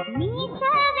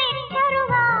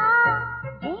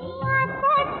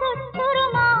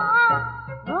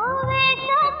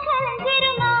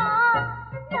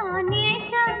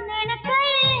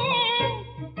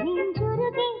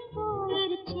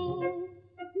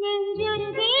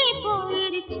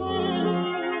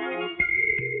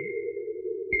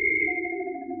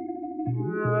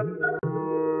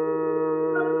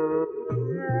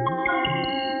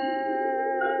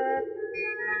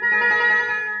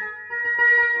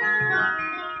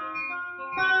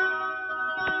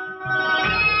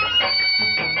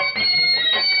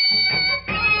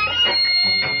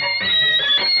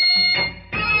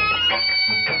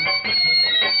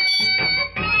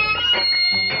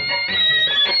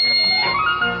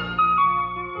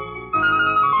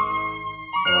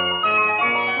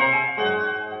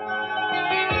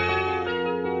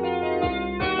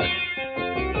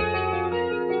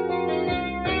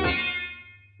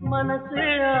 மனசு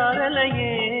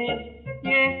ஆறலையே,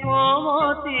 என்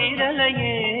கோவம்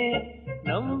தீரலையே,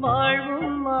 நம்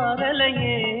வாழ்வும்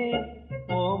மாறலையே,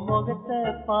 ஓ முகத்தை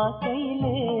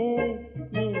பார்க்கையிலே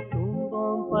என்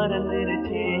துன்பம்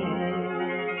பறந்துருச்சே.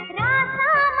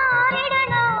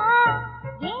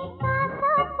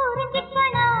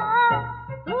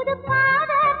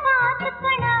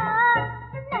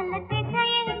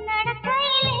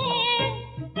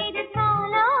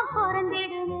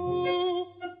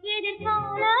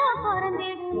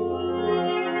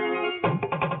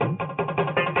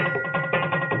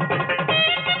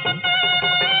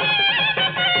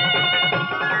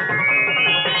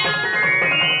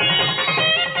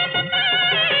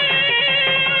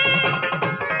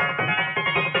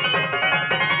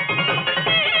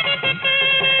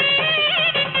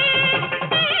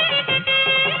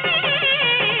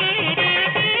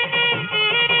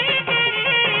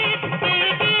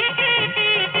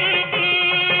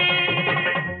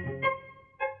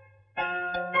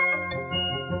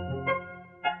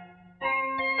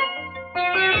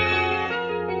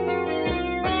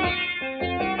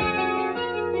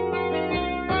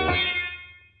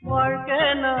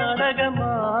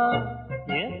 நாடகமா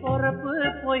என் பொறப்பு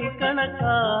பொய்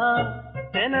கணக்கா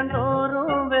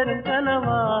தினந்தோறும் வெறும்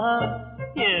கனவா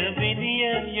என் விதிய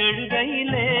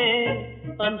எழுதையிலே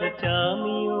அந்த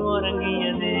சாமி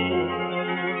உறங்கியதே.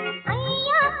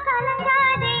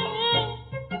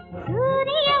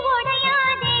 சூரிய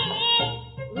உடையாதே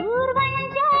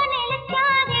ஊர்வஞ்சோ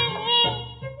நிலைக்காதே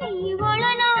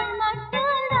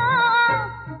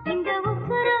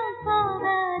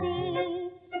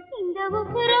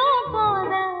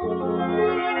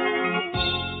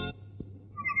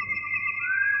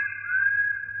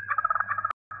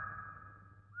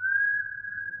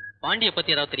பாண்டிய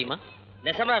பத்தி ஏதாவது தெரியுமா?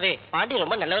 நெசமாவே பாண்டி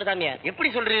ரொம்ப நல்லவர் தாமியா. எப்படி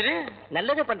சொல்றீரு?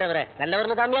 நல்லது பண்றவரை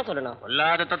நல்லவர்னு தாமியா சொல்லணும்.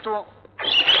 சொல்லாத தத்துவம்.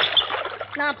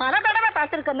 நான் பல தடவை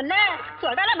பார்த்திருக்கோம்ல,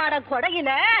 சொடல மாட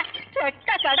கொடையில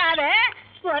செட்ட கடாத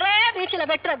ஒரே வீச்சுல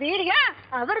வெட்டுற வீரியம்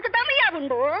அவருக்கு தாமியா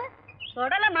உண்டு.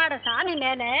 சொடல மாட சாமி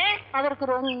மேல அவருக்கு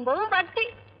ரொம்பவும் பக்தி.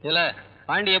 இல்ல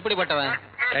பாண்டி எப்படிப்பட்டவன்?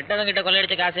 ரெட்டவங்கிட்ட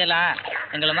கொள்ளையடிச்ச காசையெல்லாம்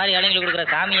எங்களை மாதிரி ஏழைங்களுக்கு கொடுக்குற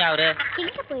சாமியா அவரு.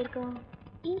 எங்க போயிருக்கோம்?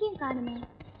 இங்கேயும் காணுமே.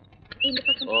 இந்த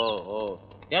பக்கம். ஓ ஓ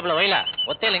ஏப்ல ஒயிலா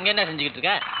ஒத்தையில இங்க என்ன செஞ்சுக்கிட்டு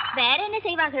இருக்க? வேற என்ன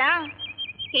செய்வாங்களா?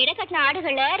 கிடை கட்டின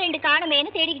ஆடுகளை 2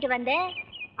 காணுமேன்னு தேடிக்கிட்டு வந்தேன்.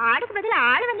 ஆடுக்கு பதில்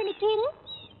ஆடு வந்து நிக்கிறது.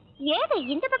 ஏது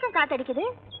இந்த பக்கம் காத்தடிக்குது?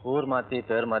 ஊர் மாத்தி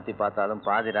பேர் மாத்தி பார்த்தாலும்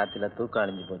பாதி ராத்திரில தூக்கம்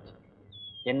அழிஞ்சு போச்சு.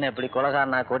 என்ன இப்படி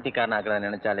கொலகாரனா கோட்டிக்காரனா ஆக்கல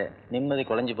நினைச்சாலே நிம்மதி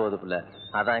குலைஞ்சு போகுது புள்ள.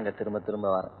 அதான் இங்க திரும்ப திரும்ப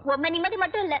வரேன். உம்ம நிம்மதி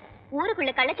மட்டும் இல்ல,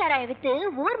 ஊருக்குள்ள கள்ளச்சாராய வித்து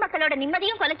ஊர் மக்களோட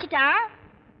நிம்மதியும் கொலைச்சிட்டா.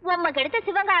 உம்ம கெடுத்த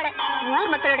சிவங்கால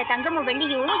ஊர் மக்களோட தங்கமும்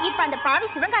வெள்ளியும் இப்ப அந்த பாவி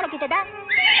சிவங்கால கிட்டதான்.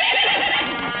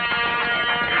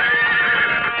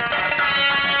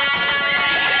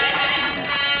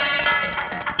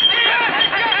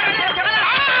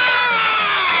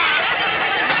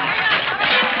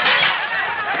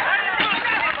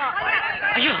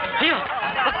 ஐயோ ஐயோ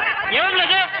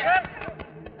எவ்வளவு?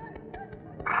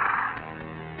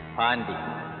 பாண்டி,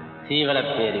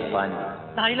 சீவலப்பேரி பாண்டி.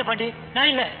 நான் இல்ல பாண்டி, நான்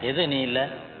இல்ல. எது நீ இல்ல?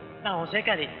 நான் உன்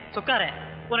சேக்காதி சொக்காரன்,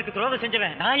 உனக்கு துரோகம்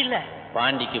செஞ்சவன் நான் இல்ல.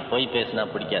 பாண்டிக்கு போய் பேசினா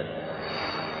பிடிக்காது.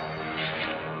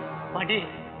 பாண்டி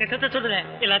நெசத்தை சொல்லுறேன்,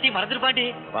 எல்லாத்தையும் மறந்துரு பாண்டி.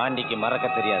 பாண்டிக்கு மறக்க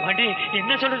தெரியாது. பாண்டி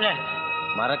என்ன சொல்லுற?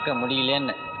 மறக்க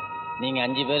முடியலன்னு நீங்க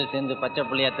 5 பேர் சேர்ந்து பச்சை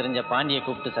புள்ளையா தெரிஞ்ச பாண்டியை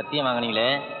கூப்பிட்டு சத்தியம் வாங்கினீங்களே,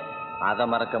 அதை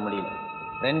மறக்க முடியல.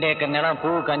 2 ஏக்கர் நிலம் பூ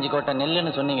காஞ்சி கோட்டை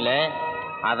நெல்லுன்னு சொன்னீங்களே,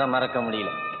 அதை மறக்க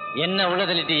முடியல. என்ன உள்ள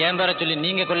தள்ளிட்டு என் பேரை சொல்லி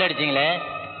நீங்க கொள்ளடிச்சீங்களே,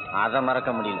 அதை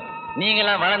மறக்க முடியல.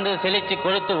 நீங்களாம் வளர்ந்து செழிச்சு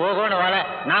கொழுத்து ஓகோன்னு வாழ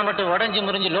நான் மட்டும் உடஞ்சி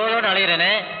முறிஞ்சு லோலோடு அலையிறேனே,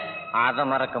 அதை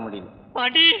மறக்க முடியல.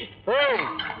 பாண்டி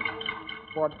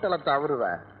பொட்டலை தவறுவ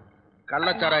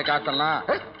கள்ளச்சாராய காசெல்லாம்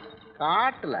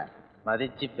காட்டுல.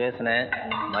 மதிச்சு பேசின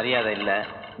மரியாதை இல்ல,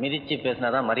 மிதிச்சு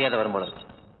பேசினாதான் மரியாதை வரும் போல இருக்கு.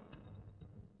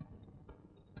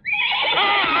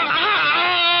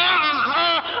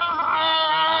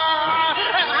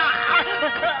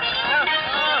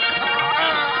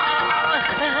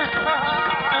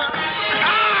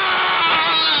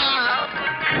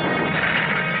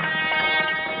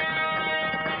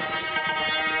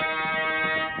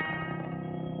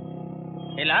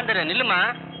 நில்லுமா.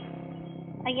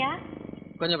 ஐயா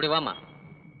கொஞ்சம் இப்படி வாமா.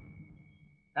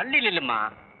 தள்ளி நில்லுமா.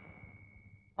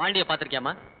 பாண்டிய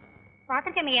பாத்திருக்கியாமா?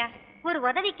 பாத்திருக்கேன் ஐயா. ஒரு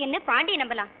உதவிக்குன்னு பாண்டியை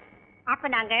நம்பலாம்.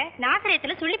 அப்ப நாங்க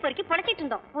நாசரேத்துல சுள்ளி பொறுக்கி பொழைச்சிட்டு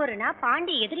இருந்தோம். ஒரு நாள்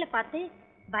பாண்டி எதிரில பார்த்து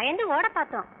பயந்து ஓட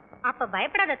பார்த்தோம். அப்ப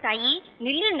பயப்படாத தாயி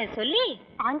நில்லுன்னு சொல்லி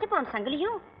 5 பவுன்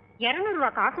சங்கிலியும் 200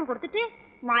 ரூபாய் காசும் கொடுத்துட்டு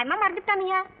மாயமா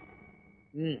மறந்துட்டாமையா.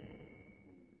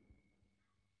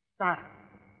 சார்,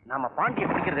 நாம பாண்டியை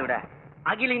பிடிக்கிறத விட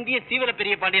அகில இந்திய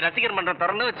சீவலப்பெரிய பாண்டி ரசிகர் மன்றம்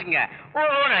திறந்து வச்சுங்க.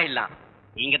 ஓன் ஆயிடலாம்.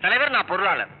 நீங்க தலைவர், நான்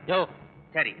பொருளாளர். யோ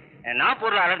சரி, நான்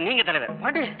பொருளாளர், நீங்க தலைவர்.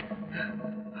 பாண்டி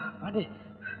பாண்டி,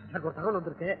 எனக்கு ஒரு தகவல்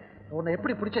வந்திருக்கு. உன்னை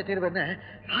எப்படி பிடிச்ச தீர்வுன்னு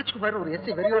ராஜ்குமார் ஒரு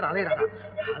எஸ்ஐ வெறியோட அலையிறாங்க.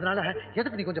 அதனால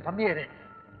எதுக்கு நீ கொஞ்சம் பம்பியேறு.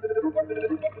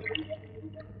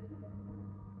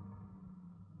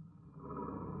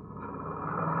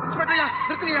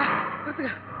 நிறுத்துறியா?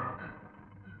 நிறுத்துங்க.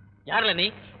 யாருல நீ?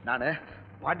 நானு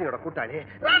பாண்டியோட கூட்டாளி.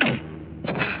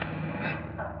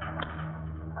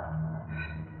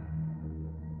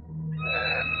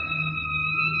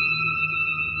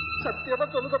 சத்தியமா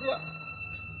சொல்லுதம்யா,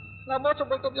 நான் மோசம்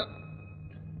போயிட்டோம்யா.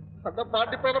 அந்த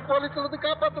பாண்டி பையனை போலீஸ்ல இருந்து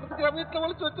காப்பாத்துறதுக்கு என் வீட்டுல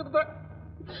ஒழிச்சு வச்சிருந்தேன்.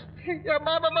 என்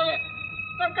மாமா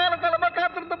நான் காலகாலமா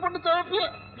காத்திருந்த பொண்ணு சவப்பியா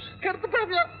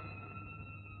கெடுத்துட்டாமியா.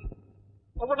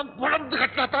 அவனை புலந்து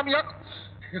கட்டினா தாமியா.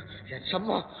 என்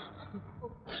செம்மா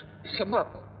செம்மா.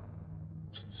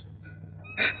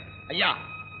 ஐயா,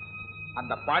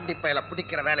 அந்த பாண்டி பயல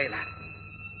பிடிக்கிற வேலையில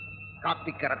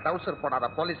காப்பிக்கிற டவுசர் போடாத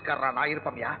போலீஸ்காரா நான்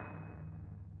இருப்போம்யா.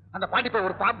 அந்த பாண்டி பைய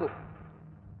ஒரு பாம்பு.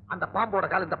 அந்த பாம்போட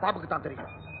கால் இந்த பாம்புக்கு தான்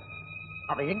தெரியும்.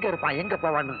 அவன் எங்க இருப்பான், எங்க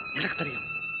போவான்னு எனக்கு தெரியும்.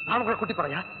 நான் உங்களை கூட்டி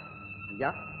போறையா?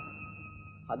 ஐயா,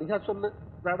 அதிகா சொல்லு,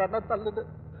 வேடான்னா தள்ளுது.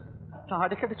 நான்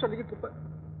அடிக்கடி சொல்லிக்கிட்டு இருப்பேன்.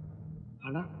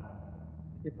 ஆனா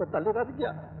இப்ப தள்ளிடாதீங்க.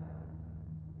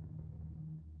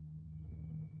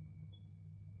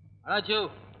 அடாச்சு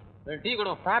டீ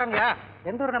கொடு. சாரங்கயா,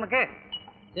 எந்த ஊர் நமக்கு?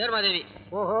 சேர்மாதேவி.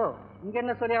 ஓஹோ, இங்க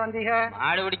என்ன சொல்லியா வந்தீங்க?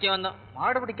 மாடு பிடிக்க வந்தோம்.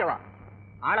 மாடு பிடிக்கவா?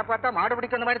 ஆளை பார்த்தா மாடு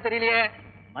பிடிக்க வந்த மாதிரி தெரியலையே,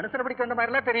 மனுஷனை பிடிக்க வந்த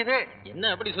மாதிரிலாம் தெரியுது.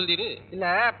 என்ன அப்படி சொல்லிரு? இல்ல,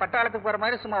 பட்டாளத்துக்கு போற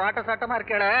மாதிரி சும்மா வாட்ட சாட்டமா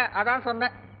இருக்கேள, அதான்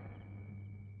சொன்னேன்.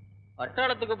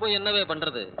 பட்டாளத்துக்கு போய் என்னவே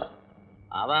பண்றது?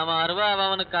 அவன் அருவா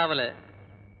அவனுக்கு காவல.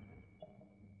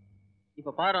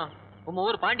 இப்ப பாரு, உங்க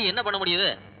ஊர் பாண்டி என்ன பண்ண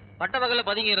முடியுது? பட்ட பகல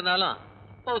பதுங்கி இருந்தாலும்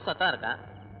பௌசா தான் இருக்கான்.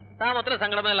 சாமத்துல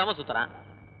சங்கடமே இல்லாம சுத்துறான்.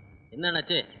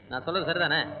 என்னன்னாச்சு? நான் சொல்றது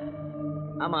சரிதானே?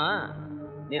 ஆமா,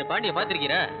 நீர் பாண்டிய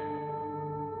பாத்திருக்கீர?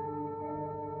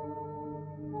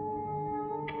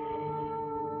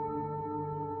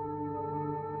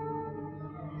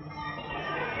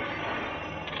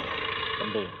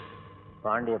 தம்பி,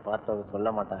 பாண்டிய பார்த்தவங்க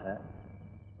சொல்ல மாட்டாங்க,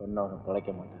 சொன்னவங்க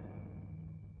தொலைக்க மாட்டாங்க.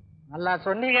 நல்லா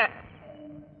சொன்னீங்க.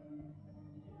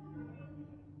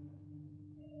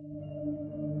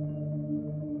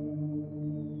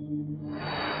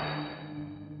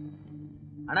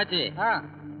 அண்ணாச்சி,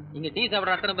 இங்க டீ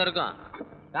சாப்பிட அத்தனை பேர் இருக்கும்.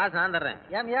 காசு நான் தர்றேன்.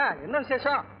 ஏன்யா, என்ன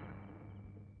விசேஷம்?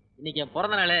 இன்னைக்கு என்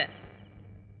பிறந்த நாள்.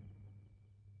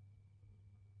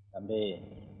 தம்பி,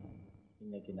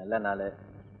 இன்னைக்கு நல்ல நாள்,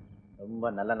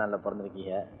 ரொம்ப நல்ல நாளில்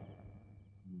பிறந்திருக்கீங்க.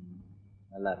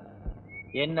 நல்லா இருக்கு.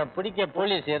 என்னை பிடிக்க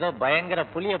போலீஸ் ஏதோ பயங்கர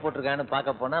புளிய போட்டிருக்கான்னு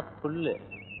பார்க்க போனா புல்லு,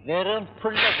 வெறும்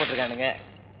புல்ல போட்டிருக்கானுங்க.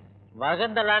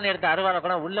 வகந்தலான்னு எடுத்து அருவாளை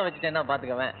கூட உள்ள வச்சுட்டேன்னா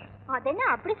பாத்துக்கவேன்.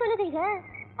 அதென்ன அப்படி சொல்லுதீங்க?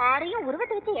 ஆரையும்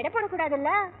உருவத்தை வச்சு எடை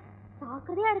போடக்கூடாதுல்ல,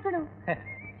 ஜாக்கிரதையா இருக்கணும்.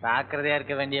 ஜாக்கிரதையா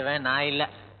இருக்க வேண்டியவன் நான் இல்ல,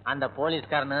 அந்த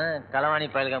போலீஸ்காரனு களவாணி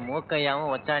பயலுக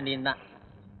மூக்கையாவும் ஒச்சாண்டியும் தான்.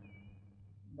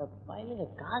 இந்த பயலுக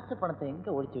காசு பணத்தை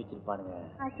எங்க ஒழிச்சு வச்சிருப்பானுங்க?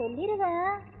 நான்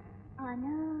சொல்லிடுவேன்,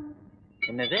 ஆனா.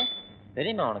 என்னது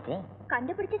தெரியுமா உனக்கு?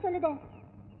 கண்டுபிடிச்சு சொல்லுதேன்,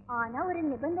 ஆனா ஒரு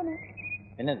நிபந்தனை.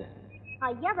 என்னது?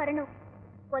 ஐயா வரணும்.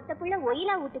 ஒத்த புள்ள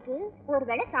ஒயிலா வீட்டுக்கு ஒரு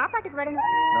வேளை சாப்பாட்டுக்கு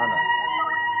வரணும்.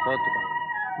 சோத்துக்கோ.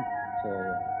 சரி,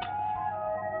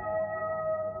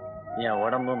 என்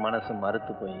உடம்பு மனசு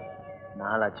மறுத்து போய்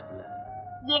நாளாச்சு பிள்ளை.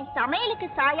 என் சமையலுக்கு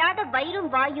சாயாத வயிறும்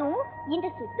வாயும் இந்த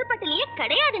சுத்துப்பட்டிலேயே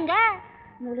கிடையாதுங்க.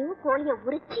 முழு கோழிய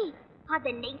உரிச்சு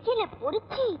அத நெய்யில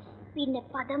பொரிச்சு பின்ன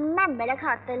பதமா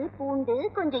மிளகாத்தல் பூண்டு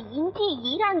கொஞ்சம் இஞ்சி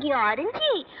ஈராங்கியும்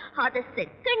அரிஞ்சு அத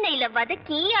செக்கெண்ணெயில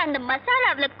வதக்கி அந்த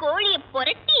மசாலாவில கோழிய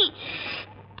புரட்டி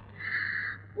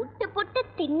புட்டு புட்டு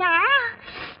தின்னா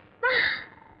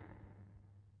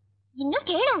இன்னும்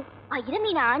கேளும் ஐர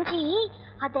மீன் ஆஞ்சி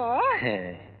அத.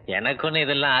 எனக்கு ஒண்ணு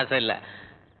இதெல்லாம் ஆசை இல்ல,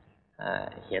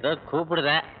 ஏதோ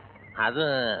கூப்பிடுத, அது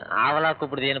ஆவலா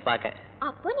கூப்பிடுதேன்னு பாக்க.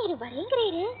 அப்போ நீரு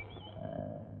வரேங்கிறீரு?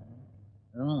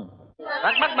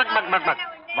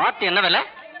 வாத்து என்ன விலை?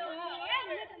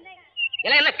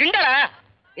 என்ன கிண்டலா?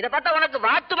 இத பார்த்தா உனக்கு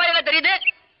வாத்து மாதிரி தெரியுது.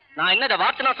 நான் என்ன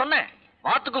வாத்து நான் சொன்னேன்?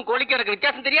 வாத்துக்கும் கோழிக்கும் எனக்கு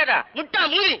வித்தியாசம் தெரியாதா? முட்டா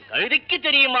மூலி கழுதிக்கு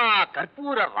தெரியுமா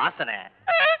கற்பூர வாசனை?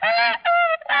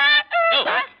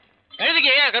 கழுதிக்கு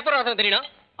ஏன் கற்பூர வாசனை தெரியணும்?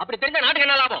 அப்படி தெரிஞ்ச நாட்டுக்கு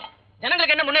என்ன லாபம்?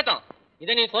 ஜனங்களுக்கு என்ன முன்னேற்றம்?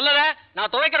 இதை நீ சொல்லல,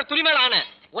 நான் துவைக்கிற துணி மேல ஆன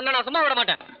உன்னை நான் சும்மா விட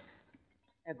மாட்டேன்.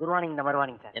 Good morning. Number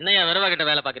morning sir. என்னையா வெறுவா கிட்ட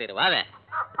வேலை பாக்குறீரு? வாவே.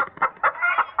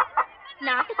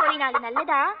 நாட்டுக்கோழி நாலு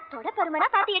நல்லதா தொட பருமனா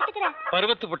பாத்து எடுத்துக்கிறேன்.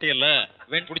 பருவத்து பொட்டியல்ல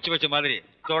வேன் புடிச்சு வச்ச மாதிரி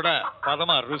தொட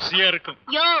பதமா ருசியா இருக்கும்.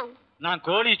 யோ, நான்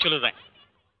கோழி சொல்லுறேன்.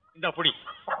 இந்த புடி.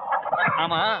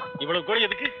 ஆமா, இவ்வளவு கோழி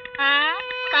எதுக்கு?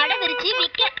 கடை விரிச்சு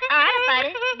விக்க ஆற பாரு.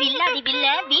 வில்லாதி வில்ல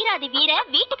வீராதி வீர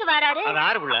வீட்டுக்கு வராரு. அது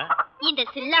ஆறு புள்ள. இந்த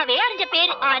சில்லாவே அறிஞ்ச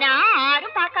பேரு, ஆனா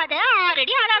ஆறும் பார்க்காத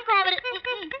ஆறடி ஆளாக்கும் அவரு.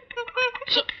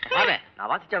 வாவே, நான்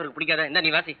வாசிச்சா அவருக்கு பிடிக்காத. இந்த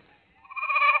நீ வாசி.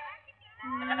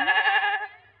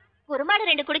 குருமாடு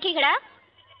 2 குடுக்கீங்களா?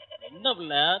 என்ன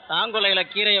புள்ள தாங்கொலையில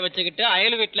கீரைய வச்சுக்கிட்டு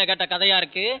அயல் வீட்டுல கேட்ட கதையா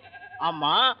இருக்கு.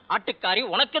 ஆமா, ஆட்டுக்காரி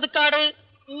உனக்கு எதுக்காடு?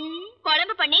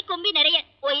 குழம்பு பண்ணி கும்பி நிறைய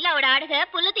ஒயிலாவோட ஆடுக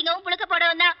புல்லு திங்கவும் புழுக்க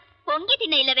போடவும் தான், பொங்கி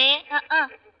தின்ன இல்லவே.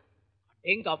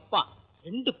 எங்க அப்பா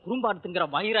 2 குறும்பாடு திங்கிற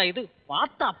மயிரா இது,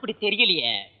 பார்த்தா அப்படி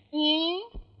தெரியலையே.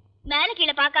 மேல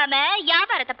கீழே பார்க்காம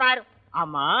வியாபாரத்தை பாரு.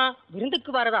 ஆமா,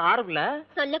 விருந்துக்கு வரது ஆறுல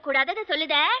சொல்லக்கூடாதத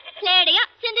சொல்லுத, ஸ்லேடையா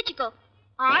சிந்திச்சுக்கோ.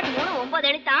 6 3 9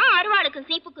 எழுத்தா அருவாளுக்கும்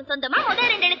சீப்புக்கும் சொந்தமா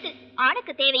முதல் 2 எழுத்து.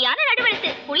 ஆணுக்கு தேவையான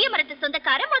நடுவெழுத்து. புளிய மரத்து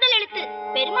சொந்தக்கார முதல் எழுத்து.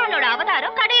 பெருமாளோட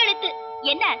அவதாரம் கடை எழுத்து.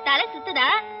 என்ன தலை சுத்துதா?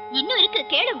 இன்னும் இருக்கு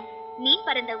கேளும். மீன்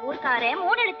பறந்த ஊர்க்கார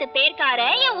 3 எழுத்து பேர்க்கார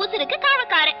என் ஊசருக்கு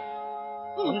காவக்கார.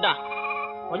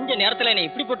 கொஞ்ச நேரத்துல என்ன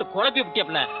இப்படி போட்டு குழப்பி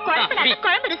விட்டியப்ல.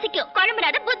 குழம்பு ருசிக்கும்,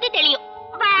 குழம்புனாத புத்தி தெளியும்.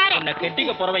 என்ன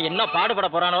கெட்டிக்க போறவன் என்ன பாடுபட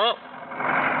போறானோ.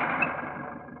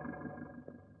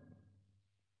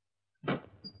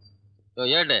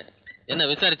 ஏடு என்ன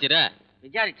விசாரிச்சிர?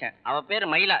 விசாரிச்சேன். அவ பேரு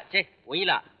மயிலா, சே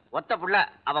ஒயிலா. ஒத்த புள்ள.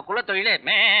 அவ குல தொழிலே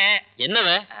என்னவ?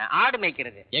 ஆடு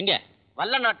மேய்க்கிறது. எங்க?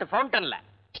 வல்ல நாட்டு ஃபவுண்டன்ல.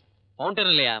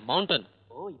 ஃபவுண்டன் இல்லையா, மவுண்டன்.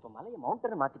 ஓ, இப்ப மலைய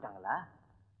மவுண்டன் மாத்திட்டாங்களா?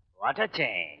 வாட்டச்சே.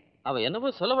 அவ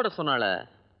என்னவோ சொல்லப்பட சொன்னால.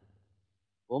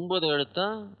 9 எழுத்தா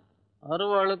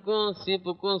அருவாளுக்கும்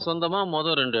சீப்புக்கும் சொந்தமா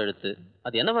முதல் 2 எழுத்து.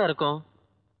 அது என்னவா இருக்கும்?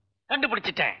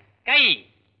 கண்டுபிடிச்சிட்டேன். கை.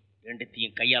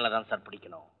 2த்தையும் கையால தான் சார்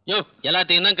பிடிக்கணும். யோ,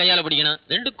 எல்லாத்தையும் தான் கையால பிடிக்கணும்.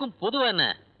 2க்கும் பொதுவா என்ன?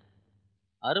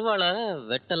 அருவாள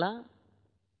வெட்டலாம்,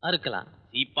 அறுக்கலாம்.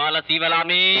 சீப்பால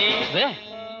சீவலாமே.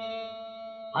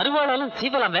 அருவாளாலும்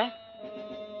சீவலாமே.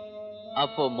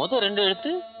 அப்போ முதல் 2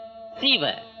 எழுத்து சீவ.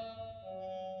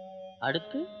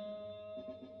 அடுத்து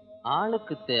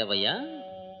ஆளுக்கு தேவையா?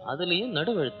 அதுலயும்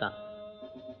நடுவெழுத்தான்.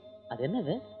 அது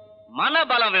என்னது?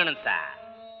 மனபலம் வேணும் சார்.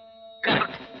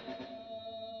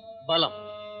 பலம்.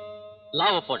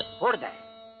 லாவ போடு. போடுத.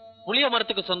 புளிய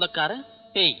மரத்துக்கு சொந்தக்கார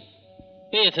பேய்.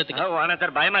 பேய சேர்த்துக்க.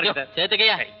 சார் பயமா இருக்கு சார்.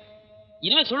 சேர்த்துக்கையா?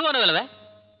 இனிமே சொல்லுவான வேலை.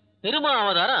 பெருமா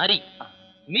அவதாரம் அரி.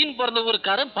 மீன் பிறந்த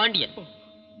ஊருக்காரன் பாண்டியன்.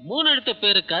 3 எழுத்து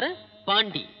பேருக்காரன்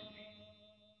பாண்டி.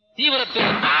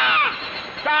 சீவலப்பேரி.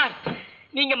 சார்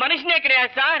நீங்க மனுஷனே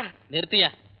கிடையாது சார். நிறுத்தியா?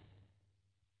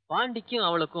 பாண்டிக்கும்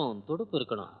அவளுக்கும் துடுப்பு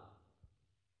இருக்கணும்.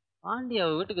 பாண்டி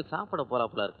அவ வீட்டுக்கு சாப்பிட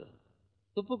போறாப்புல இருக்கு.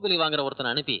 துப்புக்குழி வாங்குற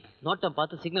ஒருத்தனை அனுப்பி நோட்டம்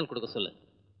பார்த்து சிக்னல் கொடுக்க சொல்லு.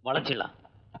 வளைச்சிடலாம்.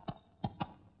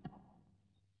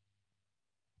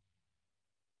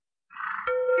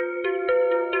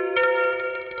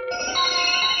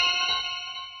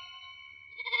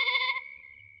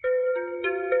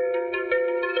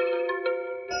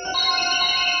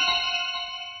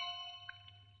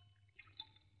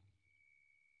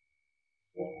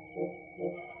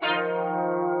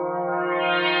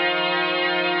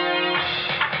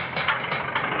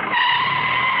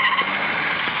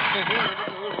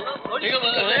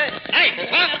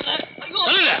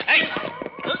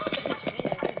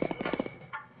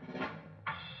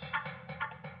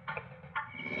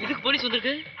 இதுக்கு போலீஸ்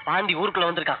வந்திருக்கு. பாண்டி ஊருக்குள்ள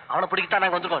வந்திருக்கான். அவனை பிடிக்கத்தான்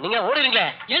நாங்க வந்திருக்கோம். நீங்க ஓடுறீங்களே.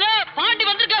 ஏன்னா பாண்டி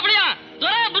வந்திருக்கா அப்படியா?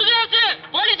 துரை முருகதாசு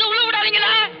போலீஸ் உள்ள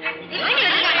விடாதீங்களா?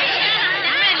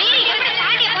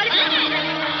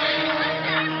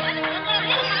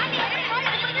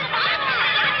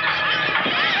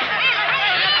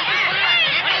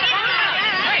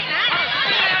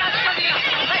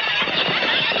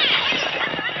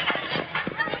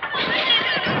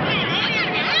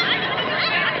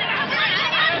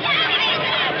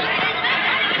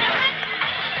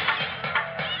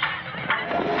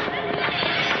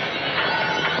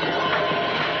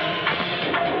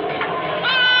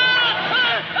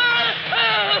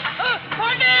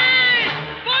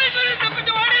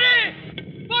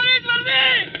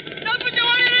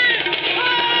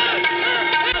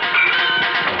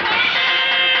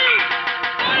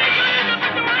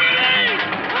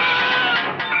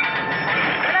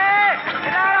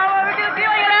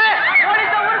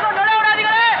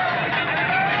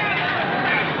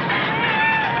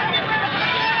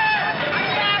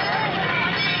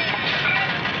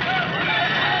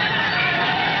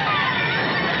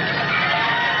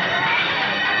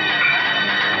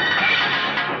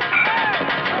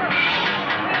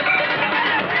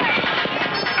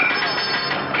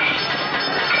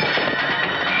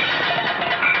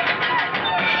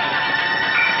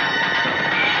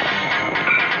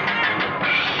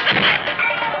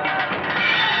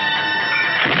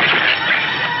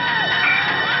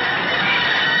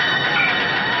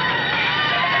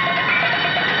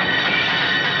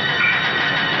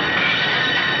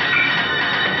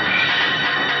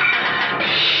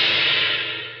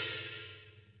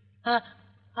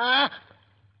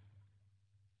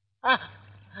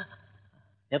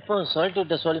 எப்போ சொல்லிட்டு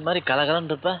விட்ட சொல்லி மாதிரி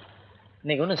கலகலன்னு இருப்ப.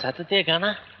 இன்னைக்கு ஒன்னும் சத்தத்தையே காணா.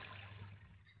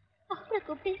 அவரை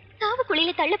கூப்பிட்டு சாவு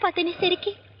குழியில தள்ள பார்த்தேன்னு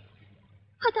சரிக்கு.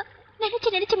 அதான்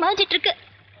நினைச்சு நினைச்சு மாஞ்சிட்டு இருக்கு.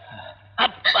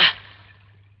 அப்பா,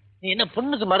 நீ என்ன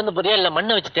புண்ணுக்கு மருந்து போறியா இல்ல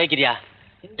மண்ணை வச்சு தேய்க்கிறியா?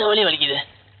 இந்த வலி வலிக்குது.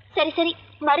 சரி சரி,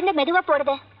 மருந்த மெதுவா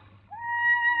போடுத.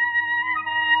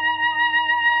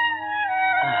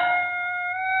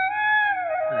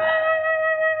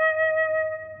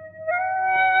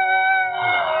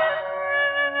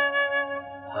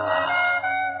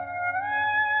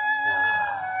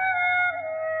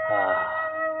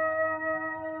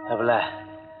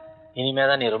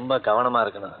 இனிமேதான் நீ ரொம்ப கவனமா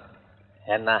இருக்கணும்.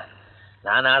 ஏன்னா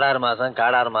நான் 6 மாசம்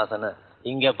காடாறு மாசம்னு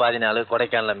இங்க பாதி நாள்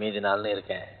கொடைக்கானல மீதி நாள்னு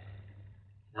இருக்கேன்.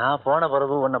 நான் போன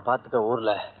பிறகு உன்னை பார்த்துக்க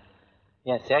ஊர்ல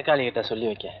என் சேக்காளி கிட்ட சொல்லி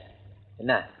வைக்க.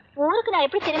 என்ன ஊருக்கு நான்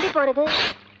எப்படி திரும்பி போறது?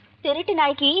 திருட்டு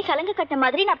நாய்க்கு சலங்கு கட்ட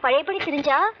மாதிரி நான் பழையபடி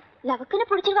திரிஞ்சா லவக்குன்னு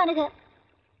புடிச்சிருவானுங்க.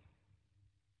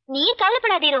 நீ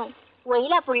கவலைப்படாதீரும்.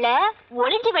 ஒயிலா புள்ள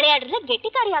ஒளிஞ்சு விளையாடுறதுல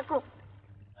கெட்டிக்காரியாக்கும்.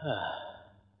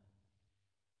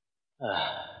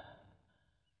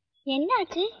 என்ன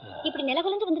ஆச்சு? இப்படி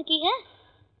நிலகுலைஞ்சு வந்திருக்கீங்க?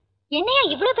 என்னையா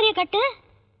இவ்வளவு பெரிய கட்டு?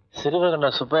 சிறுவகண்ட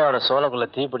சுப்பையோட சோளக்குள்ள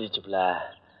தீ பிடிச்சுப்புல,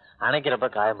 அணைக்கிறப்ப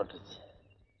காயப்பட்டுருச்சு.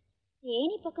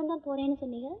 ஏனி பக்கம் தான் போறேன்னு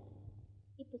சொன்னீங்க,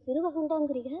 இப்ப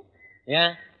சிறுவகுண்டாங்கிறீங்க.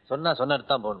 ஏன் சொன்ன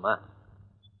இடத்து தான் போகணுமா?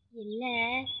 இல்ல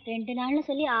 2 நாள்னு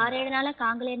சொல்லி 6-7 நாளா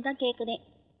காங்கலேன்னு தான் கேக்குதேன்.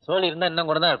 சோழி இருந்தா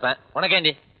இன்னும் கூட தான் இருப்பேன்.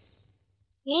 உனக்கேண்டி?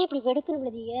 ஏன் இப்படி வெடுக்குன்னு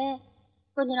விழுதிய?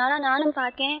 கொஞ்ச நாளா நானும்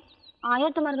பாக்கேன்,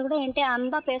 ஆயத்த மருந்து கூட என்கிட்ட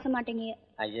அன்பா பேச மாட்டேங்க.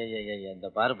 ஐயா இந்த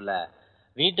பாருப்புல,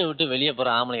 வீட்டை விட்டு வெளியே போற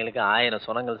ஆம்பளைங்களுக்கு 1000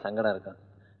 சுனங்கள் சங்கடம் இருக்கும்.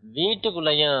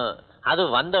 வீட்டுக்குள்ளேயும் அது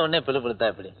வந்த உடனே பிழுப்பிழுத்தா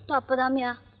எப்படி?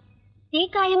 தப்புதாமியா.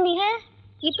 தீக்காயம் நீங்க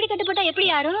இப்படி கட்டுப்பட்டா எப்படி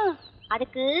யாரும்?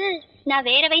 அதுக்கு நான்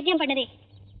வேற வைத்தியம் பண்ணுறேன்.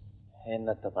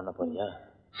 என்னத்த பண்ண போறியா?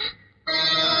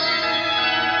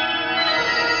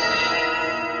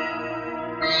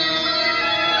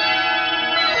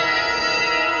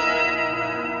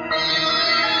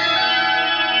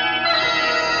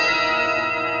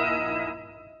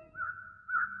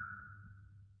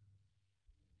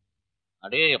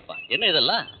 அடேயப்பா, என்ன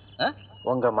இதெல்லாம்?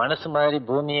 உங்க மனசு மாதிரி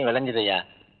பூமியும் விளைஞ்சதையா,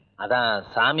 அதான்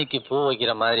சாமிக்கு பூ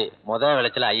வைக்கிற மாதிரி முதல்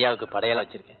விளைச்சல ஐயாவுக்கு படையல்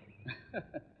வச்சிருக்கேன்.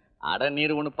 அட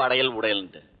நீர் ஒண்ணு படையல்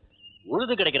உடையல்ன்ட்டு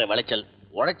உழுது கிடைக்கிற விளைச்சல்,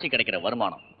 உழைச்சி கிடைக்கிற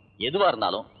வருமானம் எதுவா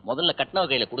இருந்தாலும் முதல்ல கட்டினவ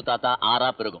கையில கொடுத்தாதான் ஆறா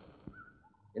பெருகும்.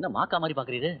 என்ன மாக்கா மாதிரி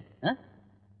பாக்குறீது?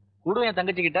 குடு என்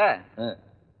தங்கச்சி கிட்ட.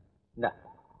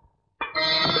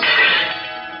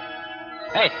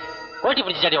 கோட்டி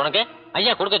பிடிச்சாடி உனக்கு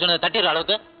ஐயா கொடுக்க சொன்னது தட்டிடுற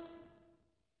அளவுக்கு.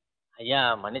 ஐயா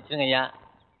மன்னிச்சிருங்க ஐயா,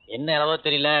 என்ன அளவோ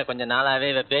தெரியல, கொஞ்சம் நாளாவே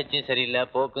இவ பேச்சும் சரியில்லை,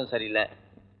 போக்கும் சரியில்லை.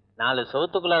 4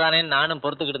 சவுத்துக்குள்ளதானே நானும்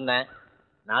பொறுத்துக்கிட்டு இருந்தேன்.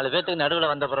 4 பேத்துக்கு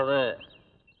நடுவில் வந்த பிறகு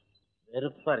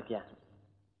வெறுப்பா இருக்கியா?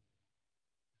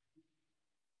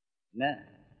 என்ன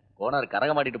கோனார்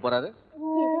கரக மாட்டிட்டு போறாரு?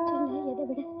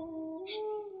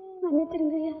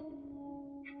 மன்னிச்சிருங்கய்யா,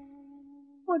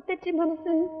 ஒட்டச்சி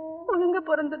மனசு ஒழுங்க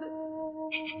பிறந்தது.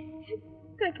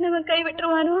 கட்டினவன் கை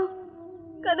விட்டுருவானோ,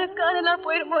 கதை காதலா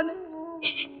போயிருமோன்னு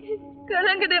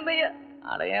கலங்குதேமையா.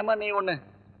 அடையாம நீ ஒண்ணு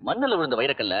மண்ணுல விழுந்த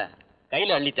வைரக்கல்ல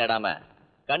கையில அள்ளி தேடாம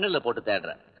கண்ணுல போட்டு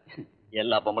தேடுற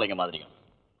எல்லா பொம்பளைங்க மாதிரியும்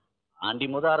ஆண்டி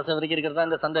முத அரசு வரைக்கும் இருக்கிறதா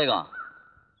இந்த சந்தேகம்.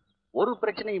 ஒரு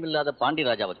பிரச்சனையும் இல்லாத பாண்டி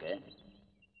ராஜாவுக்கு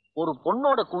ஒரு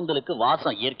பொண்ணோட கூந்தலுக்கு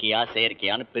வாசம் இயற்கையா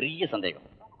செயற்கையான்னு பெரிய சந்தேகம்.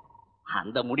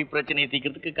 அந்த முடி பிரச்சனையை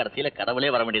தீக்கிறதுக்கு கடைசியில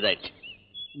கடவுளே வர வேண்டியதாயிடுச்சு.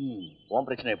 உன்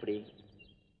பிரச்சனை எப்படி?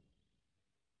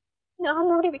 நான்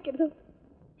மூடி வைக்கிறது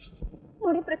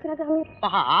முடி பிரச்சனை தாங்க.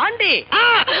 ஆண்டி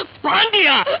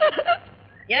பாண்டியா,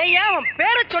 ஏன் அவன்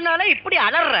பேரை சொன்னாலே இப்படி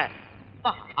அலற?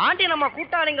 ஆண்டி நம்ம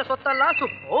கூட்டாளிங்க சொத்தெல்லாம்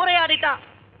ஓரையாடிட்டான்.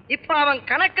 இப்ப அவன்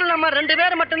கணக்கில் நம்ம 2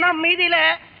 பேர் மட்டும்தான் மீதியில.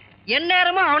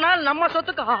 எந்நேரமும் அவனால் நம்ம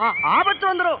சொத்துக்கு ஆபத்து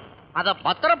வந்துடும். அத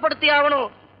பத்திரப்படுத்தி ஆகணும்.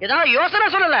 ஏதாவது யோசனை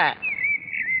சொல்லல?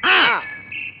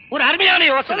 ஒரு அருமையான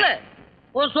யோசனை.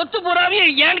 ஒரு சொத்து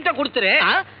பூராவையும் என்கிட்ட கொடுத்துரு,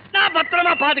 நான்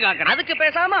பத்திரமா பாதுகாக்கிறேன். அதுக்கு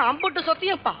பேசாம அம்புட்டு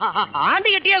சொத்தையும் ஆண்டி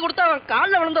கட்டியா கொடுத்து அவன்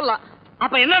காலில் விழுந்துடலாம்.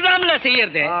 அப்ப என்னதான்ல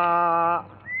செய்யறது?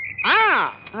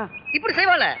 இப்படி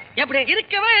செய்வாள எப்படி?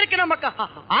 இருக்கவே இருக்கு நம்ம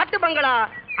ஆட்டு பங்களா.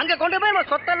 அங்க கொண்டு போய் நம்ம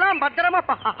சொத்தெல்லாம் பத்திரமா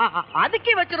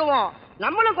அதுக்கி வச்சிருவோம்.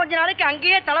 நம்மளும் கொஞ்ச நாளைக்கு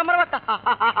அங்கேயே தலைமுறை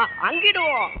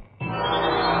அங்கிடுவோம்.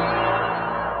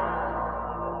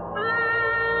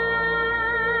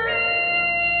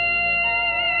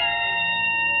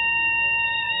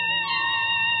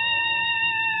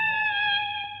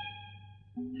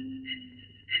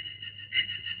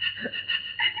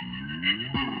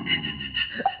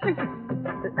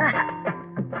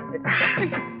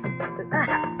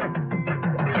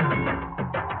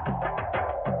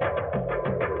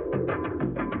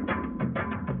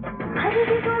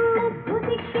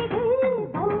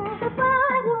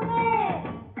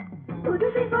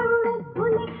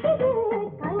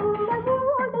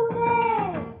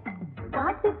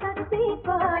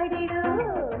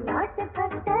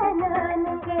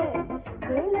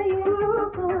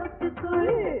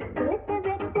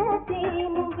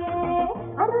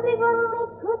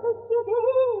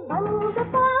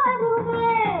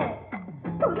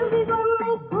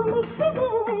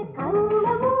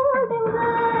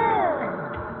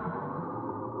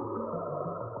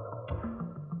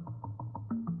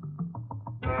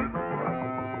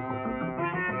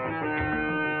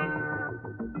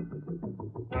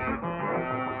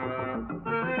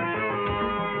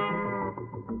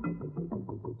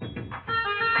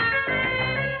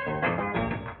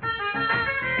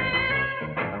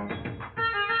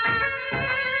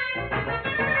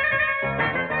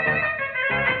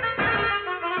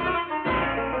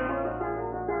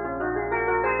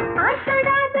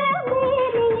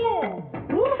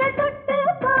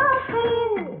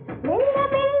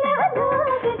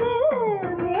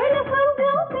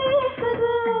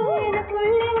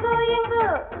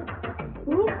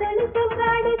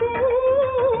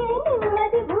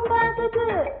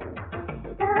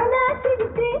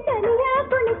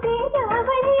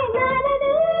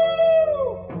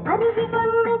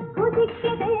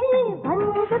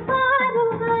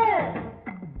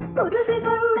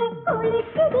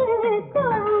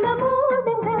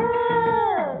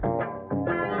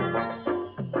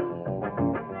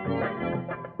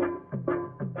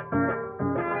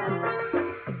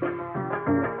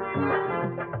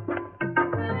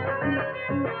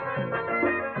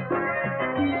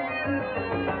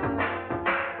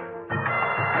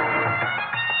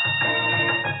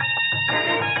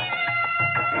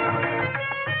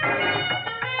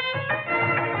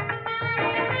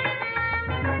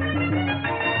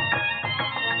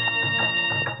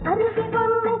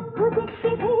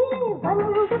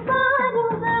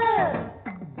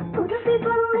 அருவி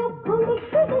பொண்ணு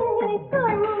குடிக்குது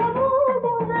தொண்டை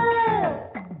மூடுங்க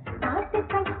நாட்டு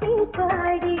கட்டி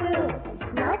பாடிடு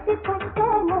நாட்டு பட்ட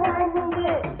நானுங்க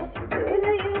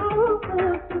வேலையும்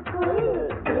கூட்டுக்குள்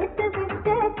சேர்த்து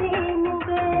விட்ட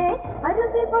தேனுங்க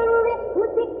அருவி பொண்ணு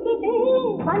குதிக்குது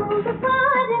வந்து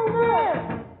பாருங்க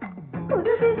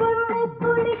குருவி பொண்ணு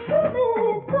குடிக்குது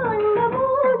தொண்டை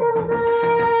மூடுங்க.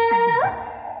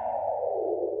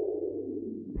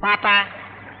 பாப்பா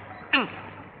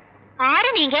ஆறு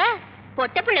நீங்க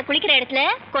பொட்ட புள்ள குளிக்கிற இடத்துல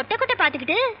கொட்டை கொட்டை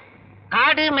பாத்துக்கிட்டு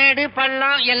காடு மேடு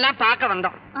பள்ளம் எல்லாம் பார்க்க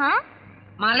வந்தோம்.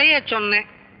 மலைய சொன்னேன்.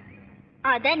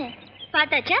 அதானே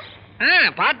பாத்தாச்சா?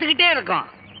 பார்த்துக்கிட்டே இருக்கோம்.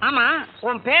 ஆமா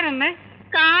உன் பேர் என்ன?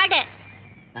 காடை.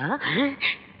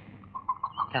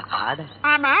 காடை.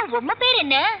 ஆமா உம்ம பேர்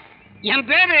என்ன? என்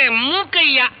பேரு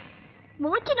மூக்கையா.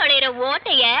 மூச்சு நுழையிற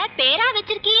ஓட்டைய பேரா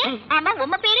வச்சிருக்கிய? ஆமா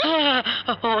உம்ம பேரு?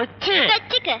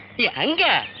 வச்சுக்க. எங்க?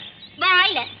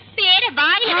 வாயில. பேர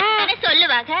வாயில தானே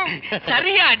சொல்லுவாங்க.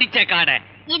 சரியா அடிச்ச காடை.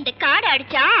 இந்த காடை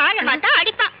அடிச்சா ஆழமா தான்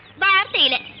அடிப்பான்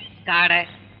வார்த்தையில. காடை,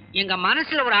 எங்க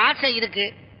மனசுல ஒரு ஆசை இருக்கு.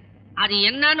 அது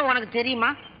என்னன்னு உனக்கு தெரியுமா?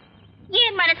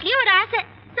 என் மனசுலயும் ஒரு ஆசை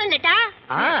சொல்லட்டா?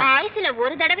 ஆயுசுல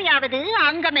ஒரு தடவையாவது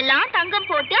அங்கமெல்லாம் தங்கம்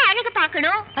போட்டு அழகு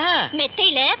பார்க்கணும்.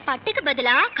 மெத்தையில பட்டுக்கு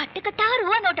பதிலா கட்டுக்கட்டா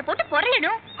ரூபா நோட்டை போட்டு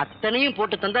பொருளணும். அத்தனையும்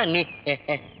போட்டு தந்தா நீ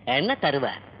என்ன தருவ?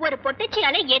 ஒரு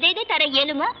பொட்டச்சியால எதை தர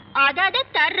இயலுமோ அத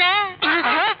தர்ற.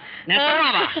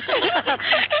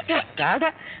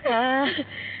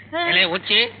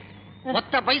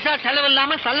 மொத்த பைசா செலவு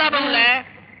இல்லாம சல்லாபம்ல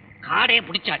காடையை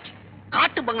பிடிச்சாச்சு.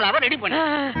 காட்டு பங்களாவை ரெடி பண்ண.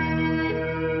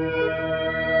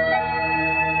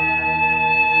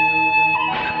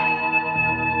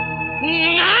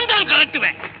 நான் தான்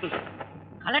கலட்டுவேன்.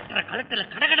 கலெக்டர்ல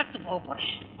கடகடத்து போக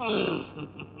போறேன்.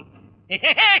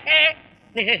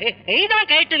 நீதான்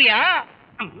கேட்டுவியா?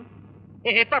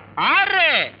 இப்ப பாரு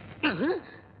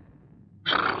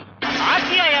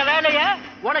ஆசியா வேலைய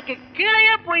உனக்கு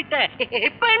கீழே போயிட்ட.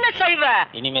 இப்ப என்ன செய்வ?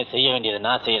 இனிமே செய்ய வேண்டியது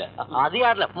நான் செய்யறேன். அது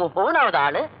யாருல மூணாவது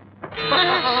ஆளு?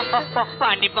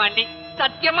 பாண்டி பாண்டி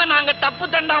சத்தியமா நாங்க தப்பு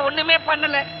தண்டா ஒண்ணுமே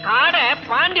பண்ணல. காடை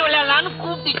பாண்டி விளையாடலான்னு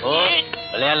கூப்பிட்டு.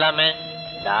 விளையாடலாமே,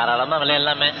 தாராளமா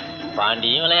விளையாடலாமே.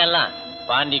 பாண்டியும் விளையாடலாம்,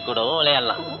 பாண்டி கூடவும்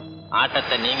விளையாடலாம்.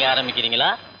 ஆட்டத்தை நீங்க ஆரம்பிக்கிறீங்களா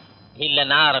இல்ல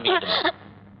நான் ஆரம்பிக்கணுமா?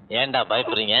 ஏன்டா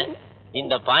பயப்படுறீங்க?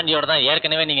 இந்த பாண்டியோட தான்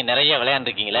ஏற்கனவே நீங்க நிறைய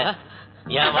விளையாண்டுருக்கீங்களே.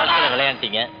 என் வாழ்க்கையில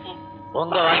விளையாண்டீங்க,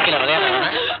 உங்க வாழ்க்கையில விளையாட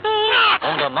வேணாம்,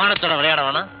 உங்க மானத்தோட விளையாட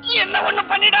வேணாம். என்ன ஒண்ணு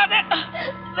பண்ணிடாத,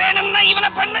 வேணும்னா இவனை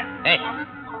பண்ணு. ஏய்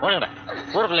போங்கடா,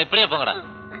 ஊருக்குள்ள இப்படியே போங்கடா.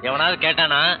 எவனாவது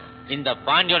கேட்டானா இந்த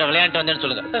பாண்டியோட விளையாண்டு வந்தேன்னு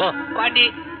சொல்லுங்க. பாண்டி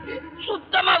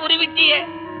சுத்தமா உருவிட்டியே.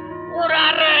 ஒரு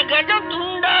அரை கஜம்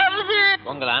துண்டாவது.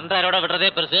 உங்களை அன்றாரோட விடுறதே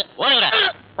பெருசு. ஓடுங்கடா.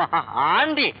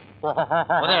 ஆண்டி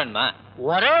உதவணுமா?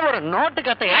 ஒரே ஒரு நோட்டு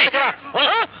கத்தை.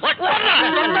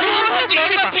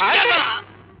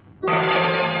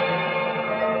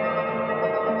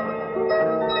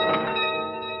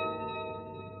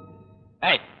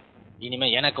 இனிமே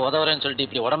எனக்கு உதவுறேன்னு சொல்லிட்டு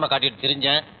இப்படி உடம்ப காட்டிட்டு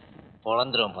திரிஞ்சேன்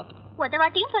பொழந்துரும். பார்த்து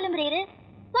உதவாட்டியும் புலம்புறீரு,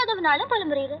 உதவுனாலும்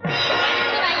புலம்புறீரு.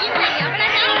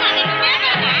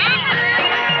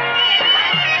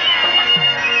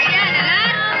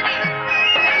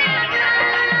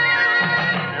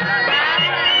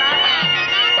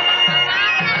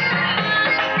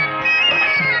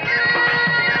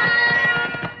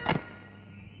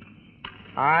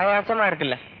 ஆயாசமா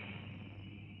இருக்குல்ல?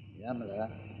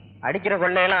 அடிக்கிற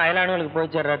கொள்ளையெல்லாம் அயலானுகளுக்கு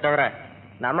போய் சேர்ற தவிர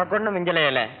நமக்கு ஒண்ணும் மிஞ்சல.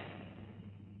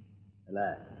 இல்ல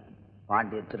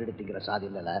பாண்டிய திருடி திங்கிற சாதி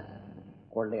இல்ல,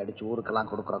 கொள்ளை அடிச்சு ஊருக்கெல்லாம்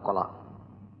கொடுக்குற கொலம்.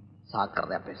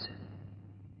 சாக்கிறதா பேசு.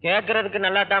 கேட்கறதுக்கு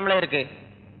நல்லா தாமலே இருக்கு,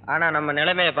 ஆனா நம்ம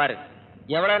நிலைமையை பாரு.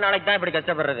 எவ்வளவு நாளைக்கு தான் இப்படி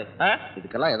கஷ்டப்படுறது?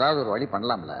 இதுக்கெல்லாம் ஏதாவது ஒரு வழி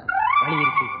பண்ணலாம்ல? வழி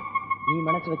இருக்கு, நீ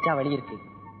மனசு வச்சா வழி இருக்கு.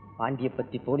 பாண்டிய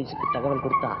பத்தி போலீஸுக்கு தகவல்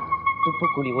கொடுத்தா துப்பு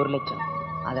கூலி 1 லட்சம்.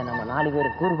 அதை நம்ம 4 பேர்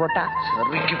கூறு போட்டா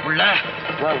சரிக்கு புள்ள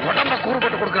உடம்ப கூறு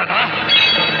போட்டு கொடுக்கறா.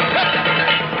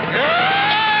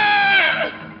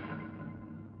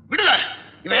 விடுல,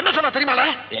 இவன் என்ன சொன்னா தெரியுமால?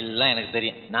 எல்லாம் எனக்கு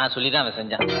தெரியும், நான் சொல்லிதான் அவன்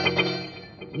செஞ்சான்.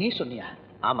 நீ சொன்னியா?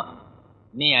 ஆமா,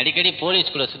 நீ அடிக்கடி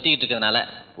போலீஸ் கூட சுத்திக்கிட்டு இருக்கிறதுனால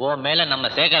உன் மேல நம்ம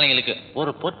சேகாலைங்களுக்கு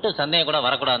ஒரு பொட்டு சந்தேகம் கூட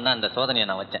வரக்கூடாதுன்னு தான் இந்த சோதனையை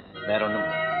நான் வச்சேன். வேற ஒண்ணும்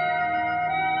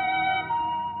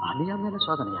அலியா மேல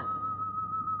சோதனையா?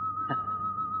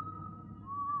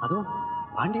 அதுவும்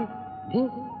பாண்டி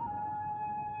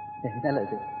என்ன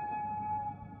இது?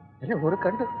 ஒரு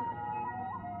கண்டு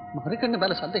மறுக்கண்ணு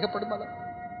மேல சந்தேகப்படுமால?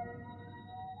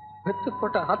 வெத்து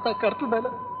போட்ட ஆத்தா கருப்பு மேல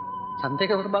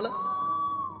சந்தேகம் வருமால?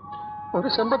 ஒரு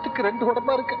செம்பத்துக்கு 2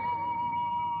 உடம்பா இருக்கு,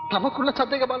 நமக்குள்ள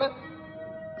சந்தேகமால?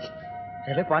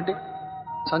 பாண்டி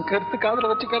சங்கரித்து காதல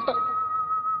வச்சு கேட்டா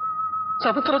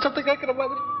சமுத்திர சத்தம் கேட்கிற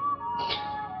மாதிரி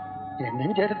என்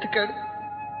நெஞ்ச எடுத்துக்காடு.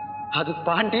 அது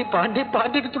பாண்டி பாண்டி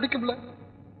பாண்டின்னு துடிக்கும்ல.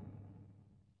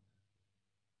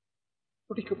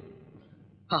 துடிக்கும்.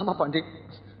 ஆமா பாண்டி.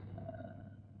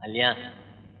 அல்லியா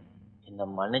என்ன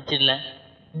மன்னிச்சிடல.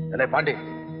 பாண்டி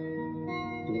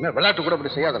இனிமே விளையாட்டு கூட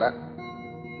அப்படி செய்யாதல.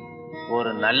 ஒரு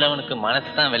நல்லவனுக்கு மனசு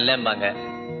தான் வெள்ளைம்பாங்க.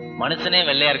 மனுஷனே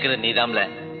வெள்ளையா இருக்கிறது நீதாம்ல.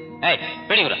 ஏய்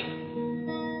பெரியவரா,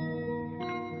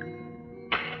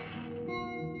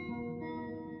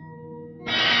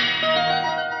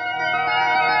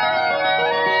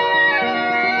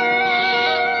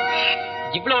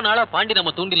 இவ்வளவு நாளா பாண்டி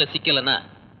நம்ம தூண்டில சிக்கலன்னா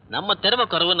நம்ம திறமை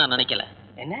குறைவுன்னு நான் நினைக்கல.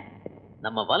 என்ன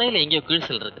நம்ம வலையில எங்கேயோ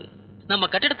கிழிசல் இருக்கு, நம்ம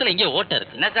கட்டிடத்துல எங்கேயோ ஓட்டை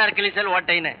இருக்கு. என்ன சார் கிழிசல்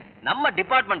ஓட்டைன்னு? நம்ம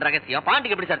டிபார்ட்மெண்ட் ரகசியம்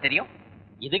பாண்டிக்கு எப்படி சார் தெரியும்?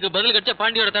 இதுக்கு பதில் கட்ச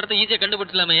பாண்டியோட தடத்தை ஈஸியா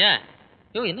கண்டுபிடிச்சலாமே.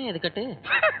 யோ என்ன இது கட்டு?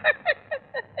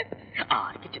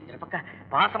 சந்திர பக்கா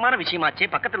பாசமான விஷயமாச்சே,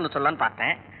 பக்கத்துல இருந்து சொல்லலான்னு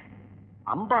பார்த்தேன்.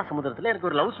 அம்பா சமுதிரத்துல எனக்கு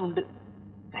ஒரு லவ்ஸ் உண்டு.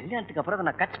 கல்யாணத்துக்கு அப்புறம் அதை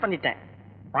நான் கட்ச் பண்ணிட்டேன்.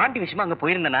 பாண்டி விஷயமா அங்க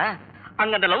போயிருந்தேனா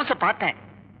அங்க அந்த லவ்ஸ பார்த்தேன்.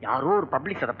 யாரோ ஒரு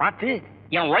பப்ளிக் அதை பார்த்து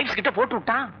என் ஒய்ஃப்ஸ் கிட்ட போட்டு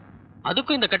விட்டான்.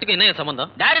 அதுக்கும் இந்த கட்டுக்கு என்ன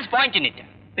சம்பந்தம்? There is point in it.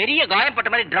 பெரிய காயப்பட்ட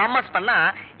மாதிரி டிராமாஸ் பண்ணா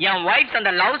என் ஒய்ஃப்ஸ்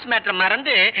அந்த லவ்ஸ் மேட்டர்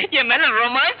மறந்து என் மேல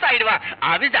ரொமான்ஸ் ஆயிடுவா.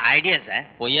 அது ஐடியா சார்.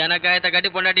 பொய்யான காயத்தை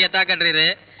கட்டி பொண்டாட்டிய தாக்கன்றீரு.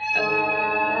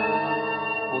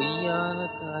 பொய்யான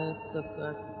காயத்தை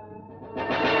காட்டி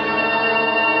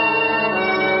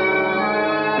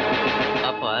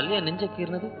அப்ப அலியா நெஞ்ச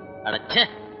கீர்னது? அடச்சே.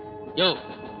 யோ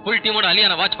ஃபுல் டீமோட அலியா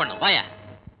நான் வாட்ச் பண்ண வாயா.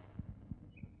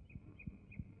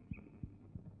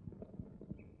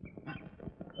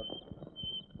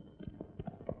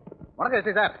 வணக்கம்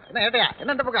எஸ்ஐ சார். என்ன ஏட்டையா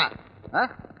என்ன இந்த பக்கம்?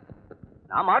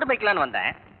 நான் மாடு பைக்கலான்னு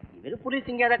வந்தேன். இவரு புலிஸ்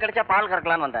இங்கே ஏதாவது கிடைச்சா பால்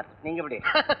கறக்கலான்னு வந்தார். நீங்க எப்படி?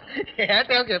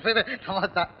 ஏட்டையாவுக்கு எப்பயுமே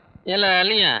நமஸ்தா. இல்ல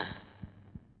அலியா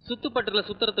சுத்துப்பட்டுல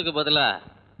சுத்துறதுக்கு பதிலா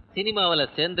சினிமாவில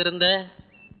சேர்ந்திருந்த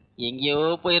எங்கேயோ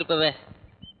போயிருப்பவே.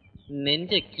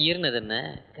 நெஞ்ச கீர்னது என்ன,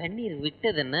 கண்ணீர்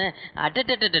விட்டது என்ன?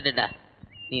 அடடடடடா,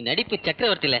 நீ நடிப்பு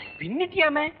சக்கரவர்த்தியில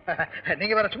பின்னிட்டியாமே.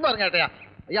 நீங்க வேற சும்மா இருங்க ஏட்டையா.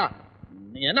 ஐயா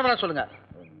நீங்க என்ன வேணா சொல்லுங்க,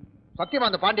 சத்தியமா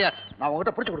அந்த பாண்டிய நான்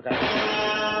உங்ககிட்ட பிடிச்சு கொடுக்கறேன்.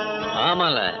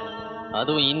 ஆமால,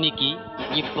 அதுவும் இன்னைக்கு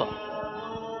இப்போ.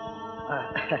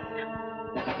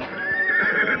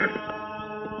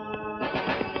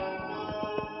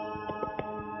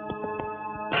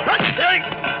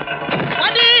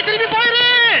 பாண்டி திரும்பி போயிரு.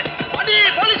 பாண்டி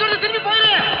போலீஸ் வந்து திரும்பி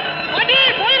போயிரு. பாண்டி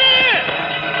போயிரு.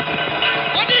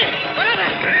 பாண்டி போயிரு.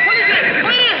 போலீஸ்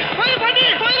போயிரு. போயிரு பாண்டி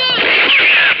போயிரு.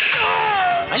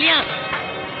 அலியா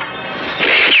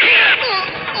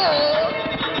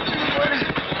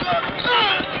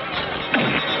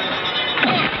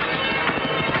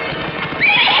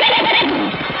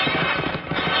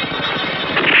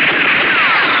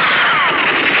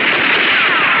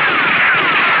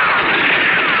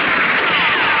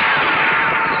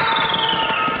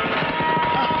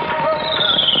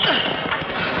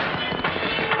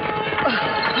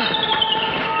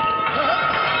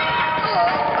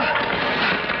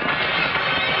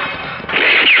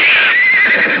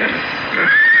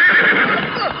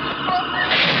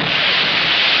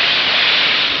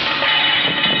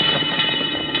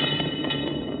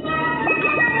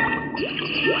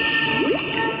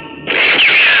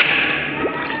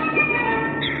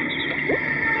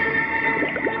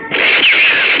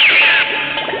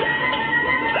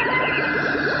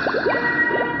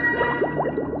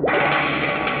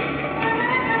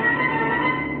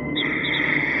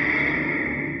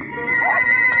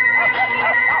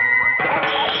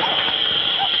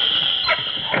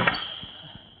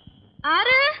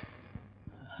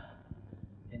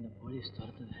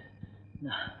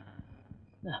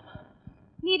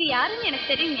நீர் யாருன்னு எனக்கு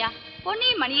தெரியுங்கயா.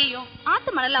 பொன்னியும் மணியையும்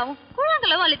ஆத்து மணலாவும்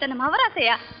கூழாங்கலவும் அளித்த நம்ம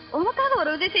அவராசையா. உனக்காக ஒரு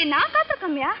உதவி செய்ய நான்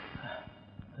காத்திருக்கோம்யா.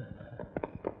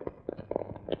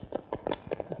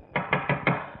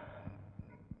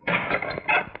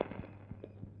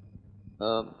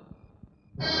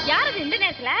 யாரது இந்த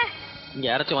நேரத்துல? இங்க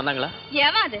யாராச்சும் வந்தாங்களா?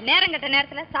 எவன் அது நேரம் கட்ட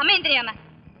நேரத்துல சமயம் தெரியாம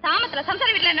சாமத்துல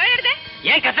சம்சார வீட்டுல நுழையிடுது?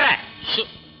 ஏன் கத்துற?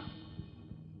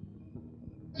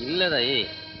 இல்லதாயி,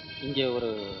 இங்க ஒரு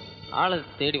ஆளை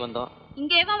தேடி வந்தோம்.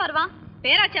 இங்க எவன் வருவான்?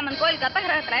 பேராட்சி அம்மன் கோயில்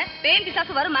கர்ப்பகிரகத்துல பேன்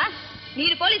பிசாசு வருமா?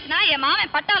 நீர் போலீஸ்னா என்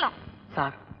மாமன் பட்டாளம்.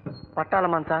 சார்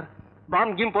பட்டாளமான் சார்,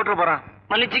 பாம் கீம் போட்டு போறான்.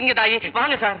 மன்னிச்சுங்க தாயி,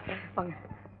 வாங்க சார் வாங்க.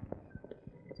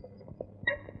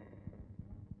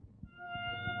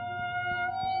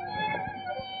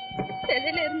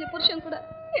 செதில எரிஞ்ச புருஷன் கூட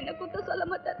என்ன குத்த சொல்ல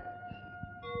மாட்டார்.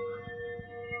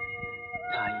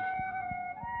 தாய்,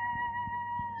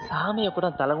 சாமிய கூட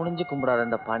தலை குனிஞ்சு கும்பிடாத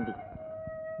அந்த பாண்டி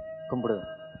கும்பிடுது.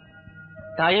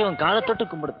 தாயே, உன் காலத்தொட்டு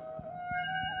கும்பிடுது.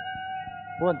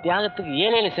 உன் தியாகத்துக்கு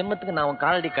 7 செம்மத்துக்கு நான் உன்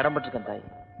காலடி கடன்பட்டிருக்கேன் தாய்.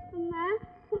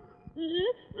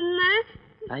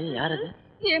 தாய் யார் அது?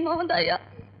 என் மகன் தாயா.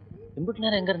 இம்புட்டு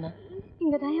நேரம் எங்க இருந்தா?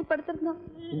 இங்க தாயா படுத்திருந்தான்.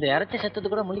 இந்த இறைச்ச சத்தத்து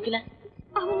கூட முழிக்கல.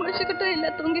 அவன் முழிச்சுக்கிட்டும் இல்ல,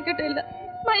 தூங்கிக்கிட்டும் இல்ல,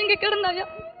 மயங்கி கிடந்தாயா.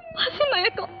 பசி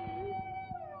மயக்கம்.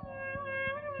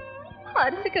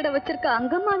 அரிசி கடை வச்சிருக்க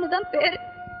அங்கம்மான்னு தான் பேரு.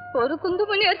 ஒரு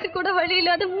குந்துமணி அரிசி கூட வழி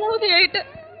இல்லாத மூதி ஆயிட்டு.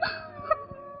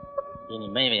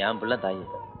 இனிமே இவன் என் பிள்ளை தாய்.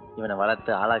 இவனை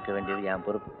வளர்த்து ஆளாக்க வேண்டியது என்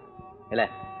பொறுப்பு. இல்ல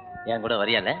என் கூட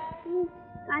வரியால?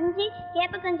 கஞ்சி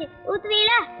கேப்ப கஞ்சி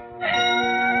ஊத்துவீல?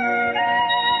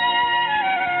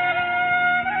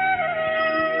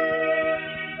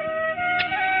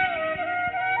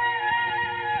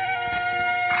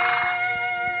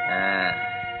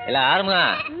 இல்ல ஆரம்பா,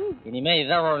 இனிமே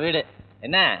இதுதான் உன் வீடு.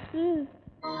 என்ன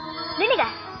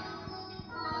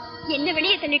என்ன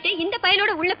வெளியே தள்ளிட்டு இந்த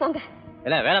பயலோட உள்ள போங்க.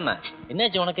 இல்ல வேலைம்மா,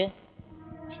 என்னாச்சு உனக்கு?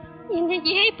 என்ன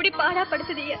ஏன் இப்படி பாடா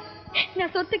படுத்துதீங்க?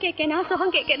 நான் சொத்து கேட்கேனா,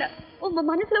 சுகம் கேட்கேனா, உங்க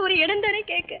மனசுல ஒரு இடம் தானே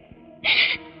கேட்க.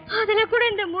 அதுல கூட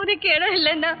இந்த மூதிக்கு இடம்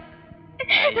இல்லைன்னா.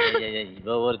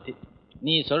 இவ ஒருத்தி,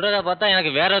 நீ சொல்றத பார்த்தா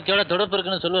எனக்கு வேற ஒருத்தியோட தொடர்பு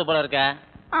இருக்குன்னு சொல்லுவ போல இருக்க.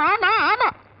 ஆமா ஆமா,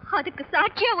 அதுக்கு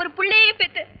சாட்சியா ஒரு புள்ளையே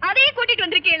பெத்து அதையே கூட்டிட்டு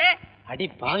வந்திருக்கீங்களே. அடி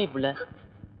பாவி புள்ள,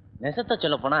 நெசத்த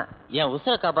சொல்ல போனா என்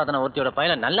உசுர காப்பாத்தின ஒருத்தியோட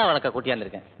பையல நல்லா வளர்க்க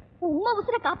கூட்டியாந்துருக்கேன். உம்மா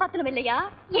உசுர காப்பாத்தணும் இல்லையா,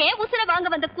 ஏன் உசுர வாங்க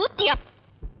வந்த கூத்தியா?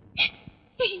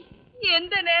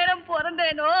 எந்த நேரம்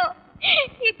பிறந்தேனோ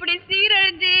இப்படி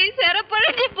சீரழிஞ்சு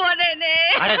சிறப்பழிஞ்சு போனேனே.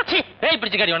 பேய்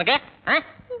பிடிச்சுக்காடி உனக்கு.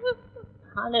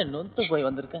 ஆளே நொந்து போய்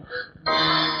வந்திருக்கேன்.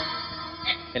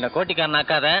 என்ன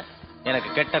கோட்டிக்காரனாக்காத, எனக்கு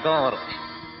கெட்ட கோவம் வரும்.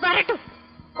 வரட்டும்,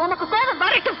 உனக்கு கோபம்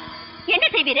வரட்டும். என்ன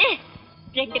செய்வீரு?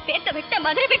 2 பேர்த்த விட்ட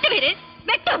மாதிரி விட்டுவீரு.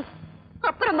 வெட்டும்,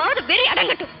 அப்புறமாவது வெறி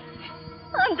அடங்கட்டும்.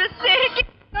 அந்த செருக்கி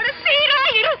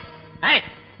சீராயிரும்.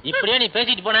 இப்படியே நீ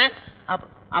பேசிட்டு போன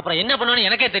அப்புறம் என்ன பண்ணுவேன்னு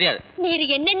எனக்கே தெரியாது. நீர்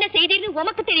என்னென்ன செய்தீர்னு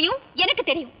உமக்கு தெரியும், எனக்கு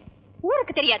தெரியும்,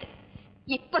 ஊருக்கு தெரியாது.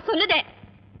 இப்ப சொல்லுதே,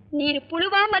 நீர்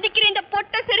புழுவா மதிக்கிற இந்த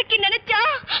பொட்ட செருக்கி நினைச்சா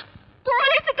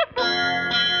போலீஸுக்கு.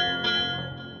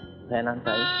 வேணாம்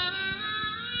தாய்,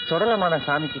 சுடலமான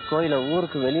சாமிக்கு கோயில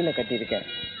ஊருக்கு வெளியில கட்டியிருக்கேன்,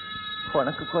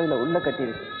 உனக்கு கோயில உள்ள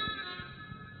கட்டியிருக்கு.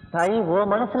 தாய், ஓ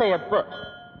மனசுல எப்போ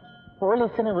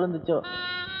போலீஸ்ன்னு விழுந்துச்சோ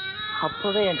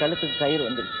அப்பவே என் கழுத்துக்கு கயிறு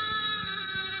வந்துருச்சு.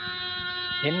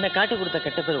 என்ன காட்டி கொடுத்த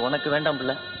கெட்ட பேர் உனக்கு வேண்டாம்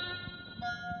பிள்ளை.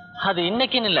 அது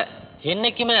இன்னைக்குன்னு இல்ல,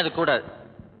 என்னைக்குமே அது கூடாது.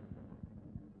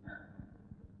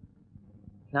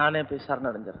 நானே போய்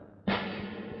சரணடைஞ்சிடறேன்.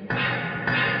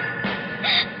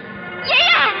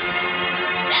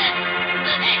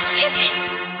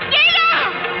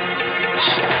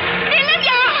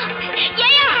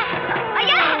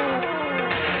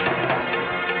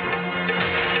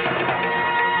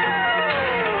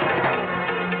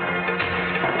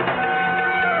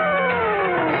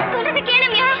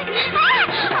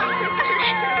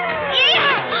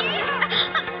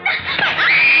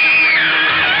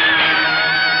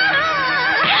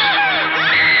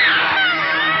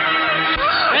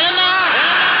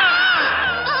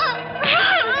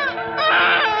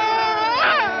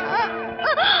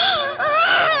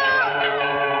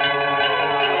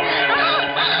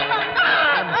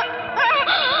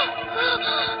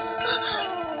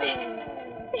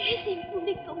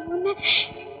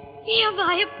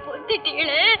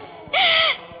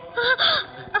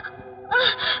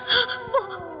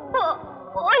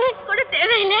 போலீஸ் கூட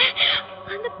தேவையில்லை.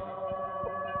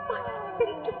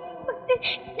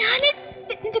 நானே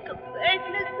தெரிஞ்சுக்க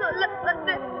வேணும்னு சொல்ல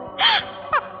வந்தேன்.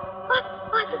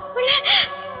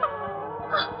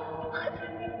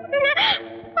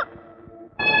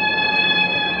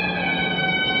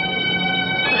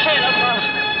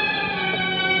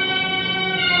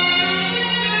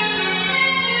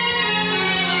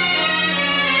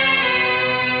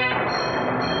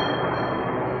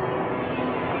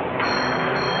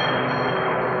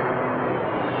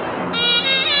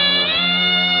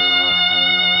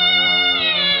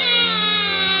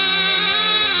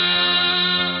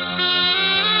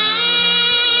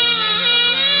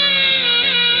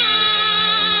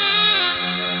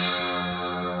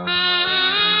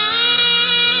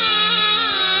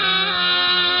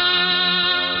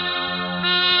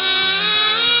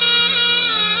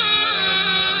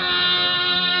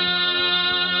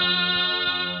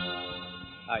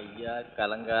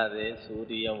 கலங்காதே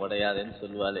சூரியன் உடையாதேன்னு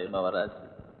சொல்லுவாளே மவராசி,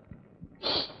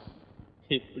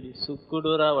 இப்படி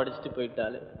சுக்குடூரா வடிச்சிட்டு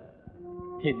போயிட்டாலே.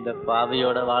 இந்த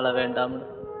பாவையோட வாழ வேண்டாம்னு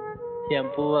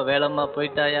என் பூவை வேளம்மா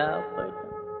போயிட்டாயா போயிட்டா.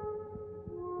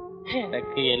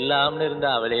 எனக்கு எல்லாம்னு இருந்த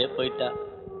அவளே போயிட்டா.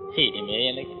 இனிமே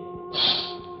எனக்கு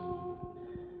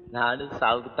நானும்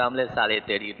சாவுக்கு தாமலே சாலையை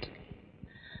தேடிக்கிட்டு இருக்கேன்.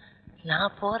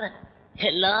 நான் போறேன்,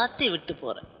 எல்லாத்தையும் விட்டு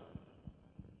போறேன்.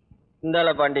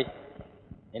 இந்தால பாண்டி.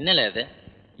 என்னல இது?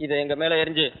 இதை எங்க மேல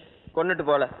எரிஞ்சு கொன்னுட்டு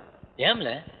போல. ஏம்ல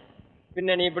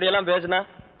பின்ன நீ இப்படியெல்லாம் பேசுனா?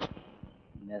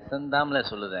 நெசந்தாமல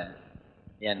சொல்லுதேன்.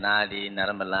 என் நாடி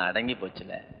நரம்பெல்லாம் அடங்கி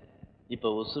போச்சுல. இப்ப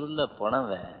உசுருள்ள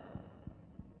போனவ.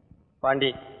 பாண்டி,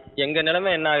 எங்க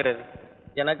நிலைமை என்ன ஆகுறது?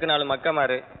 எனக்கு 4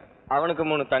 மக்கமாரு, அவனுக்கு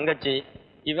 3 தங்கச்சி,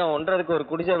 இவன் ஒன்றதுக்கு ஒரு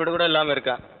குடிசை வீடு கூட இல்லாம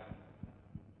இருக்கான்.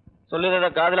 சொல்லுறத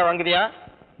காதுல வாங்குதியா?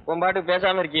 உன் பாட்டு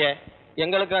பேசாம இருக்கியே.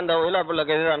 எங்களுக்கு அந்த ஒயிலா புள்ள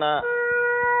கதுதானா?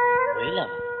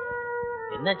 ஒயிலாவா?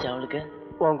 என்னாச்சு அவளுக்கு?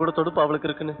 உன் கூட தொடுப்பு அவளுக்கு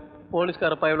இருக்குன்னு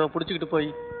போலீஸ்கார பயவளை பிடிச்சிக்கிட்டு போய்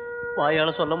வாயால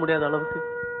சொல்ல முடியாத அளவுக்கு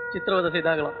சித்திரவதை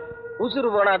செய்தாங்களாம். உசுறு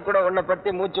போனா கூட உன்னை பத்தி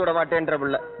மூச்சு விட மாட்டேன்ற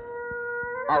புள்ள.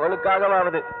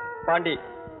 அவளுக்காகவாவது பாண்டி,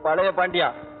 பழைய பாண்டியா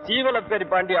சீவலப்பேரி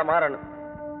பாண்டியா மாறணும்.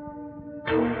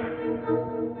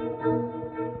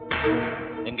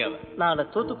 எங்க? நாளை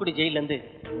தூத்துக்குடி ஜெயில இருந்து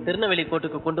திருநெல்வேலி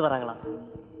கோர்ட்டுக்கு கொண்டு வராங்களாம்.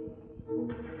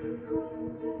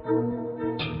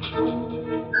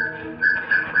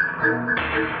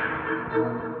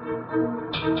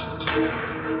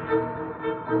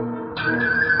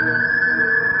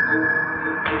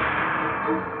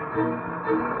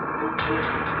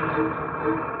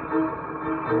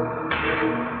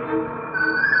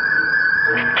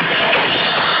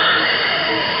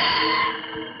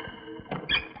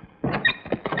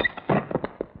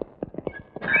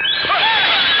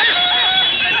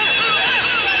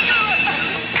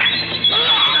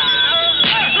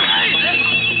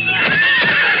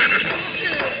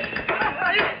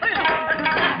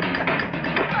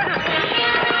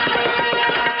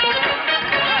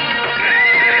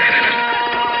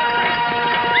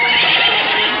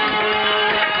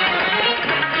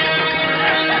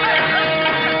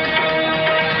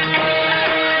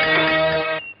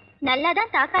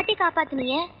 நல்லாதான் தாக்காட்டி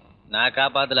காப்பாத்துனிய. நான்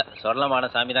காப்பாத்தல, சொர்ணமான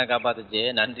சாமி தான் காப்பாத்துச்சு.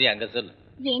 நன்றி அங்க சொல்லு.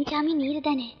 ஏன் சாமி நீரு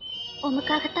தானே,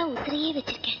 உமக்காகத்தான் உசிரையே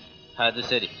வச்சிருக்கேன். அது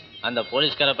சரி, அந்த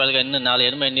போலீஸ்கார பழக இன்னும் 4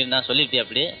 எலும்பு எண்ணிருந்தா சொல்லிருப்பியா?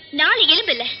 அப்படி 4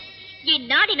 எலும்பு இல்ல, என்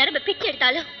நாடி நரம்பு பிச்சு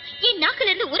எடுத்தாலும் என்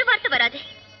நாக்குல இருந்து ஒரு வார்த்தை வராது.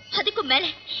 அதுக்கும் மேல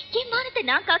என் மானத்தை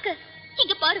நான் காக்க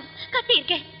இங்க பாரு கட்டி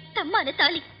இருக்கேன் தம்மான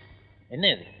தாலி. என்ன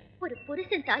இது? ஒரு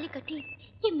புருஷன் தாலி கட்டி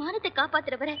என் மானத்தை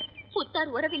காப்பாத்துறவரை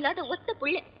புத்தார் உறவில்லாத ஒத்த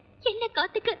புள்ள என்ன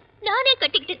காத்துக்க நானே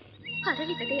கட்டிக்கிட்டு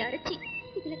அரளி கதையை அரைச்சி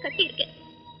இதுல கட்டி இருக்கேன்.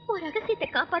 ஒரு ரகசியத்தை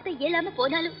காப்பாத்த இயலாம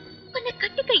போனாலும், உன்னை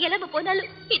கட்டிக்க இயலாம போனாலும்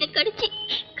இதை கடிச்சு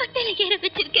கட்டையில ஏற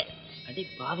வச்சிருக்கேன். அடி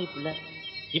பாவி புள்ள,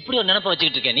 இப்படி ஒரு நினைப்ப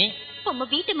வச்சுக்கிட்டு இருக்க நீ? உம்ம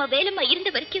வீட்டுமா வேலைமா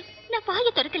இருந்த வரைக்கும் நான் வாய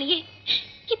திறக்கலையே.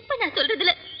 இப்ப நான்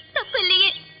சொல்றதுல தப்பு இல்லையே.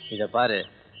 இத பாரு,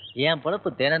 என்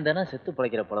பொழப்பு தினம் தினம் செத்து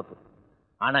பிழைக்கிற பொழப்பு.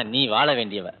 ஆனா நீ வாழ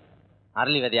வேண்டியவ.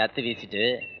 அரளி விதையை அத்து வீசிட்டு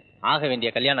ஆக வேண்டிய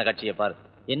கல்யாண காட்சியை பாரு.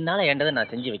 என்னால ஏண்டதை நான்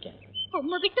செஞ்சு வைக்கேன்.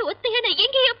 உம்மை விட்டு ஒத்தையா நான்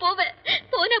எங்கேயோ போவேன்.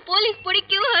 போனா போலீஸ்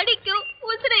பிடிக்கும், அடிக்கும்,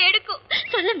 உசுரை எடுக்கும்.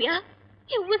 சொல்லுமியா,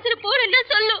 என் உசுறு போனா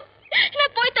சொல்லும்.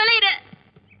 நான் போய் தொலைறேன்.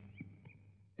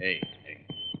 ஏய்,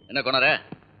 என்ன கொணர?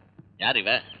 யார்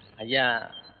இவ? ஐயா,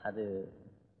 அது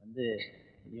வந்து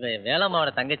இவ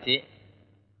வேலம்மாவோட தங்கச்சி.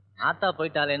 ஆத்தா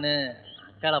போயிட்டாளேன்னு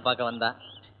அக்காளை பார்க்க வந்தா.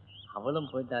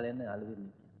 அவளும் போயிட்டாளேன்னு அழுது.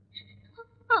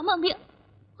 ஆமாமியா,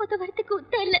 உதவறதுக்கு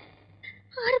உத்த இல்ல,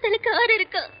 ஆறுதலுக்கு ஆறு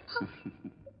இருக்கா.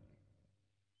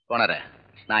 கொணர,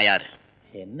 நான் யாரு?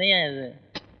 என்னையா இது?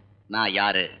 நான்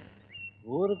யாரு?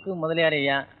 ஊருக்கு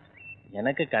முதலியாரையா,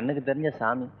 எனக்கு கண்ணுக்கு தெரிஞ்ச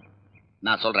சாமி.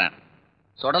 நான் சொல்றேன்,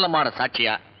 சொடலமாட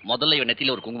சாட்சியா முதல்ல இவ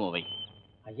நெத்தியில ஒரு குங்குமம் வை.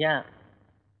 ஐயா,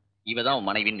 இவதான் உன்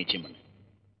மனைவின்னு நிச்சயம் பண்ணு.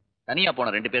 தனியா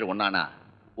போன 2 பேர் ஒன்னானா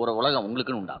ஒரு உலகம்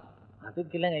உங்களுக்குன்னு உண்டாகும்.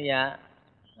 அதுக்கு இல்லைங்க ஐயா,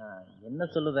 என்ன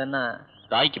சொல்லுவேன்னா,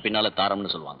 தாய்க்கு பின்னால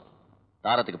தாரம்னு சொல்லுவாங்க.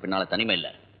 தாரத்துக்கு பின்னால தனிமை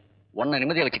இல்லை. உன்னை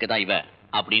நிம்மதியை வச்சுக்கதான் இவ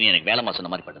அப்படின்னு எனக்கு வேலைமா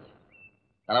சொன்ன மாதிரி படுது.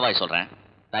 தலவாய் சொல்றேன்,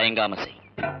 தயங்காம செய்.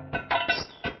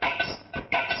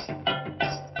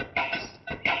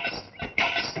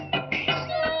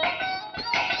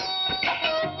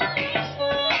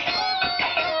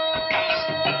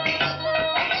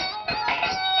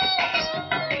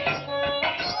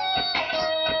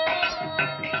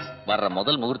 வர்ற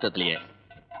முதல் முகூர்த்தத்திலேயே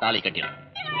தாலி கட்டிடும்.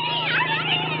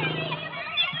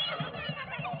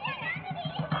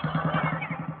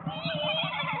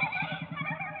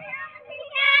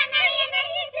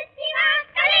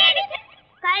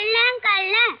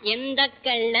 எந்த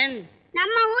கள்ளன்?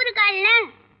 நம்ம ஊரு கள்ளன்.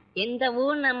 எந்த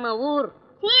ஊர்? நம்ம ஊர்.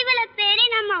 சீவலப்பேரி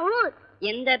நம்ம ஊர்.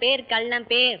 எந்த பேர் கள்ளன்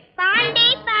பேர்? பாண்டி.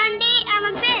 பாண்டி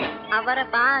அவன் பேர். அவரை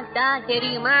பார்த்தா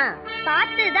தெரியுமா?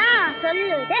 பார்த்துதான்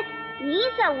சொல்லுது.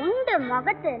 மீச உண்டு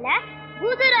முகத்துல,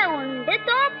 குதிரை உண்டு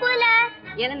தோப்புல.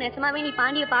 ஏன்னா நெசமாவே நீ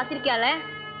பாண்டிய பாத்திருக்கியால?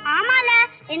 ஆமால,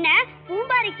 என்ன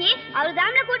பூம்பாரிக்கு அவரு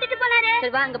தாம்ல கூட்டிட்டு போனாரு.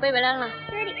 சரி வா, அங்க போய் விளையாடலாம்.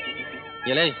 சரி.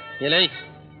 இலை இலை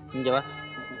இங்க வா.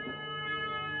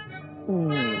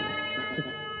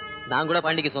 நான் கூட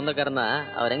பாண்டிக்கு சொந்தக்காரன் தான்.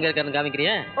 அவர் எங்க இருக்காருன்னு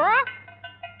காமிக்கிறியா? ஓ,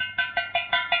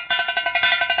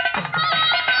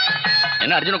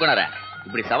 என்ன அர்ஜுன கொண்டார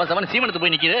இப்படி சவசவன் சீமனத்து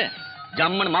போய் நிக்குது?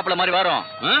 ஜம்மன் மாப்பிள்ள மாதிரி வரும்.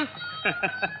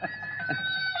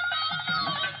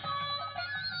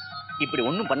 இப்படி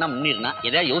ஒண்ணும் பண்ணாம முன்னிருந்தா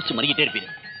எதையா யோசிச்சு மறிக்கிட்டே இருப்பீரு.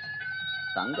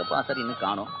 தங்க பாசர் இன்னும்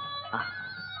காணும்.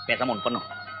 பேசாம ஒண்ணு பண்ணும்,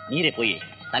 நீரே போய்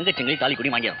தங்கச்செங்கலை தாலி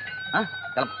குடி வாங்கிடும்.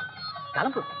 கிளம்பு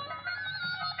கிளம்பு.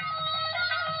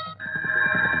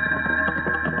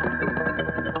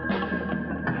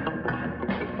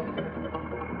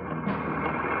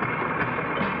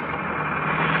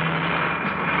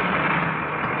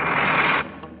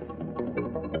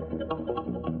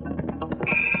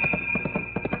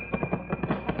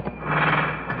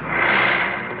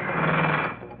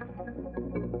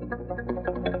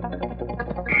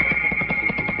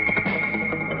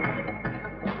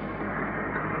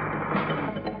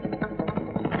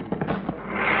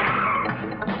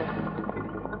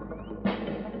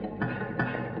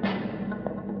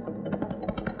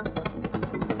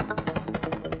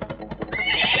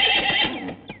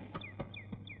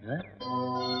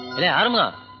 ஆறுமா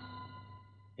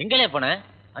எங்களே போன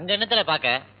அங்க என்னத்துல பாக்க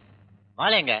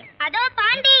வாழங்க அதோ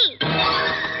பாண்டி.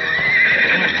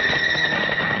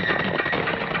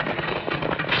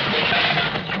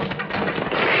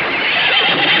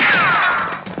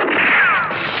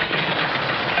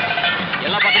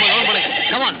 எல்லா பக்கமும் லோன் பண்ணு.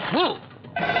 Come on move.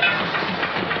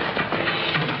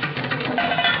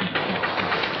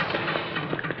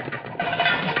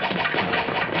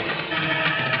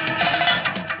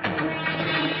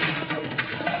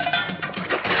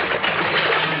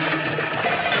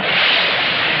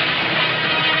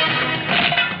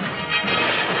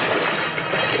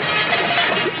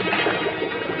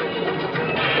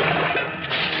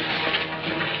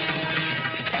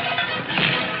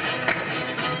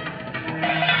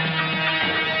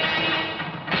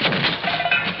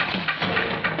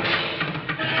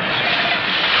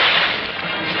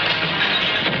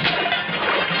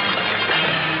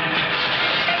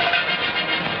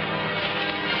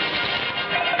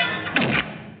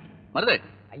 மருது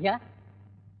ஐயா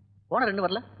போன 2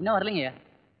 வரல, இன்னும் வரலைங்க ஐயா.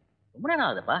 ரொம்ப நேரம்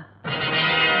ஆகுதுப்பா.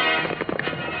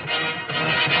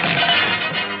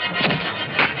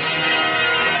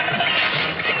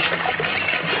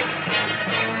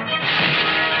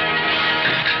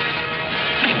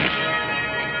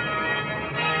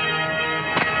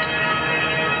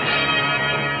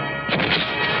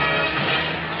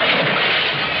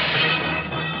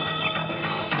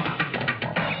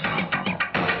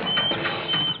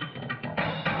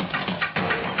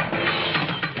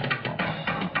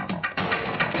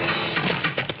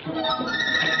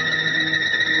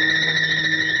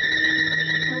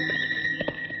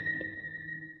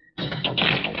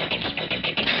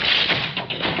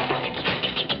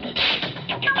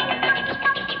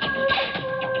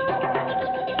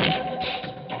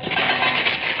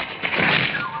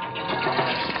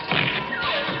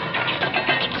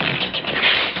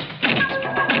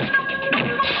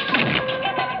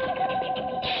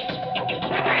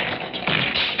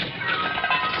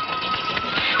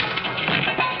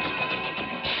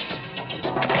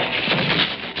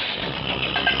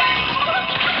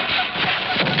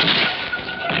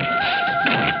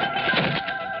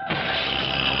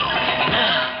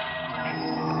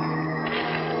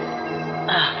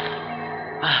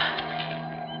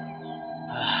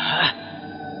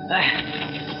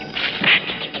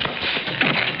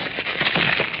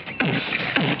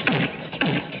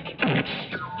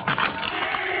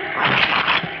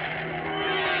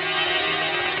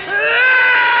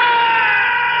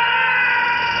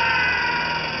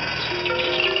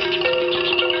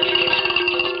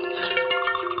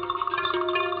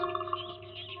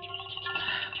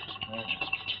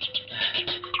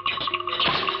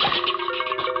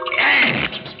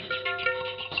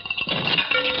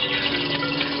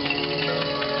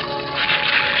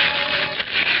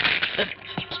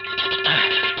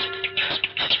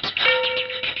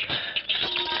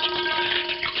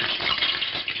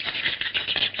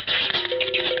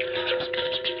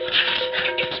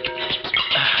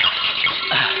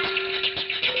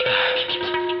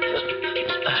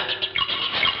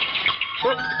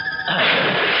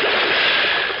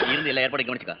 எல்லா ஏற்பாடு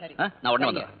கவனிச்சுக்கா. நான் உடனே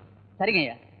வந்துடுறேன். சரிங்க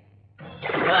ஐயா.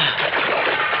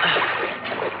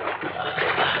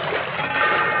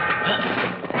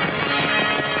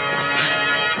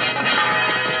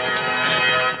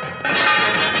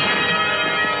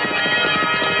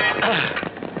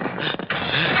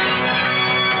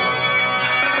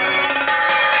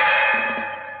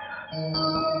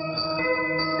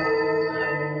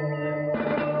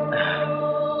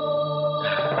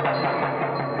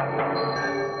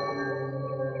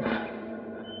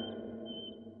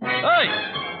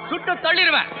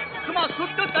 சும்மா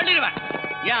சுட்டு தள்ளிடுவேன்.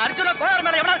 என் அர்ஜுன கோளாறு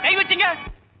மேல எவ்வளவு கை வச்சீங்க?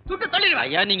 சுட்டு தள்ளிடுவேன்.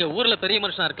 ஐயா, நீங்க ஊர்ல பெரிய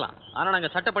மனுஷனா இருக்கலாம், ஆனா நாங்க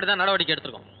சட்டப்படி தான் நடவடிக்கை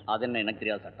எடுத்திருக்கோம். அது என்ன எனக்கு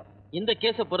தெரியாத சட்டம்? இந்த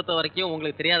கேஸை பொறுத்த வரைக்கும்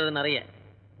உங்களுக்கு தெரியாதது நிறைய.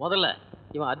 முதல்ல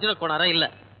இவன் அர்ஜுன கோணாரா இல்ல,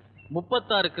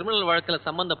 36 கிரிமினல் வழக்கில்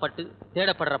சம்பந்தப்பட்டு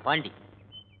தேடப்படுற பாண்டி,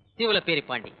 சீவலப்பேரி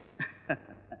பாண்டி.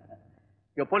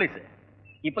 போலீஸ்,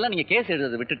 இப்பெல்லாம் நீங்க கேஸ்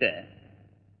எழுதுறதை விட்டுட்டு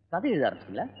கதை எழுத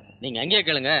ஆரம்பிச்சீங்களா? நீங்க அங்கேயே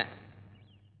கேளுங்க.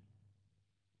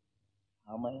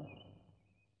 ஆமாயா,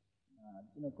 நான்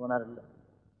அர்ஜுன கோணார் இல்லை,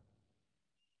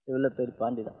 சீவலப்பேரி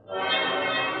பாண்டி தான்.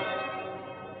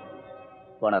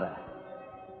 கோணார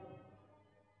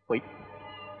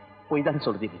போய் தானே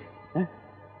சொல்றீங்க?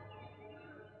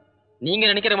 நீங்க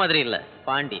நினைக்கிற மாதிரி இல்ல,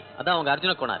 பாண்டி அதான் உங்க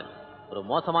அர்ஜுன கோணார். ஒரு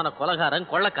மோசமான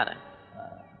கொலைகாரன், கொள்ளைக்காரன்.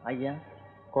 ஐயா,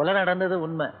 கொலை நடந்தது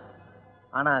உண்மை,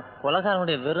 ஆனா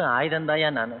கொலைகாரனுடைய வெறும் ஆயுதம் தாயா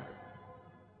நான்.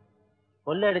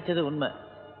 கொள்ளடிச்சது உண்மை,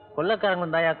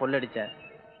 கொள்ளைக்காரன் தாயா கொள்ளடிச்சேன்.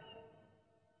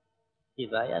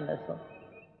 இதாயா நெசம்.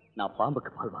 நான்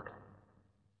பாம்புக்கு பால் வாங்குறேன்,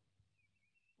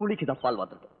 புலிக்கு தான் பால்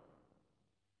வாத்துருக்கேன்.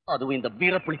 அதுவும் இந்த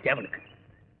வீரப்புலி தேவனுக்கு.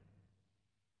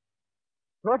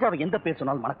 ரோஜாவை எந்த பேர்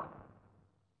சொன்னாலும் மணக்கும்,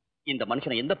 இந்த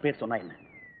மனுஷனை எந்த பேர் சொன்னா என்ன?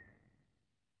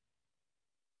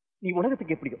 நீ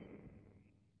உலகத்துக்கு எப்படியோ,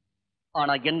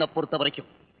 ஆனா என்ன பொறுத்த வரைக்கும்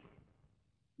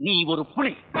நீ ஒரு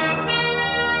புலி,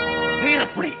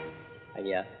 வீரப்புலி.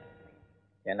 ஐயா,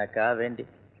 எனக்கா வேண்டி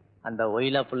அந்த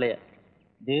ஒயிலா பிள்ளைய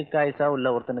தீர்க்காயுசா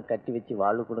உள்ள ஒருத்தனுக்கு கட்டி வச்சு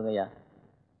வாழ்வு கொடுங்கய்யா,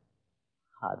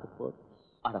 அது போதும்.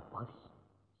 அடப்பாவி,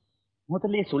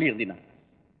 முதல்ல சொல்லியிருந்தீனா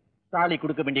தாலி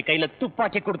கொடுக்க வேண்டிய கையில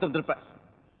துப்பாக்கி கொடுத்திருந்திருப்பேன்.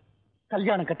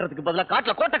 கல்யாணம் கட்டுறதுக்கு பதிலா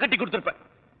காட்டுல கோட்டை கட்டி கொடுத்திருப்பேன்.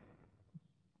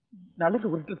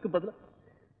 நலுங்கு உருட்டுறதுக்கு பதிலா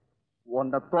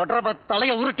உன்னை தொடர்ப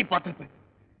தலைய உருட்டி பார்த்திருப்பேன்.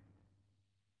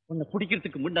 உன்னை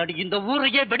பிடிக்கிறதுக்கு முன்னாடி இந்த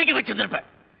ஊரையே வெடிக்க வச்சிருந்திருப்பேன்.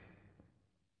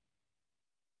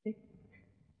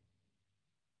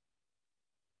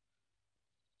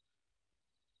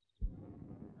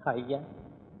 ஐயா,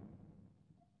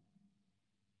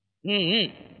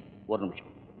 ஒரு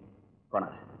நிமிஷம்.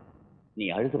 கோணார, நீ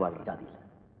அழுது வாழ்ற ஜாதி இல்லை,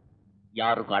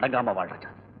 யாருக்கும் அடங்காம வாழ்ற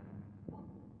ஜாதி.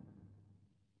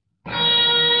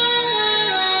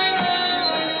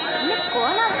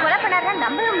 கோணார் கொலை பண்ணாதான்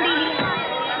நம்ப முடியல.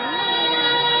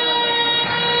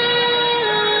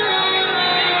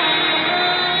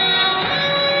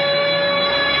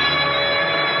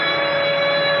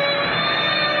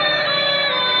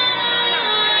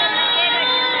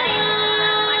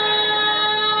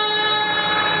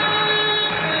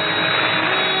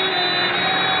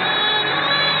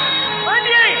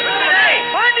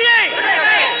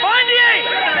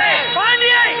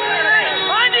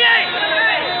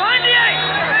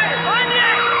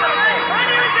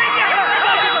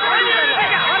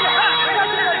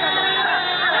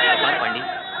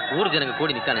 ஜனங்க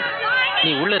கூடி நிக்கானுங்க. நீ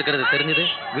உள்ள இருக்கிறது தெரிஞ்சது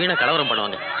வீணா கலவரம்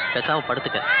பண்ணுவாங்க. பேசாம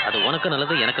படுத்துக்க, அது உனக்கு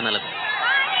நல்லது, எனக்கு நல்லது.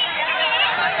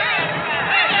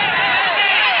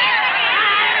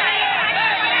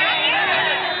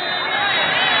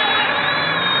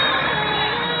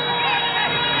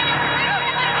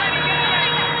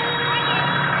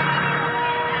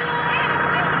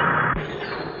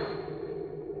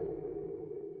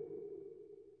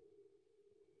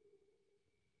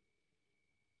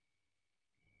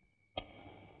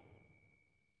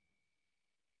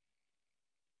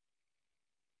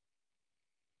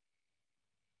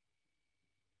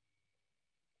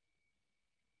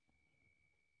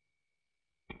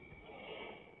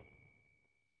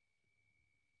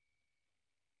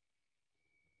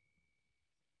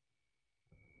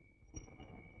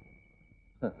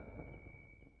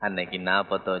 அன்னைக்கு நான்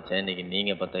பத்த வச்சேன், இன்னைக்கு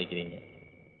நீங்க பத்த வைக்கிறீங்க.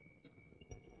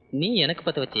 நீ எனக்கு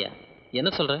பத்த வச்சியா? என்ன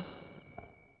சொல்ற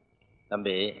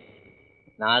தம்பி?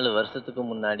 4 வருஷத்துக்கு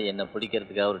முன்னாடி என்ன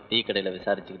பிடிக்கிறதுக்காக ஒரு டீ கடையில்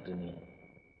விசாரிச்சுக்கிட்டு இருந்தீங்க.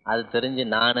 அது தெரிஞ்சு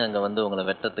நானும் அங்கே வந்து உங்களை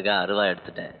வெட்டுறதுக்காக அருவா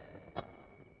எடுத்துட்டேன்.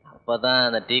 அப்போ தான்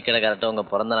அந்த டீ கடை கரெக்டாக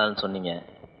உங்கள் பிறந்த நாள்னு சொன்னீங்க.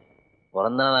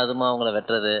 பிறந்த நாள் அதுமா உங்களை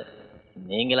வெட்டுறது,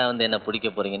 நீங்களா வந்து என்ன பிடிக்க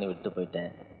போறீங்கன்னு விட்டு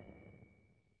போயிட்டேன்.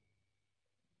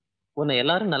 உன்னை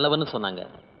எல்லாரும் நல்லவன்னு சொன்னாங்க.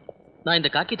 நான் இந்த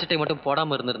காக்கி சட்டை மட்டும்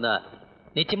போடாம இருந்திருந்தா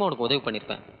நிச்சயமா உனக்கு உதவி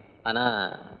பண்ணிருப்பேன். ஆனா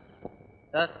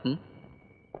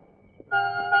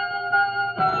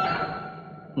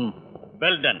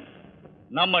வெல் டன்.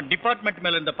 நம்ம டிபார்ட்மெண்ட்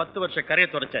மேல இந்த 10 வருஷ கரையை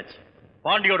துடைச்சாச்சு.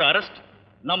 பாண்டியோட அரெஸ்ட்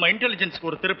நம்ம இன்டெலிஜென்ஸ்க்கு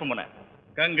ஒரு திருப்பு முனை.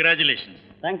 கங்க்ராச்சுலேஷன்.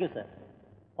 Thank you sir.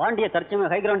 பாண்டிய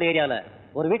தற்சமயம் ஹை கிரவுண்ட் ஏரியாவில்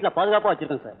ஒரு வீட்டில் பாதுகாப்பாக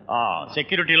வச்சிருக்கோம் சார்.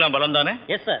 செக்யூரிட்டி எல்லாம் பலம் தானே?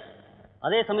 Yes sir.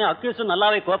 அதே சமயம் அக்யூஸும்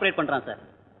நல்லாவே கோஆபரேட் பண்றான் சார்.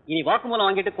 இனி வாக்குமூலம்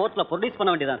வாங்கிட்டு கோர்ட்ல ப்ரொடியூஸ்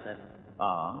பண்ண வேண்டியதான் சார்.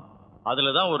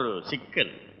 அதுல தான் ஒரு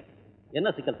சிக்கல். என்ன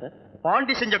சிக்கல் சார்?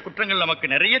 பாண்டி செஞ்ச குற்றங்கள் நமக்கு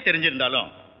நிறைய தெரிஞ்சிருந்தாலும்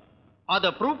அதை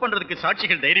ப்ரூவ் பண்றதுக்கு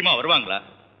சாட்சிகள் தைரியமா வருவாங்களா?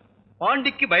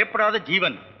 பாண்டிக்கு பயப்படாத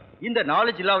ஜீவன் இந்த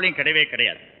 4 ஜில்லாவிலையும் கிடையவே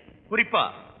கிடையாது. குறிப்பா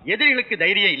எதிரிகளுக்கு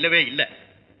தைரியம் இல்லவே இல்ல.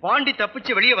 பாண்டி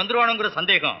தப்பிச்சு வெளியே வந்துருவானுங்கிற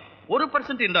சந்தேகம்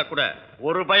 1% இருந்தா கூட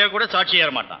ஒரு பய கூட சாட்சி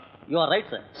ஏற மாட்டான். You are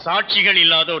right sir. சாட்சிகள்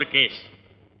இல்லாத ஒரு கேஸ்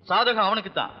சாதகம்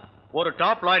அவனுக்கு தான். ஒரு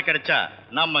டாப் லாயர் கிடைச்சா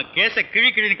நம்ம கேஸை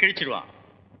கிழின்னு கிழிச்சிடுவான்.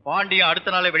 பாண்டியும்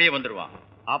அடுத்த நாளே வெளியே வந்துருவான்.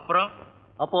 அப்புறம்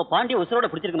அப்போ பாண்டிய உசுரோட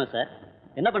பிடிச்சிருக்குமா சார்?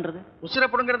 என்ன பண்றது? உசுர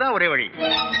புடுங்கிறதா ஒரே வழி.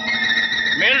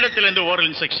 மேலிடத்திலிருந்து ஓரல்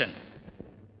இன்ஸ்ட்ரக்ஷன்,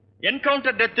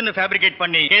 என்கவுண்டர் டெத்னு ஃபேப்ரிகேட்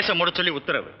பண்ணி கேஸை முட சொல்லி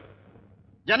உத்தரவு.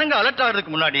 ஜனங்க அலர்ட்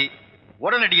ஆகிறதுக்கு முன்னாடி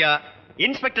உடனடியா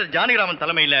இன்ஸ்பெக்டர் ஜானகிராமன்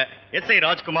தலைமையில எஸ்ஐ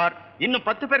ராஜ்குமார் இன்னும்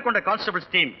 10 பேர் கொண்ட கான்ஸ்டபிள்ஸ்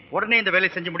டீம் உடனே இந்த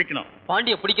வேலையை செஞ்சு முடிக்கணும்.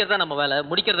 பாண்டிய பிடிக்கிறதா நம்ம வேலை,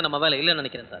 முடிக்கிறது நம்ம வேலை இல்லைன்னு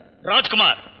நினைக்கிறேன் சார்.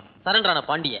 ராஜ்குமார், சரண்டரான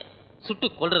பாண்டிய சுட்டு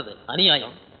கொல்றது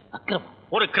அநியாயம், அக்கிரமம்.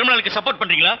 ஒரு கிரிமினலுக்கு சப்போர்ட்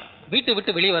பண்றீங்களா? வீட்டு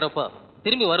விட்டு வெளியே வரப்போ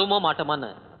திரும்பி வருமோ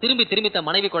மாட்டோமான்னு திரும்பி தன்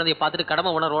மனைவி குழந்தைய பார்த்துட்டு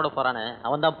கடமை உணர்வோட போறானே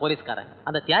அவன் தான் போலீஸ்காரன்.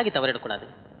 அந்த தியாகி தவறிடக்கூடாது.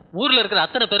 ஊர்ல இருக்கிற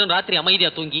அத்தனை பேரும் ராத்திரி அமைதியா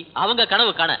தூங்கி அவங்க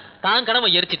கனவு காண தான் கனவை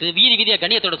எரிச்சிட்டு வீதியா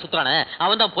கண்ணியத்தோட சுத்துறானே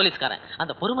அவன் தான் போலீஸ்காரன்.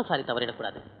 அந்த பொறுமைசாலி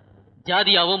தவறிடக்கூடாது.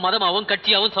 ஜாதியாவும் மதமாவும்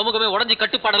கட்சியாவும் சமூகமே உடஞ்சி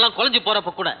கட்டுப்பாடெல்லாம் குறைஞ்சு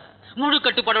போறப்ப கூட முழு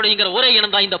கட்டுப்பாடோட ஒரே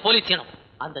இனம் தான் இந்த போலீஸ் இனம்.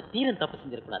 அந்த தீரன் தப்பு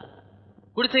செஞ்சிடக்கூடாது.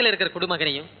 குடிசையில இருக்கிற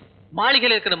குடிமகனையும்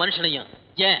மாளிகையில இருக்கிற மனுஷனையும்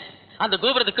ஏன் அந்த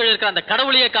கோபுரத்துக்கு கீழே இருக்கிற அந்த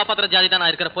கடவுளையே காப்பாத்துற ஜாதி தான்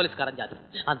நான் இருக்கிற போலீஸ்காரன் ஜாதி.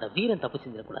 அந்த வீரன் தப்பு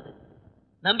செஞ்சிடக்கூடாது.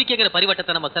 நம்பிக்கைங்கிற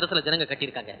பரிவட்டத்தை நம்ம சரசுல ஜனங்க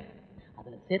கட்டியிருக்காங்க.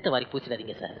 அதுல சேர்த்த வாரி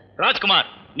பூசிடாதீங்க சார். ராஜ்குமார்,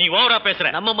 நீ ஓவரா பேசுற.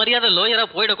 நம்ம மரியாதை லோயரா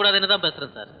போயிடக்கூடாதுன்னு தான்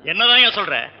பேசுறேன் சார். என்னதான்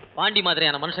சொல்ற? பாண்டி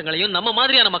மாதிரியான மனுஷங்களையும் நம்ம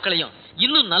மாதிரியான மக்களையும்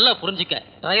இன்னும் நல்லா புரிஞ்சுக்க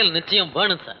ட்ரையல் நிச்சயம்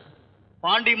வேணும் சார்.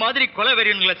 பாண்டி மாதிரி கொலை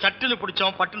வெறியன்களை சட்டுன்னு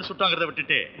பிடிச்சோம் பட்டுன்னு சுட்டாங்கிறத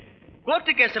விட்டுட்டு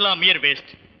கோர்ட்டு கேஸ் எல்லாம் மியர்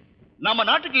வேஸ்ட். நம்ம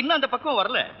நாட்டுக்கு இன்னும் அந்த பக்கம்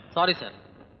வரல. Sorry sir.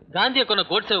 காந்தியை கொண்ட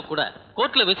கோட்சேவு கூட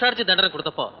கோர்ட்ல விசாரிச்சு தண்டனை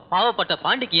கொடுத்தப்போ பாவப்பட்ட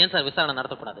பாண்டிக்கு ஏன் சார் விசாரணை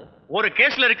நடத்தக்கூடாது? ஒரு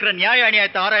கேஸ்ல இருக்கிற நியாய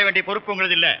அநியாயத்தை ஆராய வேண்டிய பொறுப்பு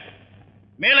உங்களது இல்ல.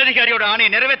 மேலதிகாரியோட ஆணையை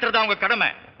நிறைவேற்றுறதா உங்க கடமை.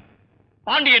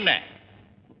 பாண்டி என்ன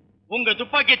உங்க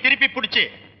துப்பாக்கியை திருப்பி பிடிச்சு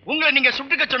உங்களை நீங்க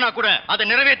சுட்டுக்க சொன்னா கூட அதை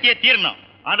நிறைவேற்றியே தீரணும்.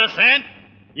 Understand?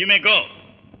 You may go.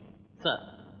 Sir,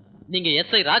 நீங்க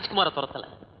எஸ்ஐ ராஜ்குமாரை துரத்தல,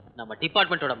 நம்ம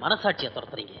டிபார்ட்மெண்டோட மனசாட்சியை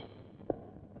துரத்துறீங்க.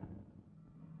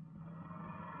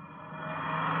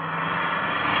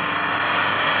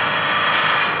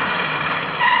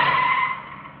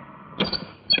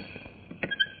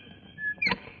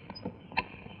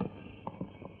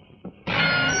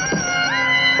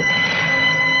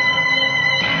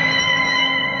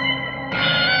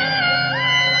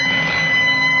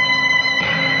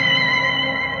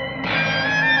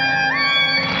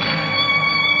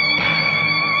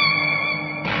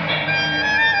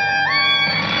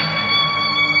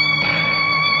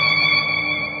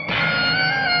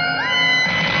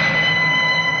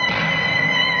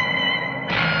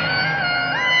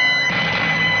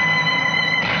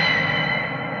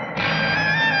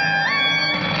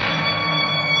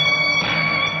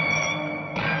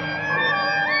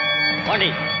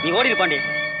 பாண்டி,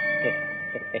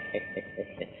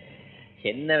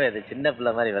 என்ன இது சின்ன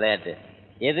பிள்ளை மாதிரி விளையாட்டு?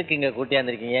 எதுக்கு இங்க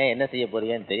கூட்டியாந்துருக்கீங்க? என்ன செய்ய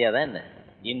போறீங்கன்னு தெரியாதா என்ன?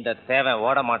 இந்த தேவை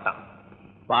ஓட மாட்டான்.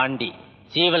 பாண்டி,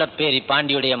 சீவலப்பேரி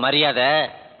பாண்டியுடைய மரியாதை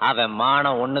அவன்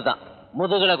மானம் ஒண்ணுதான்.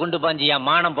 முதுகுல குண்டு பாஞ்சி என்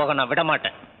மானம் போக நான் விட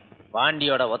மாட்டேன்.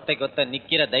 பாண்டியோட ஒத்தைக்கு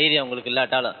நிக்கிற தைரியம் உங்களுக்கு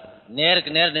இல்லாட்டாலும்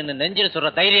நேருக்கு நேர் நின்று நெஞ்சில்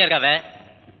சொல்ற தைரியம் இருக்காவே.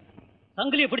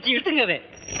 சங்கிலியை பிடிச்சி இழுத்துங்கவே.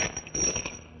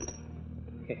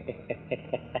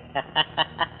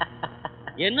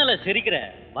 என்னல சிரிக்கிற?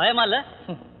 பயமா இல்ல?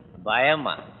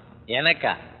 பயமா?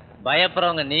 எனக்கா?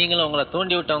 பயப்படுறவங்க நீங்களும் உங்களை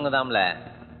தூண்டி விட்டவங்க தான்ல.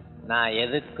 நான்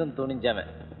எதுக்கும் துணிஞ்சவன்.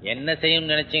 என்ன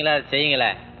செய்யணும்னு நினைச்சீங்களா அது செய்யுங்களே.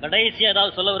 கடைசியா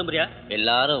ஏதாவது சொல்ல விரும்புறியா?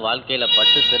 எல்லாரும் வாழ்க்கையில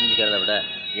பட்டு தெரிஞ்சுக்கிறத விட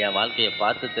என் வாழ்க்கையை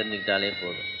பார்த்து தெரிஞ்சுக்கிட்டாலே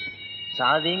போதும்.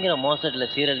 சாதிங்கிற மோசத்துல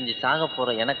சீரழிஞ்சு சாக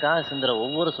போற எனக்காக சிந்துற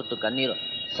ஒவ்வொரு சொட்டு கண்ணீரும்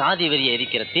சாதி வெறியை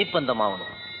எரிக்கிற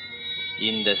தீப்பந்தமாகணும்.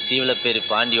 இந்த சீவலப்பேரி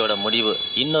பாண்டியோட முடிவு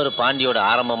இன்னொரு பாண்டியோட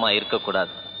ஆரம்பமா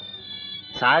இருக்கக்கூடாது.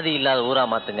 சாதி இல்லாத ஊரா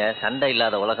மாத்துங்க, சண்டை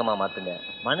இல்லாத உலகமா மாத்துங்க.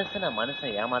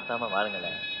 மனுஷன் ஏமாத்தாம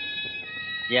வாழுங்களேன்.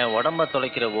 என் உடம்ப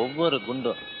தொலைக்கிற ஒவ்வொரு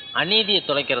குண்டும் அநீதியை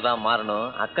தொலைக்கிறதா மாறணும்,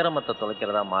 அக்கிரமத்தை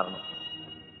தொலைக்கிறதா மாறணும்.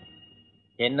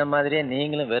 என்ன மாதிரியே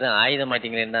நீங்களும் வெறும் ஆயுதம்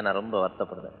மாட்டீங்களேன்னு தான் நான் ரொம்ப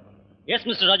வருத்தப்படுறேன். S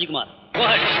mister Rajkumar, go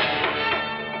ahead.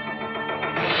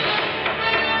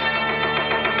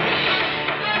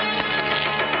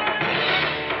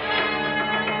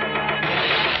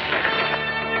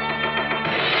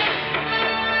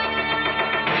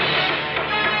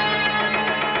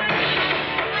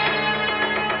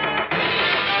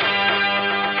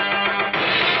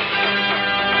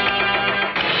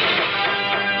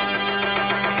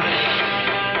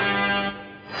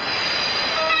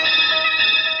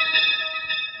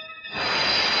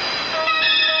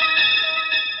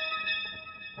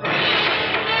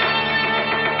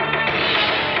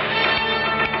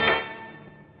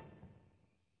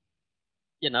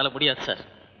 என்னால முடியாது சார்.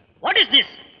 What is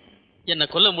this? என்ன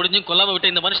கொல்ல முடிஞ்சும் கொல்லாம விட்ட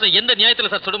இந்த மனுஷனை எந்த நியாயத்துல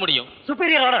சார் சுட முடியும்?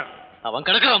 Superior order. அவன்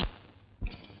கிடக்குறான்.